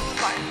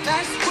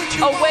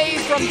away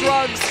from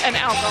drugs and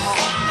alcohol.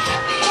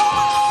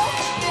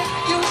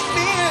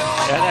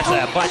 Yeah,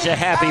 that's a bunch of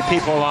happy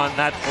people on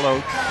that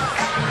float.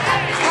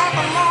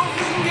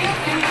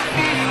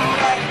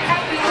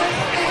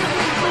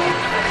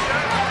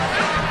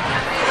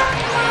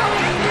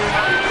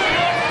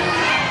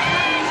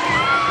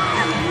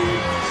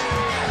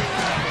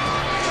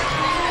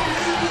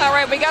 All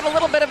right, we got a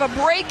little bit of a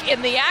break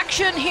in the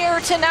action here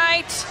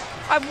tonight.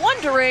 I'm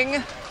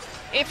wondering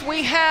if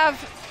we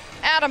have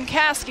Adam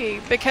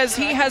Caskey, because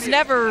he has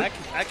never...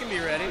 I can be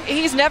ready.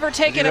 He's never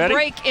taken a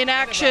break in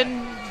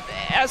action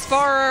as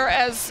far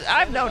as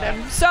I've known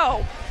him.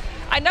 So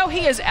I know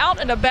he is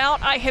out and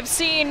about. I have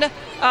seen, his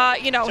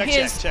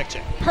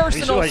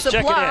personal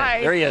supply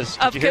there he is.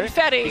 of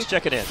confetti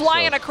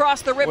flying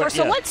across the river.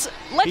 So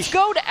let's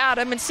go to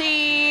Adam and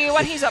see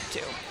what he's up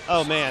to.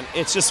 Oh man,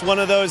 it's just one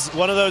of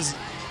those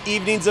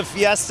evenings of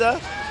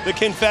fiesta. The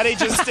confetti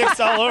just sticks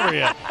all over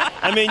you.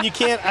 I mean, you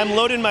can't. I'm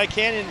loading my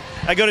cannon.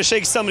 I go to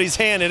shake somebody's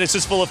hand and it's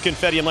just full of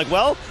confetti. I'm like,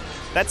 well,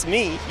 that's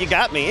me. You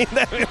got me.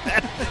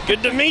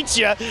 Good to meet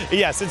you.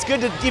 Yes, it's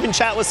good to even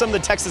chat with some of the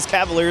Texas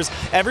Cavaliers.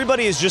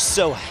 Everybody is just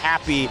so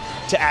happy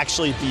to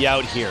actually be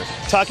out here.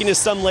 Talking to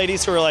some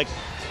ladies who are like,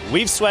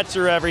 we've sweat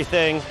through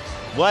everything,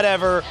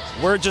 whatever.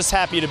 We're just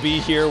happy to be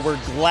here.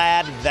 We're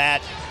glad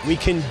that we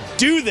can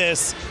do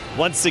this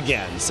once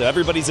again. So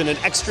everybody's in an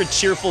extra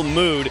cheerful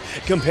mood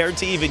compared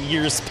to even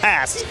years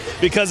past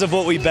because of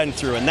what we've been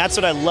through. And that's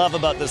what I love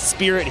about the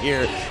spirit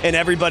here and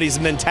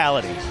everybody's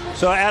mentality.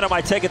 So Adam,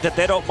 I take it that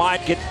they don't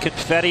mind getting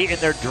confetti in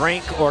their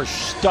drink or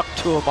stuck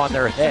to them on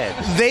their head.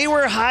 They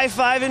were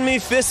high-fiving me,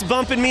 fist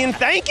bumping me, and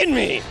thanking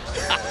me.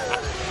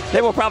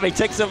 They will probably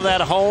take some of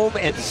that home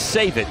and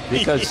save it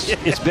because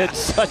it's been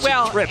such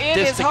a trip it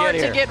just is to hard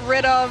get here. to get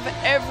rid of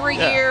every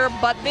year,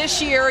 but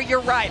this year, you're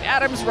right.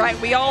 Adam's right.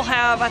 We all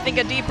have, I think,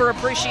 a deeper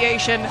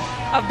appreciation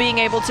of being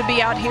able to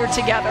be out here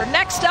together.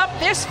 Next up,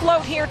 this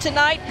float here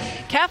tonight,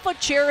 Catholic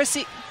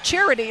Charities,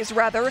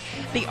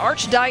 the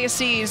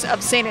Archdiocese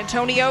of San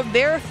Antonio.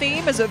 Their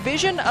theme is a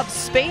vision of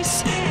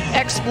space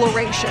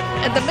exploration,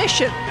 and the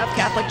mission of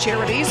Catholic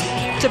Charities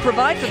to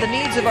provide for the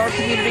needs of our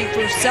community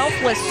through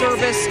selfless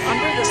service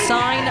under the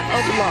sign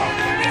of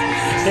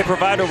love. They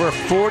provide over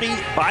 40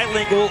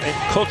 bilingual and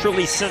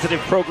culturally sensitive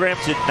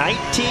programs in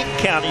 19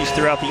 counties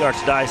throughout the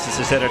Archdiocese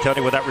of San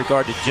Antonio without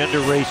regard to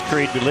gender, race,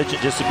 creed, religion,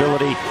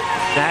 disability,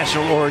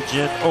 national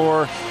origin,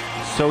 or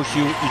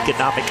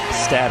socioeconomic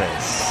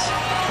status.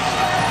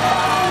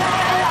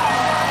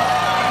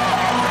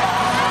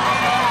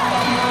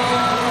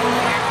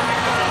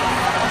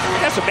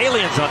 Some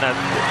aliens on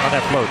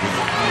that float.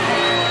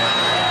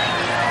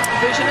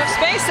 Vision of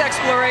space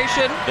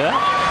exploration. Yeah.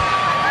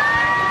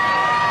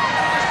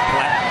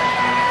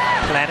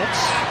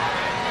 Planets.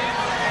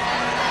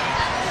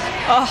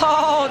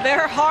 Oh,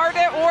 they're hard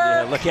at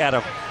work. Yeah, look at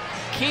them.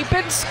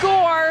 Keeping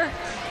score.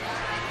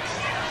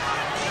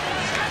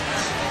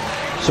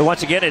 So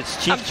once again,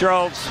 it's Chief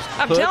Charles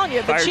I'm Hood, telling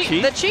you, Fire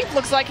Chief. the chief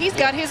looks like he's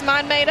got his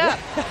mind made up.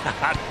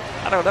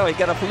 I don't know. He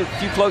got a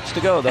few floats to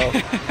go, though.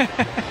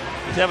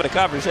 He's having a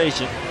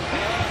conversation.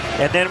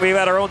 And then we've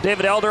got our own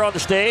David Elder on the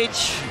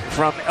stage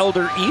from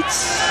Elder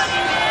Eats.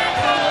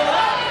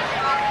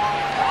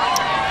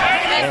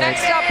 And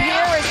next up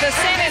here is the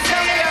San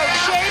Antonio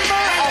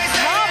Chamber of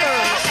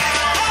Commerce.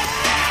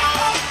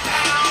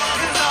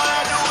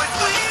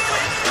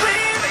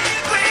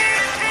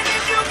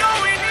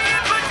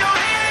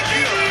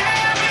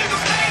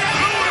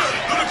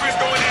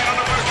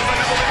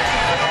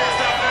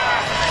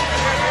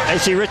 I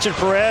see Richard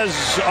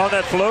Perez on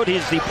that float.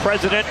 He's the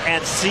president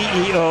and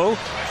CEO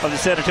of the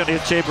San Antonio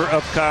Chamber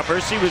of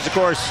Commerce. He was, of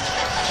course,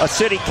 a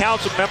city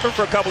council member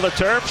for a couple of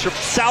terms from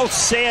South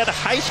San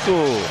High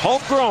School.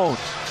 Homegrown.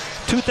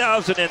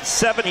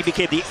 2007, he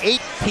became the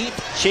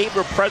 18th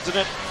chamber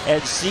president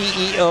and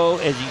CEO,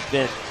 as he's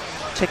been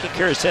taking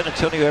care of San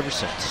Antonio ever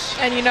since.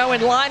 And you know,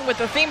 in line with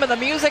the theme of the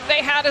music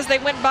they had as they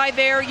went by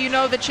there, you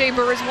know the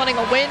chamber is wanting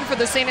a win for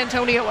the San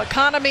Antonio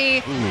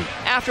economy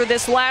after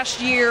this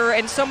last year,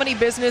 and so many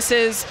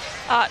businesses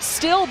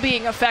still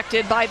being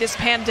affected by this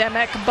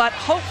pandemic, but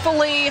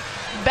hopefully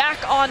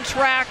back on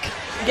track,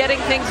 getting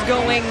things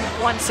going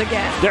once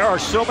again. There are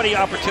so many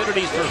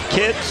opportunities for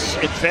kids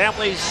and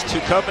families to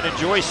come and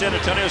enjoy San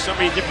Antonio, so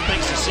many different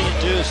things to see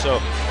and do, so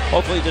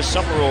hopefully this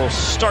summer will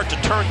start to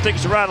turn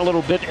things around a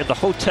little bit in the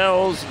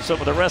hotels and some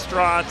of the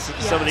restaurants and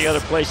some of the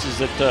other places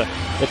that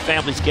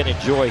families can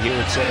enjoy here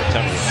in San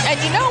Antonio. And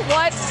you know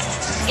what?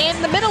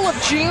 In the middle of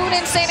June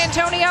in San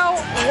Antonio,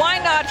 why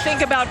not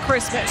think about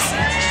Christmas?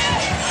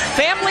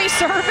 Family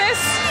service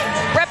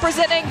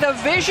representing the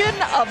vision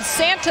of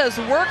Santa's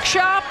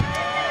workshop.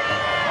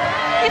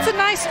 It's a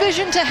nice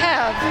vision to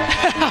have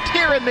out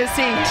here in this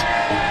heat.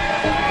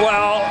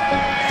 Well,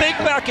 think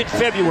back in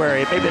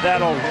February. Maybe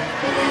that'll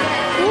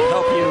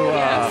help you,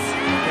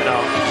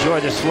 enjoy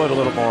this float a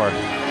little more.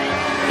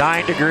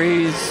 9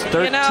 degrees,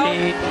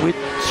 13 wind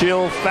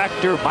chill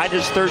factor,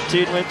 minus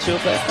 13 wind chill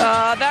factor.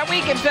 That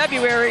week in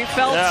February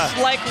felt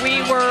like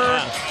we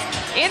were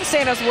in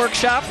Santa's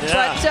workshop,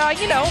 but,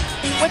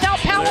 without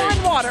power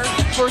and water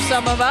for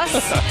some of us.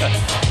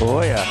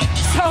 Oh, yeah.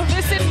 So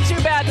this isn't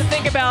too bad to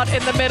think about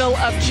in the middle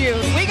of June.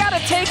 We got to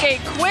take a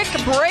quick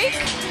break.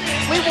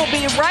 We will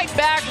be right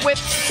back with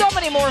so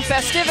many more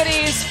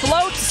festivities,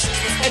 floats,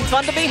 and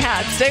fun to be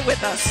had. Stay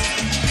with us.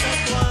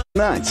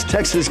 Tonight's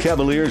Texas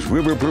Cavaliers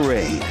River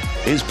Parade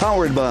is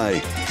powered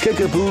by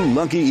Kickapoo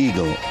Lucky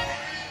Eagle.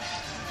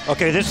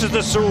 Okay, this is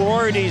the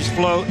sororities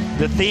float.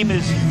 The theme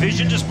is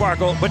Vision to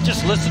Sparkle, but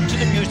just listen to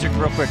the music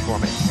real quick for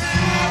me.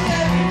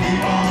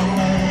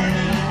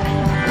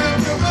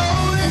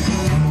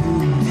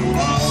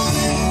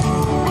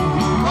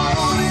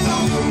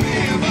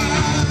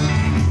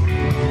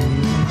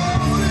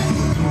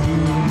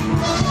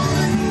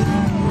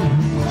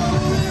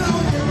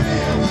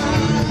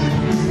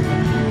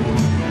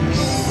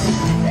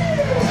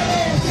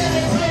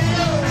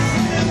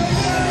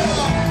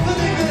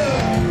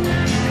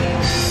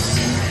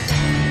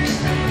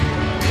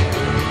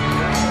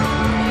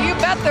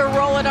 They're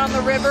rolling on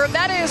the river.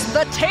 That is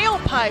the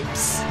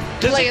tailpipes.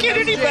 Does it get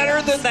any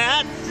better than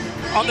that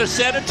on the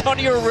San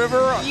Antonio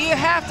River? You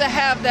have to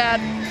have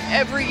that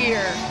every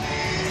year.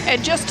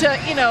 And just to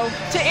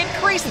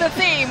increase the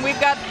theme,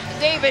 we've got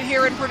David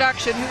here in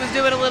production who was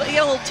doing a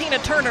little Tina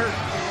Turner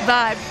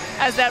vibe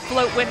as that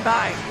float went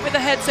by with a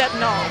headset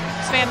and all.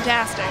 It's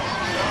fantastic.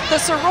 The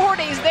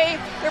sororities, they're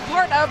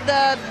part of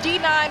the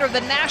D9 or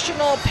the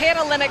National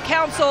Panhellenic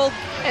Council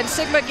and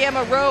Sigma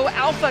Gamma Rho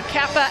Alpha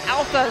Kappa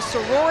Alpha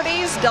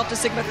sororities, Delta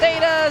Sigma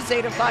Theta,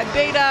 Zeta Phi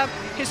Beta,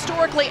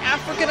 historically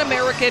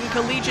African-American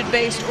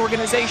collegiate-based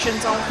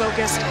organizations all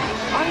focused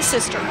on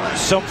sisterhood.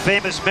 Some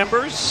famous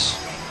members: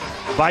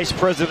 Vice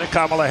President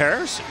Kamala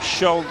Harris,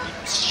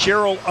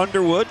 Cheryl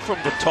Underwood from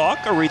The Talk,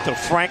 Aretha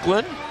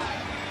Franklin,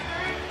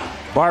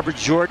 Barbara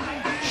Jordan,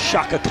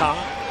 Shaka Khan,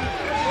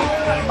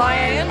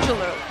 Maya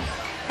Angelou,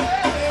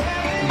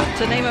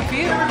 to name a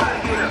few.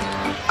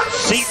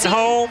 Seton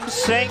Home,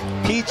 St.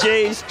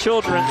 PJ's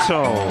Children's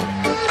Home.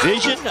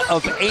 Vision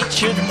of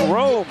Ancient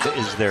Rome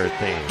is their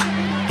theme.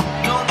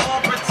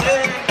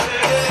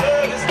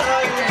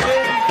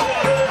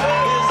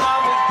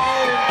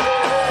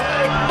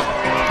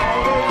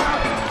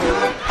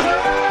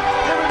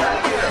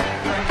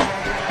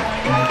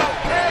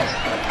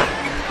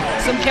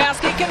 Some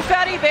casket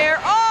confetti there.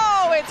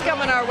 Oh, it's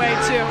coming our way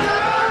too.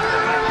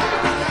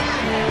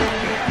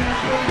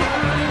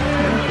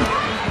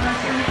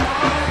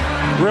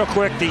 Real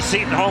quick, the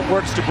Seton Home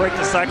works to break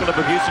the cycle of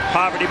abuse and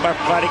poverty by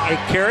providing a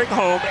caring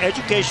home,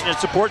 education, and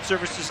support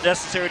services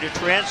necessary to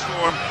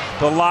transform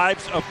the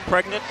lives of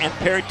pregnant and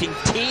parenting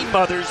teen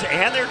mothers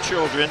and their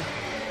children.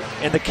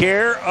 In the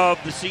care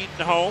of the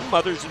Seton Home,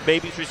 mothers and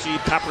babies receive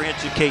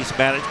comprehensive case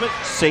management,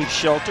 safe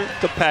shelter,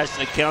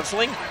 compassionate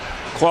counseling,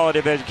 quality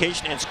of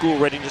education, and school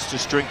readiness to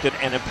strengthen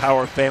and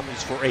empower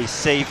families for a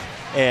safe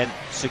and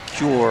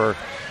secure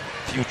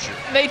future.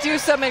 They do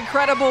some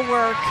incredible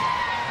work.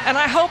 And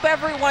I hope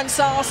everyone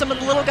saw some of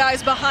the little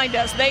guys behind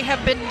us. They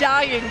have been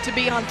dying to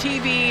be on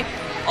TV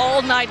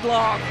all night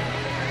long.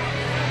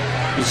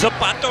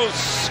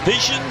 Zapato's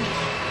vision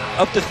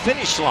of the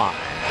finish line.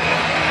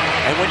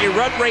 And when you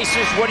run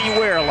races, what do you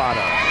wear a lot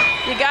of?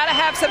 You got to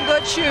have some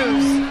good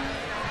shoes.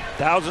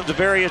 Thousands of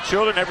area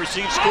children have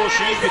received school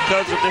shoes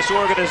because of this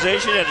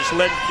organization and its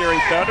legendary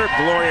founder,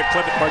 Gloria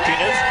Clement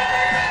Martinez.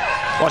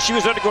 While she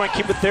was undergoing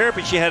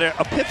chemotherapy, she had an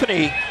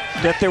epiphany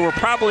that there were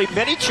probably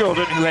many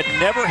children who had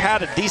never had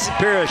a decent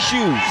pair of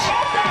shoes.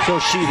 So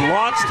she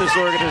launched this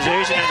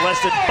organization in less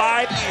than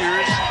 5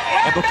 years,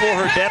 and before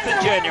her death in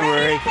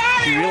January,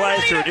 she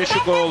realized her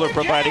initial goal of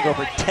providing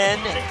over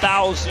 10,000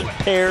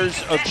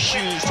 pairs of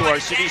shoes to our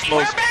city's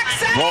most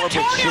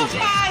vulnerable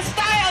children.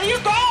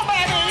 You go,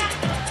 baby.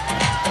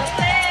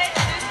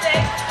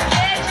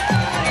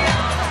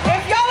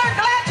 If y'all are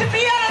glad to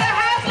be out of the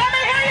house, let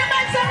me hear you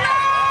make some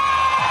noise.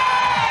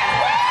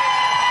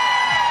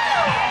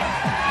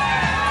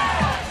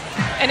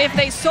 And if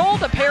they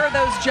sold a pair of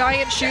those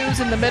giant shoes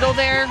in the middle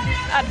there,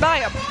 I'd buy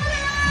them.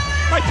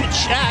 Might be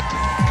Shaq.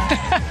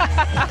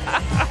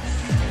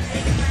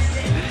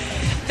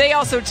 They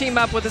also team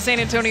up with the San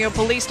Antonio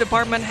Police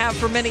Department, have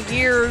for many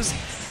years,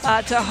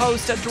 to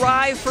host a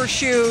drive for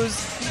shoes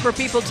for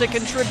people to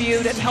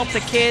contribute and help the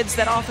kids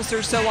that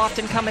officers so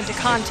often come into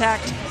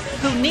contact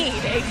who need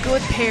a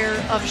good pair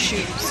of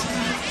shoes.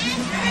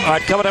 All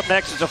right, coming up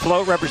next is a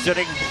float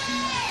representing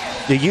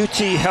the UT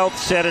Health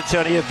San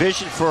Antonio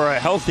Vision for a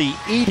Healthy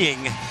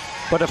Eating.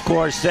 But of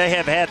course, they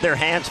have had their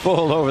hands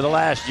full over the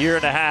last year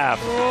and a half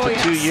to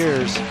 2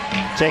 years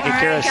taking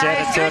care of San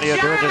Antonio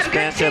during this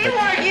pandemic.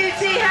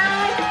 UT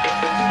Health.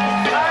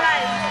 All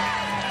right.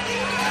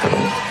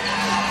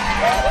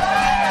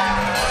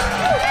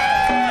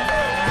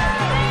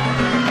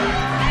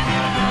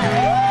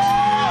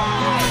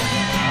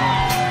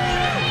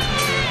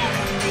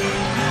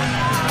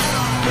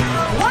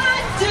 Why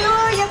do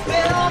you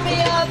build me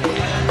up?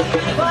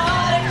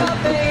 Buttercup,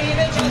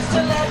 baby, just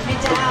to let me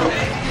down.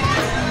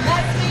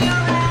 Let me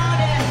around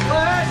and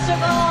worst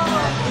of all,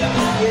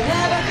 you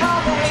never call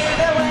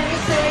baby when you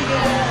say you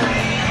will.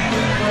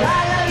 But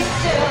I love you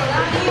still,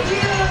 I need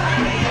you.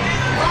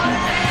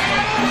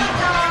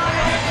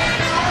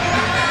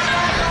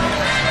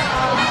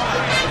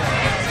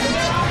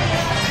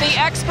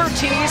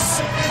 expertise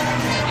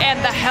and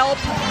the help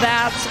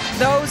that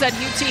those at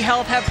UT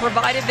Health have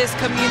provided this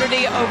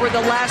community over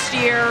the last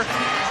year,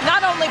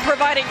 not only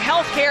providing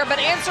health care, but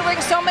answering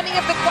so many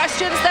of the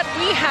questions that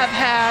we have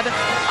had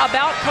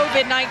about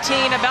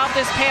COVID-19, about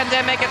this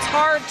pandemic. It's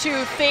hard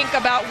to think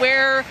about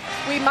where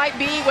we might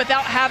be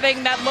without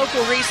having that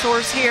local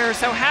resource here.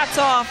 So hats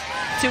off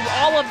to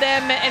all of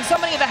them and so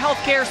many of the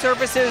healthcare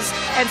services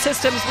and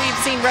systems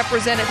we've seen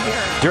represented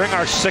here. During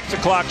our 6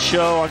 o'clock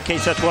show on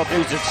KSAT 12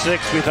 News at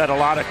 6, we've had a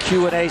lot of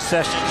Q&A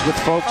sessions with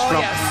folks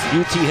from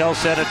UT Health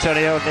San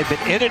Antonio, and they've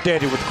been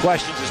inundated with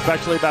questions,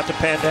 especially about the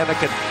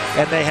pandemic,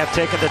 and they have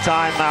taken the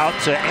time out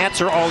to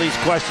answer all these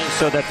questions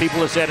so that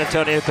people in San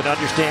Antonio can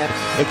understand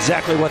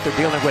exactly what they're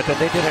dealing with, and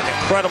they did an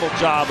incredible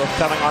job of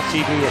coming on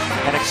TV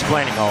and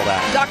explaining all that.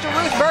 Dr.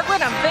 Ruth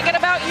Bergman, I'm thinking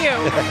about you.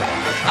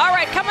 All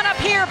right, coming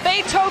up here,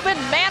 Beethoven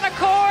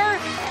Manacor.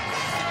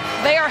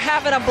 They are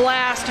having a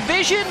blast.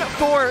 Vision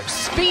for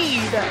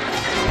Speed.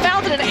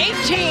 Founded in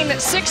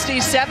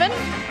 1867,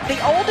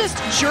 the oldest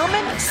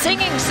German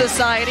singing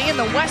society in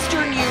the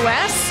western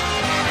U.S.,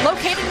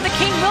 located in the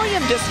King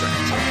William District.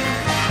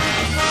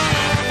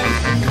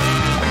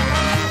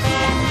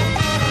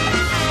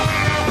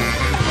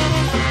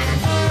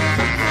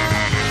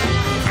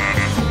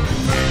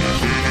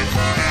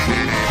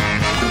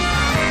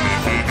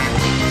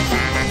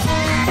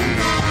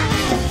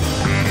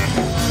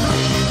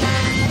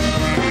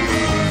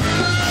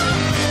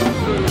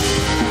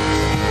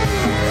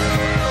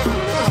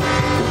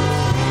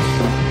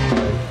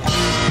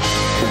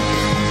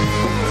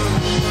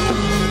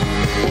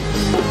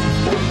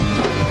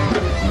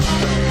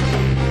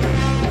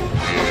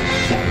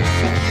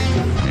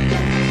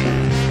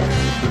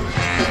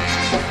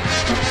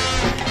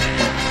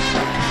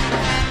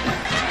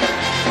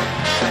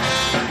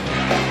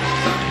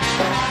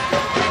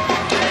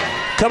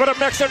 Coming up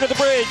next under the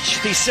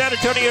bridge, the San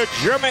Antonio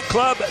German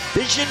Club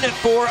Vision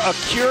for a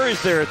Cure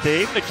is their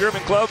theme. The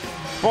German Club,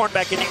 formed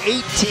back in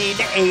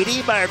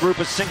 1880 by a group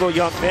of single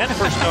young men,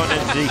 first known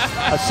as the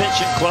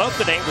Ascension Club.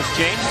 The name was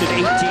changed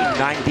in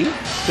 1890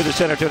 to the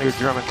San Antonio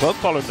German Club,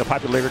 following the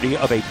popularity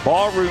of a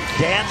ballroom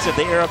dance of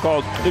the era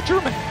called the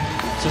German.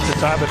 Since the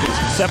time of its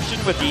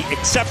inception, with the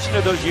exception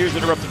of those years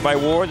interrupted by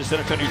war, the San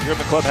Antonio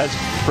German Club has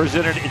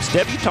presented its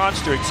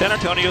debutantes during San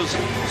Antonio's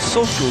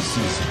social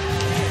season.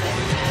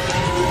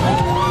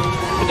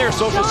 Isn't there a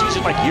social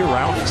season like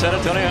year-round in San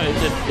Antonio?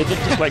 Is it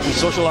just like we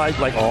socialize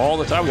like all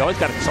the time? We always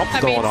got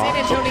something going on.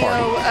 San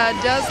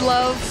Antonio does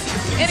love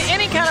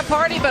any kind of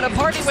party, but a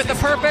party with a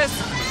purpose,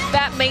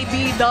 that may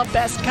be the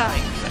best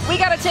kind. We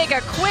got to take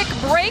a quick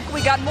break.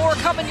 We got more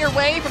coming your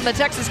way from the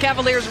Texas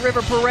Cavaliers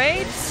River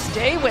Parade.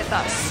 Stay with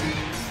us.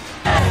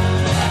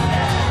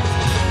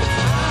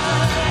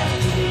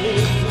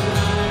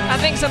 I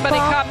think somebody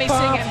caught me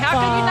singing. How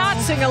can you not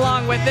sing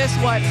along with this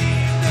one?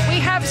 We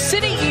have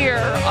City Year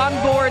on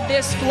board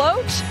this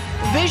float.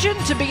 Vision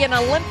to be an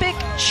Olympic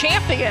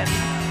champion.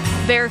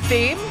 Their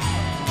theme,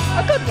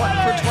 a good one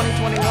for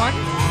 2021.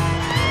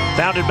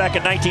 Founded back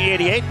in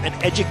 1988, an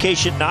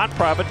education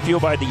nonprofit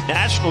fueled by the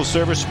National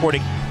Service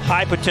supporting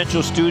high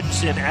potential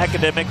students in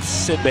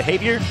academics and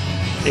behavior.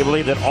 They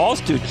believe that all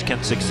students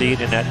can succeed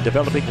and that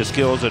developing the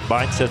skills and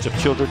mindsets of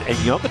children and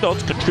young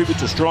adults contribute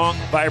to strong,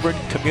 vibrant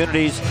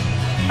communities,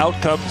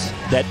 outcomes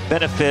that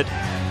benefit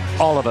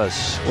all of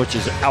us, which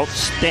is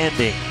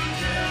outstanding.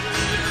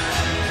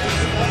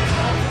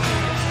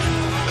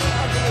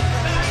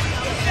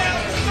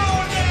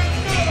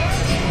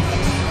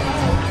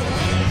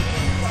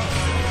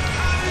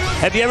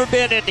 Have you ever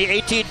been in the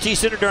AT&T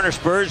Center during a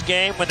Spurs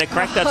game when they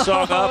cranked that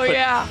song up? Oh,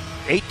 yeah.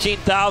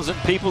 18,000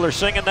 people are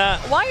singing that.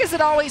 Why is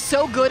it always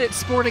so good at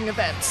sporting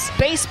events?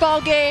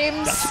 Baseball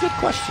games? That's a good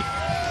question.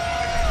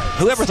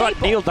 Whoever thought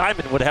Neil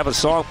Diamond would have a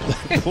song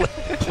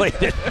played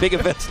at big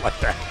events like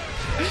that?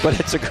 But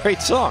it's a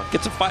great song.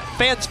 Gets the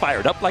fans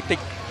fired up like they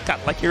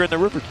got like here in the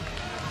river.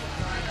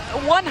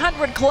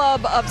 100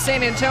 Club of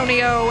San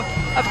Antonio.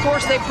 Of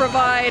course, they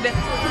provide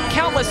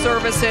countless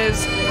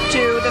services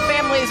to the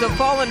families of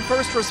fallen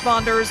first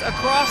responders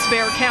across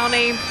Bexar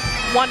County.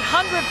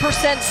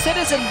 100%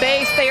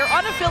 citizen-based. They are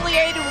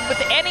unaffiliated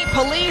with any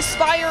police,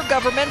 fire,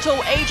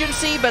 governmental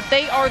agency, but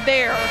they are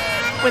there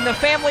when the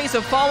families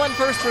of fallen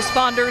first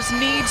responders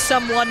need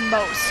someone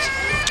most.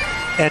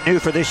 And new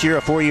for this year,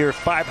 a 4-year,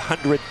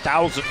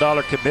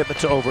 $500,000 commitment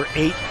to over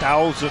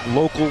 8,000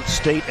 local,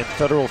 state, and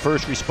federal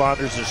first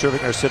responders in serving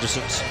our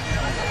citizens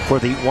for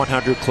the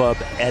 100 Club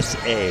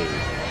SA.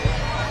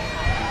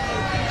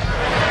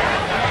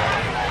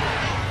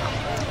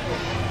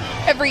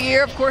 Every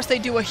year, of course, they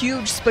do a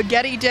huge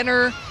spaghetti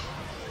dinner,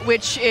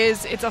 which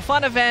it's a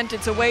fun event.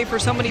 It's a way for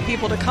so many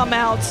people to come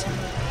out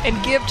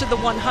and give to the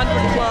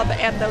 100 Club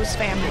and those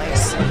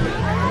families.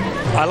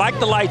 I like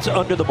the lights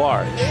under the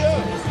barge.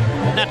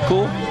 Isn't that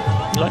cool?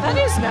 Like that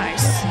is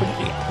nice.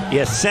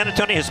 Yes, San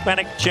Antonio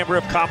Hispanic Chamber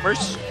of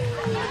Commerce,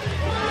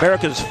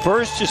 America's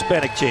first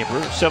Hispanic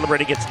chamber,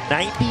 celebrating its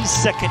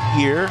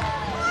 92nd year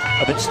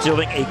of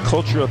instilling a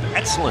culture of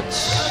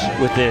excellence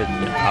within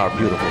our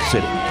beautiful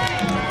city.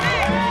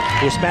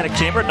 The Hispanic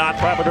Chamber,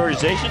 nonprofit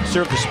organization,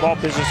 served the small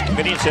business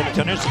community in San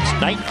Antonio since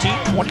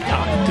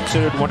 1929.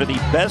 Considered one of the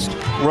best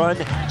run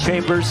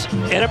chambers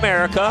in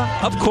America,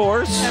 of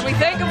course. And we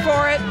thank them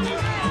for it.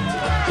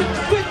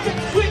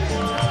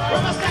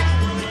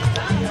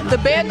 The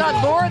band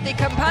on board, the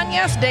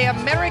Compañías de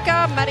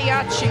América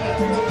Mariachi.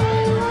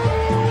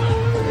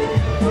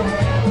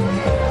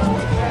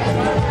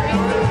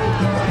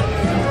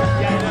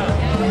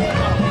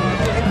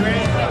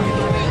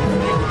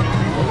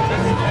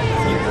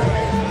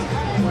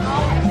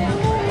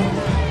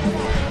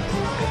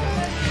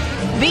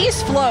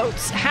 These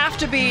floats have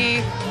to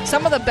be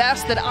some of the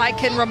best that I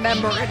can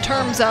remember in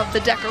terms of the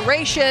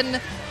decoration.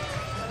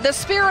 The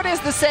spirit is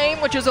the same,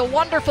 which is a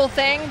wonderful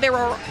thing. There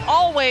are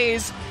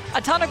always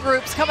a ton of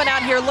groups coming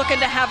out here looking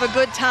to have a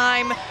good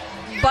time,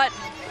 but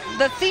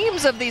the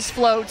themes of these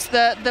floats,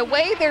 the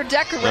way they're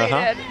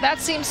decorated, that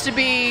seems to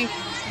be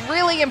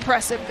really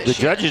impressive this year.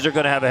 The judges are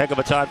going to have a heck of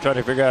a time trying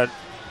to figure out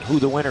who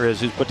the winner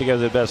is, who's put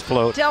together the best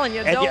float. I'm telling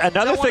you, and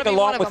another thing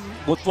along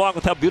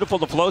with how beautiful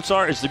the floats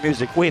are is the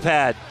music. We've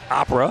had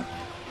opera,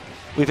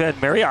 we've had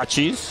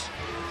mariachis,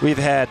 we've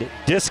had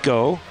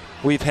disco,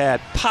 we've had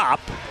pop,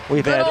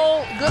 we've had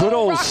good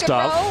old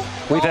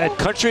stuff, we've had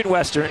country and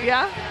western.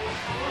 Yeah.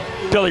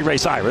 Billy Ray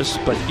Cyrus,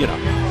 but you know,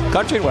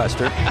 country and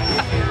western.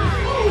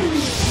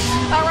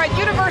 All right,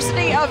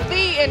 University of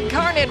the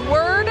Incarnate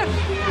Word.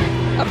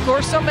 Of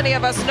course, so many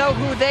of us know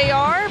who they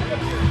are.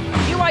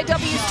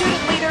 UIW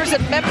student leaders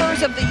and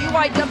members of the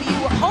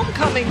UIW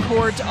Homecoming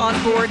Court on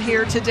board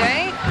here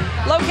today.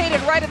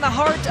 Located right in the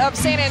heart of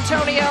San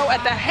Antonio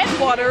at the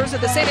headwaters of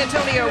the San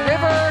Antonio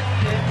River,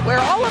 where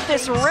all of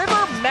this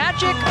river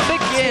magic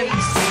begins.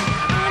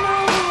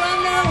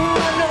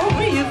 I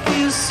know you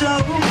feel so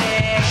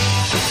bad.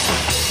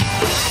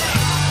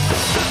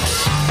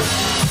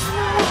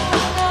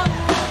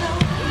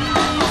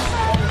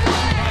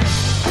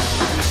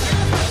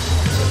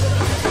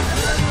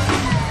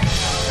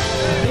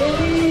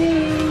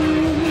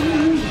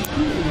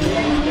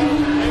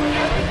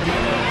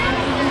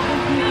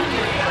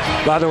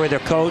 By the way, their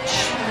coach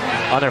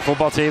on their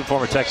football team,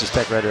 former Texas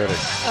Tech Red Ribbon.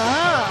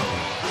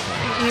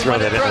 Oh. You Throw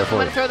want that in there for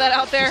to you. throw that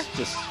out there?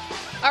 Just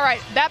All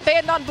right, that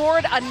band on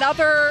board,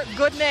 another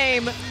good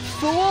name,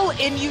 Fool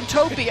in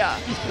Utopia.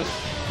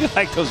 you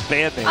like those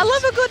band names. I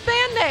love a good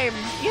band name,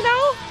 you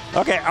know?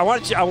 Okay, I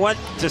want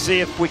to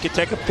see if we could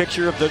take a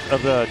picture of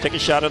the take a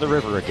shot of the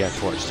river again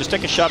for us. Just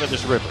take a shot of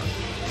this river,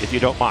 if you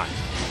don't mind.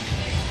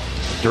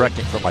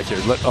 Directing from my chair.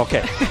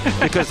 Okay,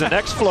 because the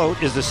next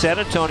float is the San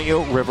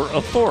Antonio River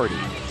Authority,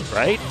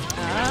 right?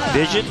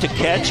 Vision to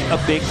catch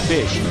a big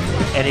fish.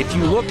 And if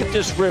you look at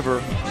this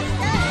river,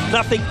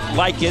 nothing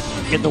like it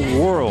in the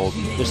world.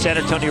 The San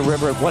Antonio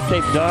River and what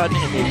they've done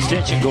in the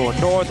extension going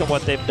north and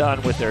what they've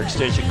done with their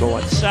extension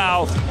going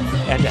south.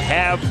 And to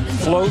have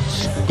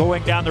floats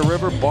going down the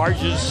river,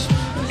 barges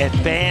and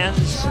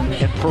bands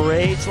and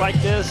parades like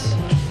this.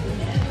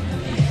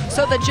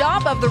 So the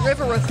job of the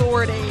River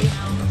Authority,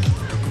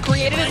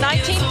 created in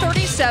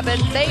 1937,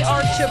 they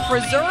are to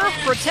preserve,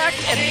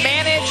 protect, and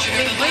manage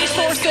the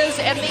resources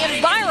and the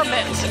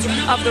environment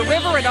of the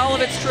river and all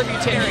of its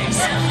tributaries.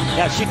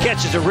 Yeah, if she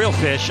catches a real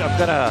fish, I'm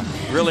going to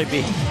really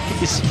be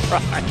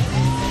surprised.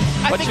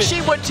 I think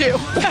she would too.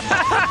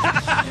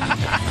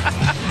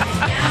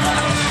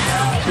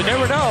 You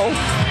never know.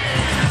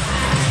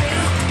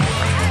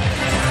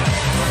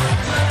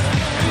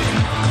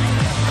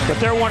 But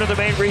they're one of the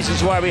main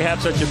reasons why we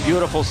have such a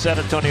beautiful San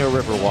Antonio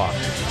River Walk,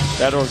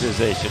 that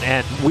organization.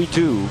 And we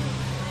do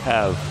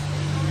have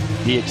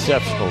the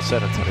exceptional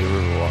San Antonio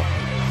River Walk.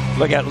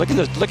 Look at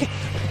this. Look at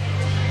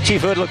Chief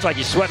Hood. Looks like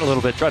he's sweating a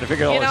little bit trying to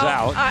figure all this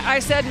out. I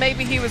said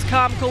maybe he was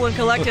calm, cool, and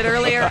collected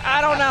earlier.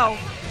 I don't know.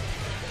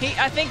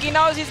 I think he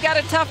knows he's got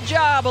a tough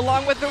job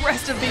along with the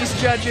rest of these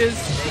judges.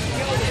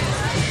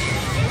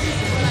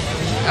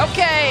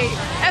 Okay,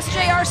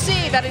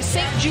 SJRC, that is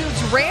St.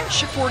 Jude's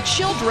Ranch for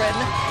Children.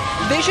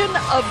 Vision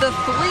of the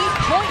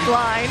three-point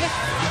line.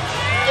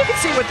 You can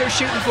see what they're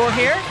shooting for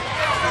here.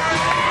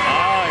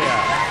 Oh, yeah.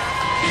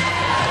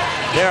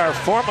 They are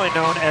formerly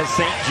known as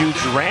St.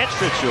 Jude's Ranch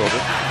for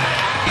Children.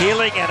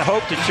 Healing and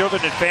hope to children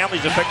and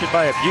families affected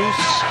by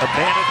abuse,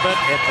 abandonment,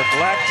 and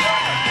neglect.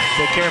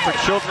 They care for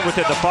children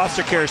within the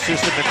foster care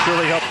system and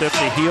truly help them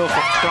to heal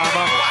from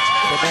trauma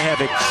that they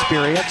have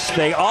experienced.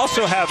 They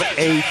also have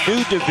a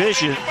new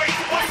division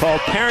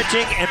called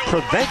Parenting and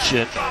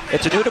Prevention.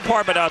 It's a new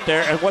department out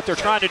there, and what they're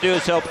trying to do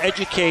is help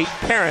educate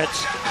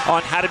parents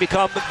on how to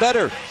become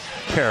better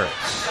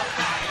parents,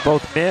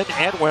 both men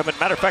and women.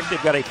 Matter of fact,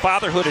 they've got a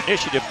fatherhood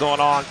initiative going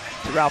on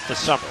throughout the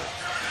summer.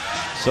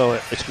 So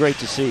it's great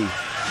to see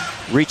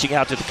reaching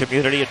out to the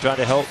community and trying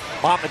to help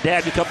mom and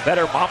dad become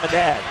better mom and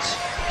dads.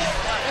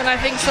 And I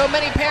think so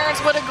many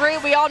parents would agree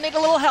we all need a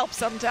little help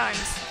sometimes.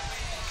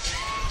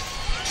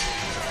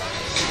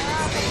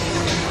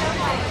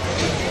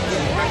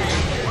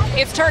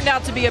 It's turned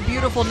out to be a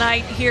beautiful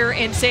night here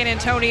in San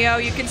Antonio.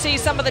 You can see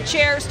some of the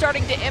chairs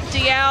starting to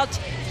empty out.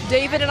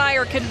 David and I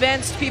are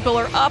convinced people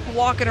are up,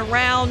 walking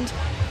around.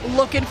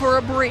 looking for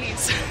a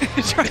breeze,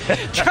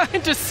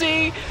 trying to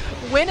see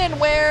when and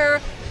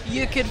where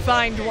you could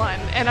find one.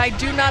 And I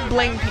do not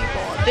blame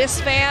people.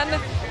 This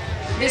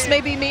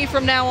may be me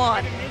from now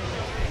on.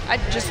 I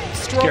just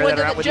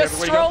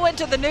stroll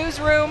into the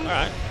newsroom,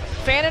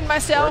 fanning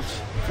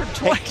myself for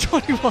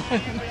 2021.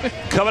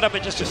 Coming up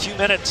in just a few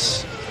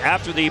minutes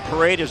after the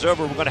parade is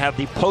over, we're going to have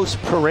the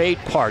post-parade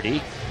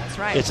party. That's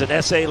right. It's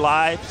an SA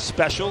Live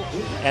special,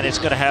 and it's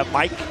going to have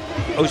Mike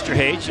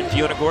Osterhage and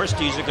Fiona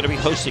Gorsties are going to be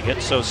hosting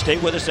it. So stay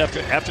with us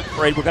after the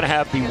parade. We're going to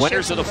have the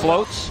winners of the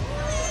floats.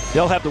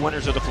 They'll have the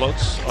winners of the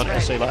floats on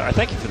SA Live. I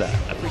thank you for that.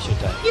 I appreciate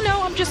that. You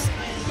know, I'm just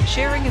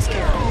sharing is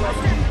caring.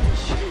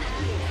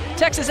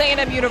 Texas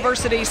A&M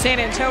University, San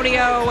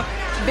Antonio,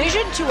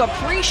 Vision to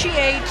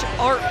Appreciate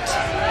Art.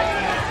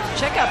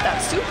 Check out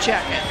that suit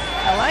jacket.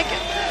 I like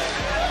it.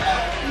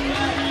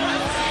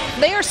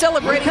 They are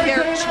celebrating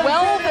their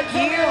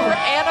 12-year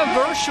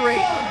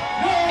anniversary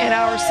in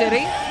our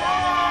city.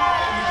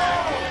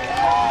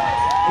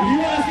 If you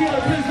want to see our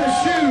prisoner's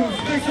shoes,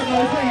 make some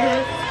noise right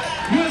here.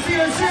 You want to see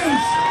her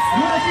shoes? You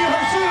want to see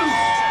her shoes?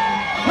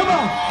 Come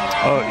on.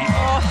 Oh,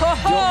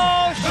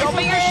 show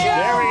me your shoes.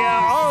 There we go.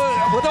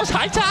 Oh, were those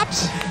high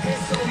tops?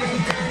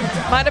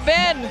 Might have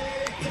been.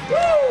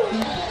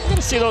 I'm going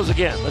to see those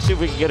again. Let's see if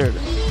we can get her.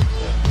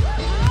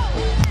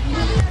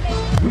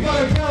 We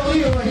got a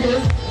Cavalier right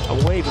here. I'm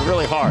waving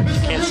really hard. You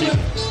can't see me.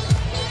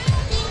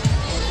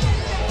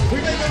 We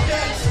make them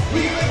dance.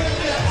 We make them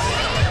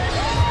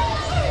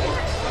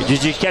dance.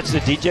 Did you catch the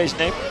DJ's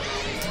name?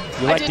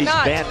 You like these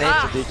band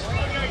names of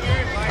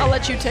DJs? I'll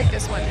let you take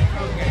this one.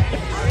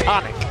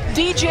 Tonic.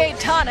 DJ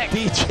Tonic.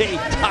 DJ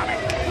Tonic.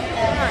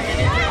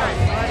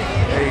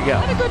 There you go. A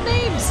lot of good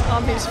names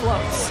on these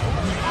floats.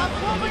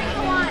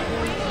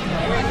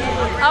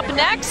 Up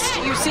next,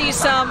 you see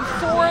some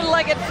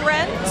four-legged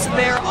friends.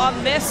 They're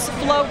on this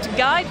float,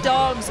 Guide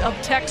Dogs of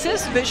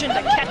Texas, Vision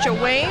to Catch a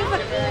Wave.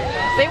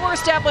 They were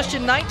established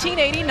in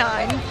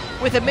 1989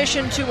 with a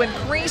mission to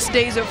increase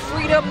days of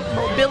freedom,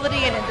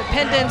 mobility, and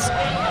independence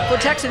for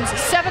Texans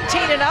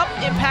 17 and up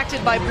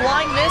impacted by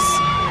blindness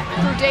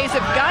through days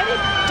of guided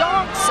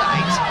dog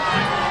sight,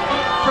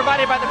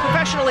 provided by the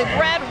professionally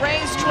bred,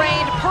 raised,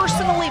 trained,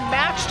 personally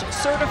matched,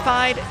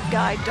 certified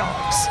guide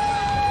dogs.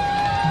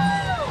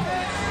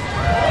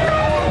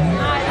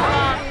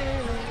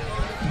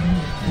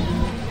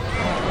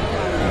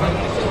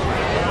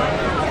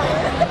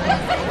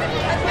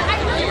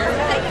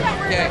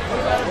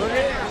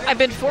 I've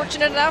been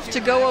fortunate enough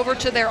to go over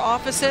to their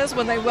offices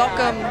when they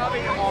welcome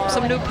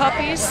some new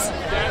puppies.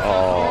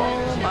 Oh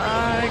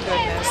my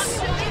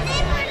goodness.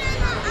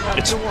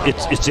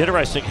 It's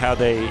interesting how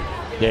they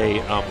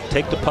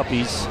take the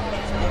puppies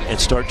and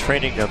start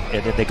training them,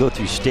 and then they go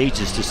through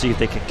stages to see if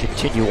they can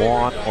continue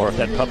on or if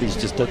that puppy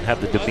just doesn't have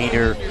the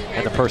demeanor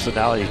and the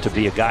personality to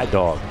be a guide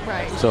dog.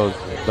 Right. So,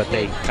 but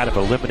they kind of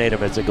eliminate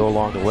them as they go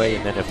along the way,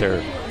 and then if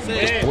they're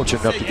just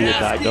fortunate enough to be a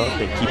guide dog,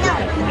 they keep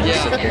them.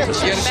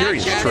 It's a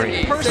serious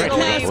training.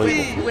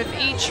 Personally, with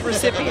each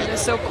recipient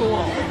is so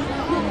cool.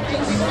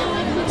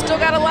 Still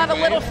got a lot of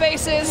little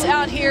faces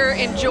out here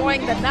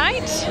enjoying the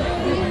night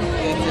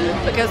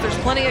because there's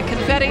plenty of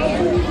confetti,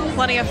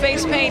 plenty of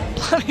face paint,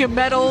 plenty of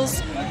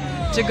medals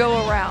to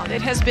go around.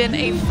 It has been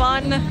a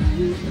fun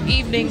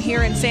evening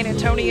here in San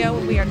Antonio,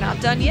 and we are not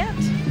done yet.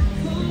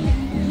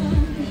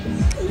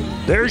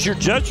 There's your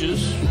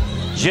judges,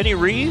 Jenny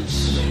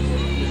Reeves,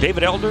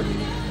 David Elder,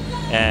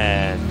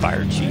 and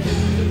Fire Chief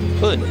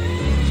Hood.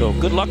 So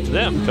good luck to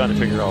them trying to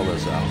figure all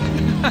this out.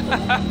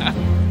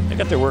 They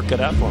got their work cut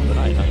out for them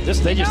tonight.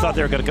 They just thought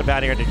they were going to come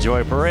out here and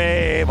enjoy a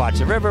parade, watch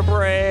the river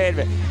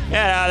parade.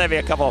 Yeah, there'd be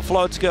a couple of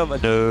floats go,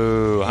 but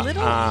no.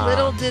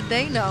 Little did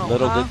they know.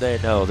 Little did they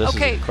know. This is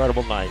an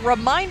incredible night.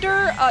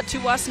 Reminder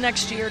to us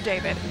next year,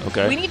 David.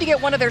 Okay. We need to get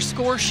one of their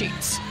score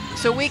sheets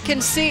so we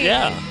can see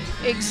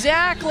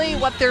exactly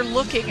what they're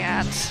looking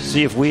at.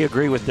 See if we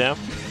agree with them.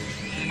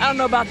 I don't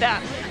know about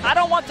that. I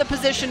don't want the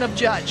position of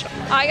judge.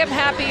 I am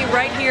happy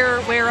right here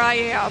where I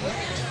am.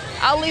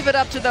 I'll leave it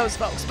up to those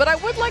folks. But I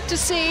would like to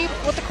see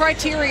what the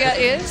criteria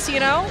is, you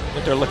know?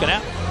 What they're looking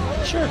at?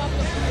 Sure.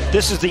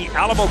 This is the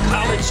Alamo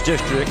College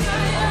District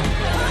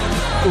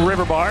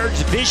River Barge,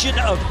 Vision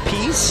of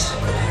Peace.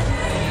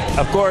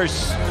 Of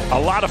course, a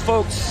lot of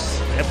folks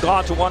have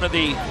gone to one of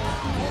the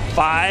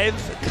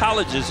 5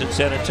 colleges in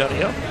San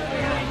Antonio.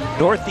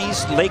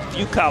 Northeast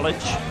Lakeview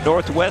College,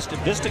 Northwest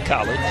Vista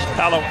College,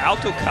 Palo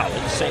Alto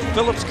College, St.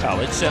 Philip's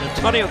College, San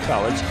Antonio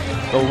College,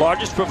 the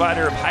largest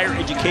provider of higher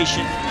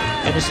education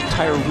in this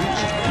entire region.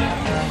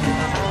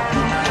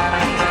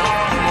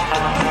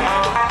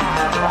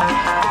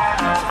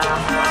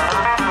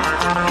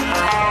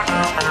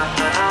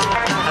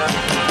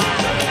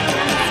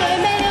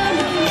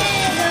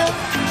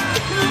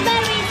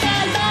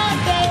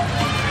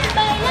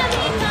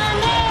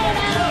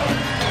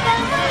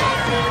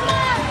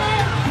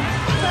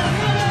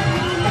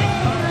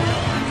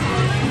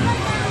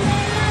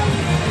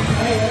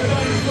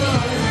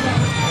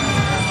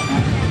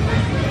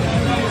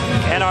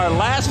 And our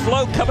last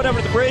float coming over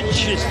to the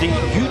bridge is the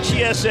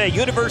UTSA,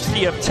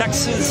 University of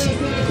Texas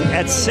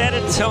at San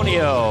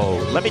Antonio.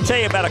 Let me tell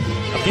you about a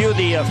few of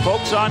the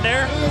folks on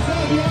there.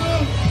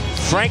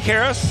 Frank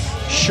Harris,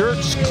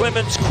 Schertz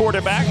Clemens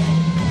quarterback.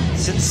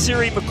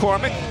 Sincere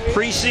McCormick,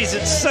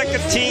 preseason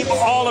second-team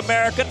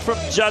All-American from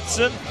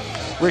Judson.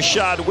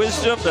 Rashad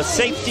Wisdom, the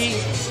safety,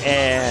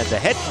 and the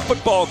head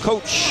football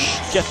coach,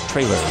 Jeff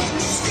Traylor.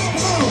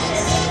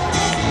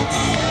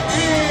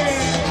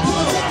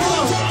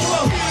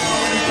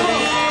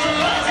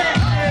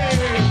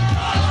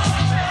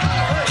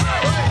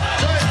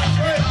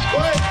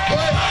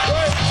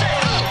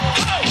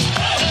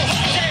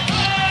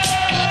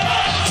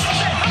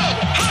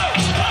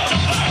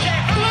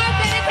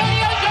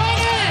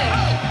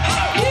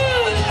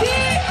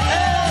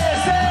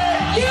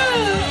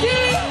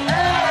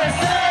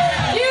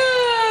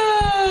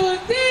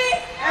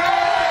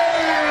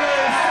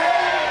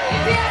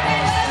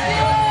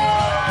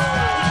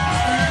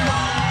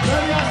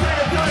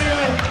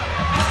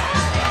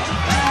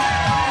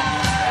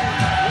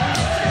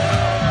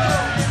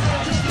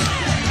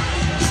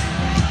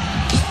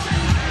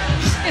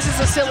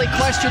 Silly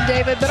question,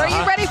 David, but are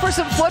you ready for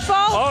some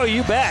football? Oh,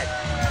 you bet.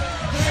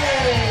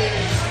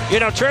 You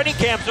know, training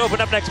camps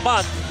open up next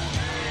month,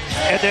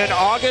 and then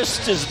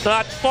August is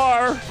not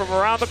far from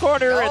around the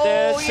corner, and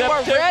then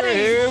September,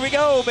 here we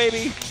go,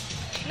 baby.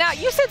 Now,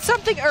 you said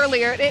something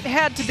earlier. It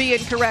had to be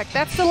incorrect.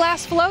 That's the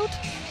last float?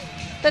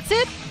 That's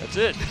it? That's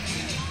it.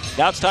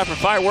 Now it's time for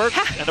fireworks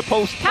and a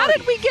post. How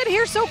did we get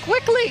here so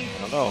quickly?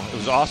 I don't know. It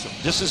was awesome.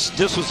 This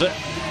was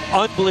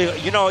unbelievable.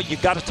 You know, you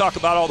got to talk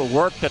about all the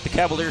work that the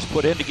Cavaliers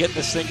put in to get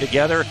this thing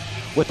together,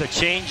 with the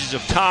changes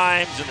of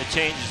times and the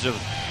changes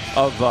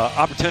of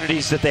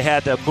opportunities that they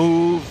had to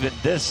move and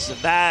this and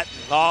that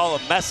and all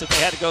the mess that they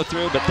had to go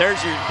through. But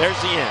there's the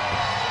end.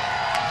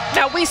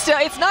 Now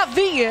it's not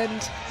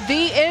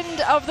the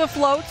end of the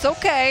floats,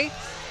 okay,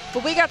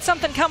 but we got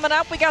something coming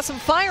up. We got some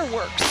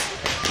fireworks.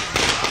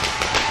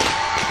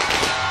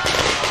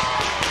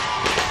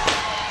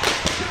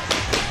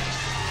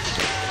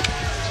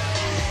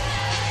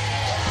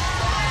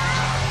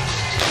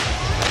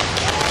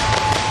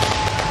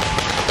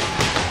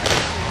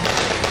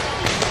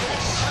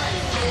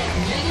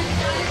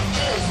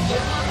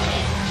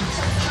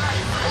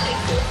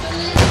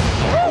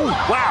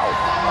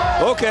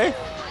 Wow. Okay.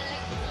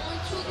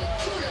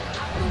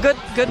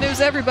 Good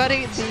news,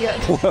 everybody.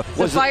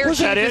 The fire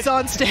chief is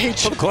on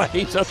stage. I'm glad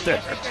he's up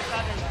there.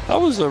 That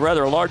was a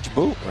rather large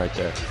boom right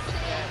there.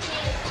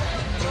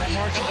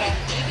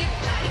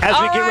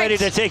 As we get ready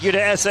to take you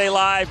to SA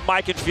Live,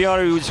 Mike and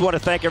Fiona, we just want to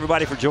thank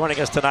everybody for joining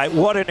us tonight.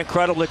 What an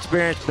incredible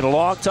experience. It's been a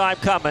long time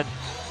coming,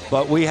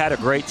 but we had a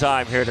great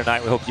time here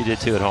tonight. We hope you did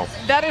too at home.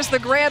 That is the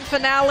grand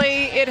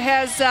finale. It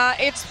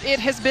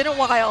has been a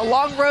while, a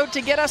long road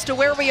to get us to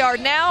where we are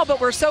now, but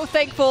we're so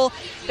thankful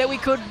that we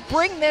could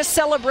bring this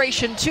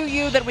celebration to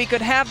you, that we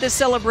could have this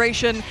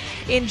celebration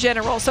in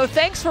general. So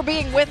thanks for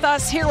being with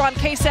us here on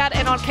KSAT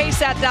and on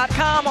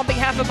KSAT.com. On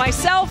behalf of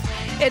myself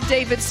and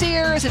David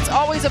Sears, it's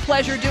always a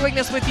pleasure doing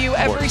this with you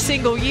every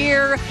single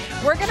year.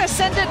 We're going to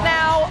send it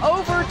now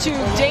over to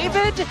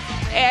David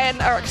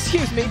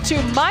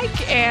to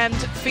Mike and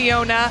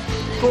Fiona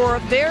for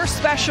their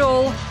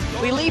special.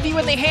 We leave you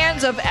in the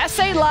hands of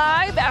SA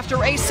Live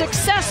after a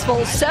successful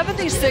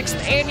 76th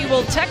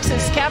annual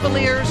Texas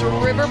Cavaliers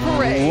River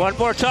Parade. One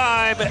more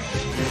time.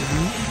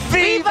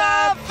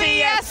 Viva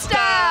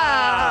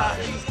Fiesta!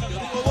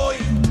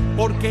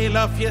 Porque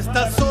la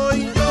fiesta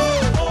soy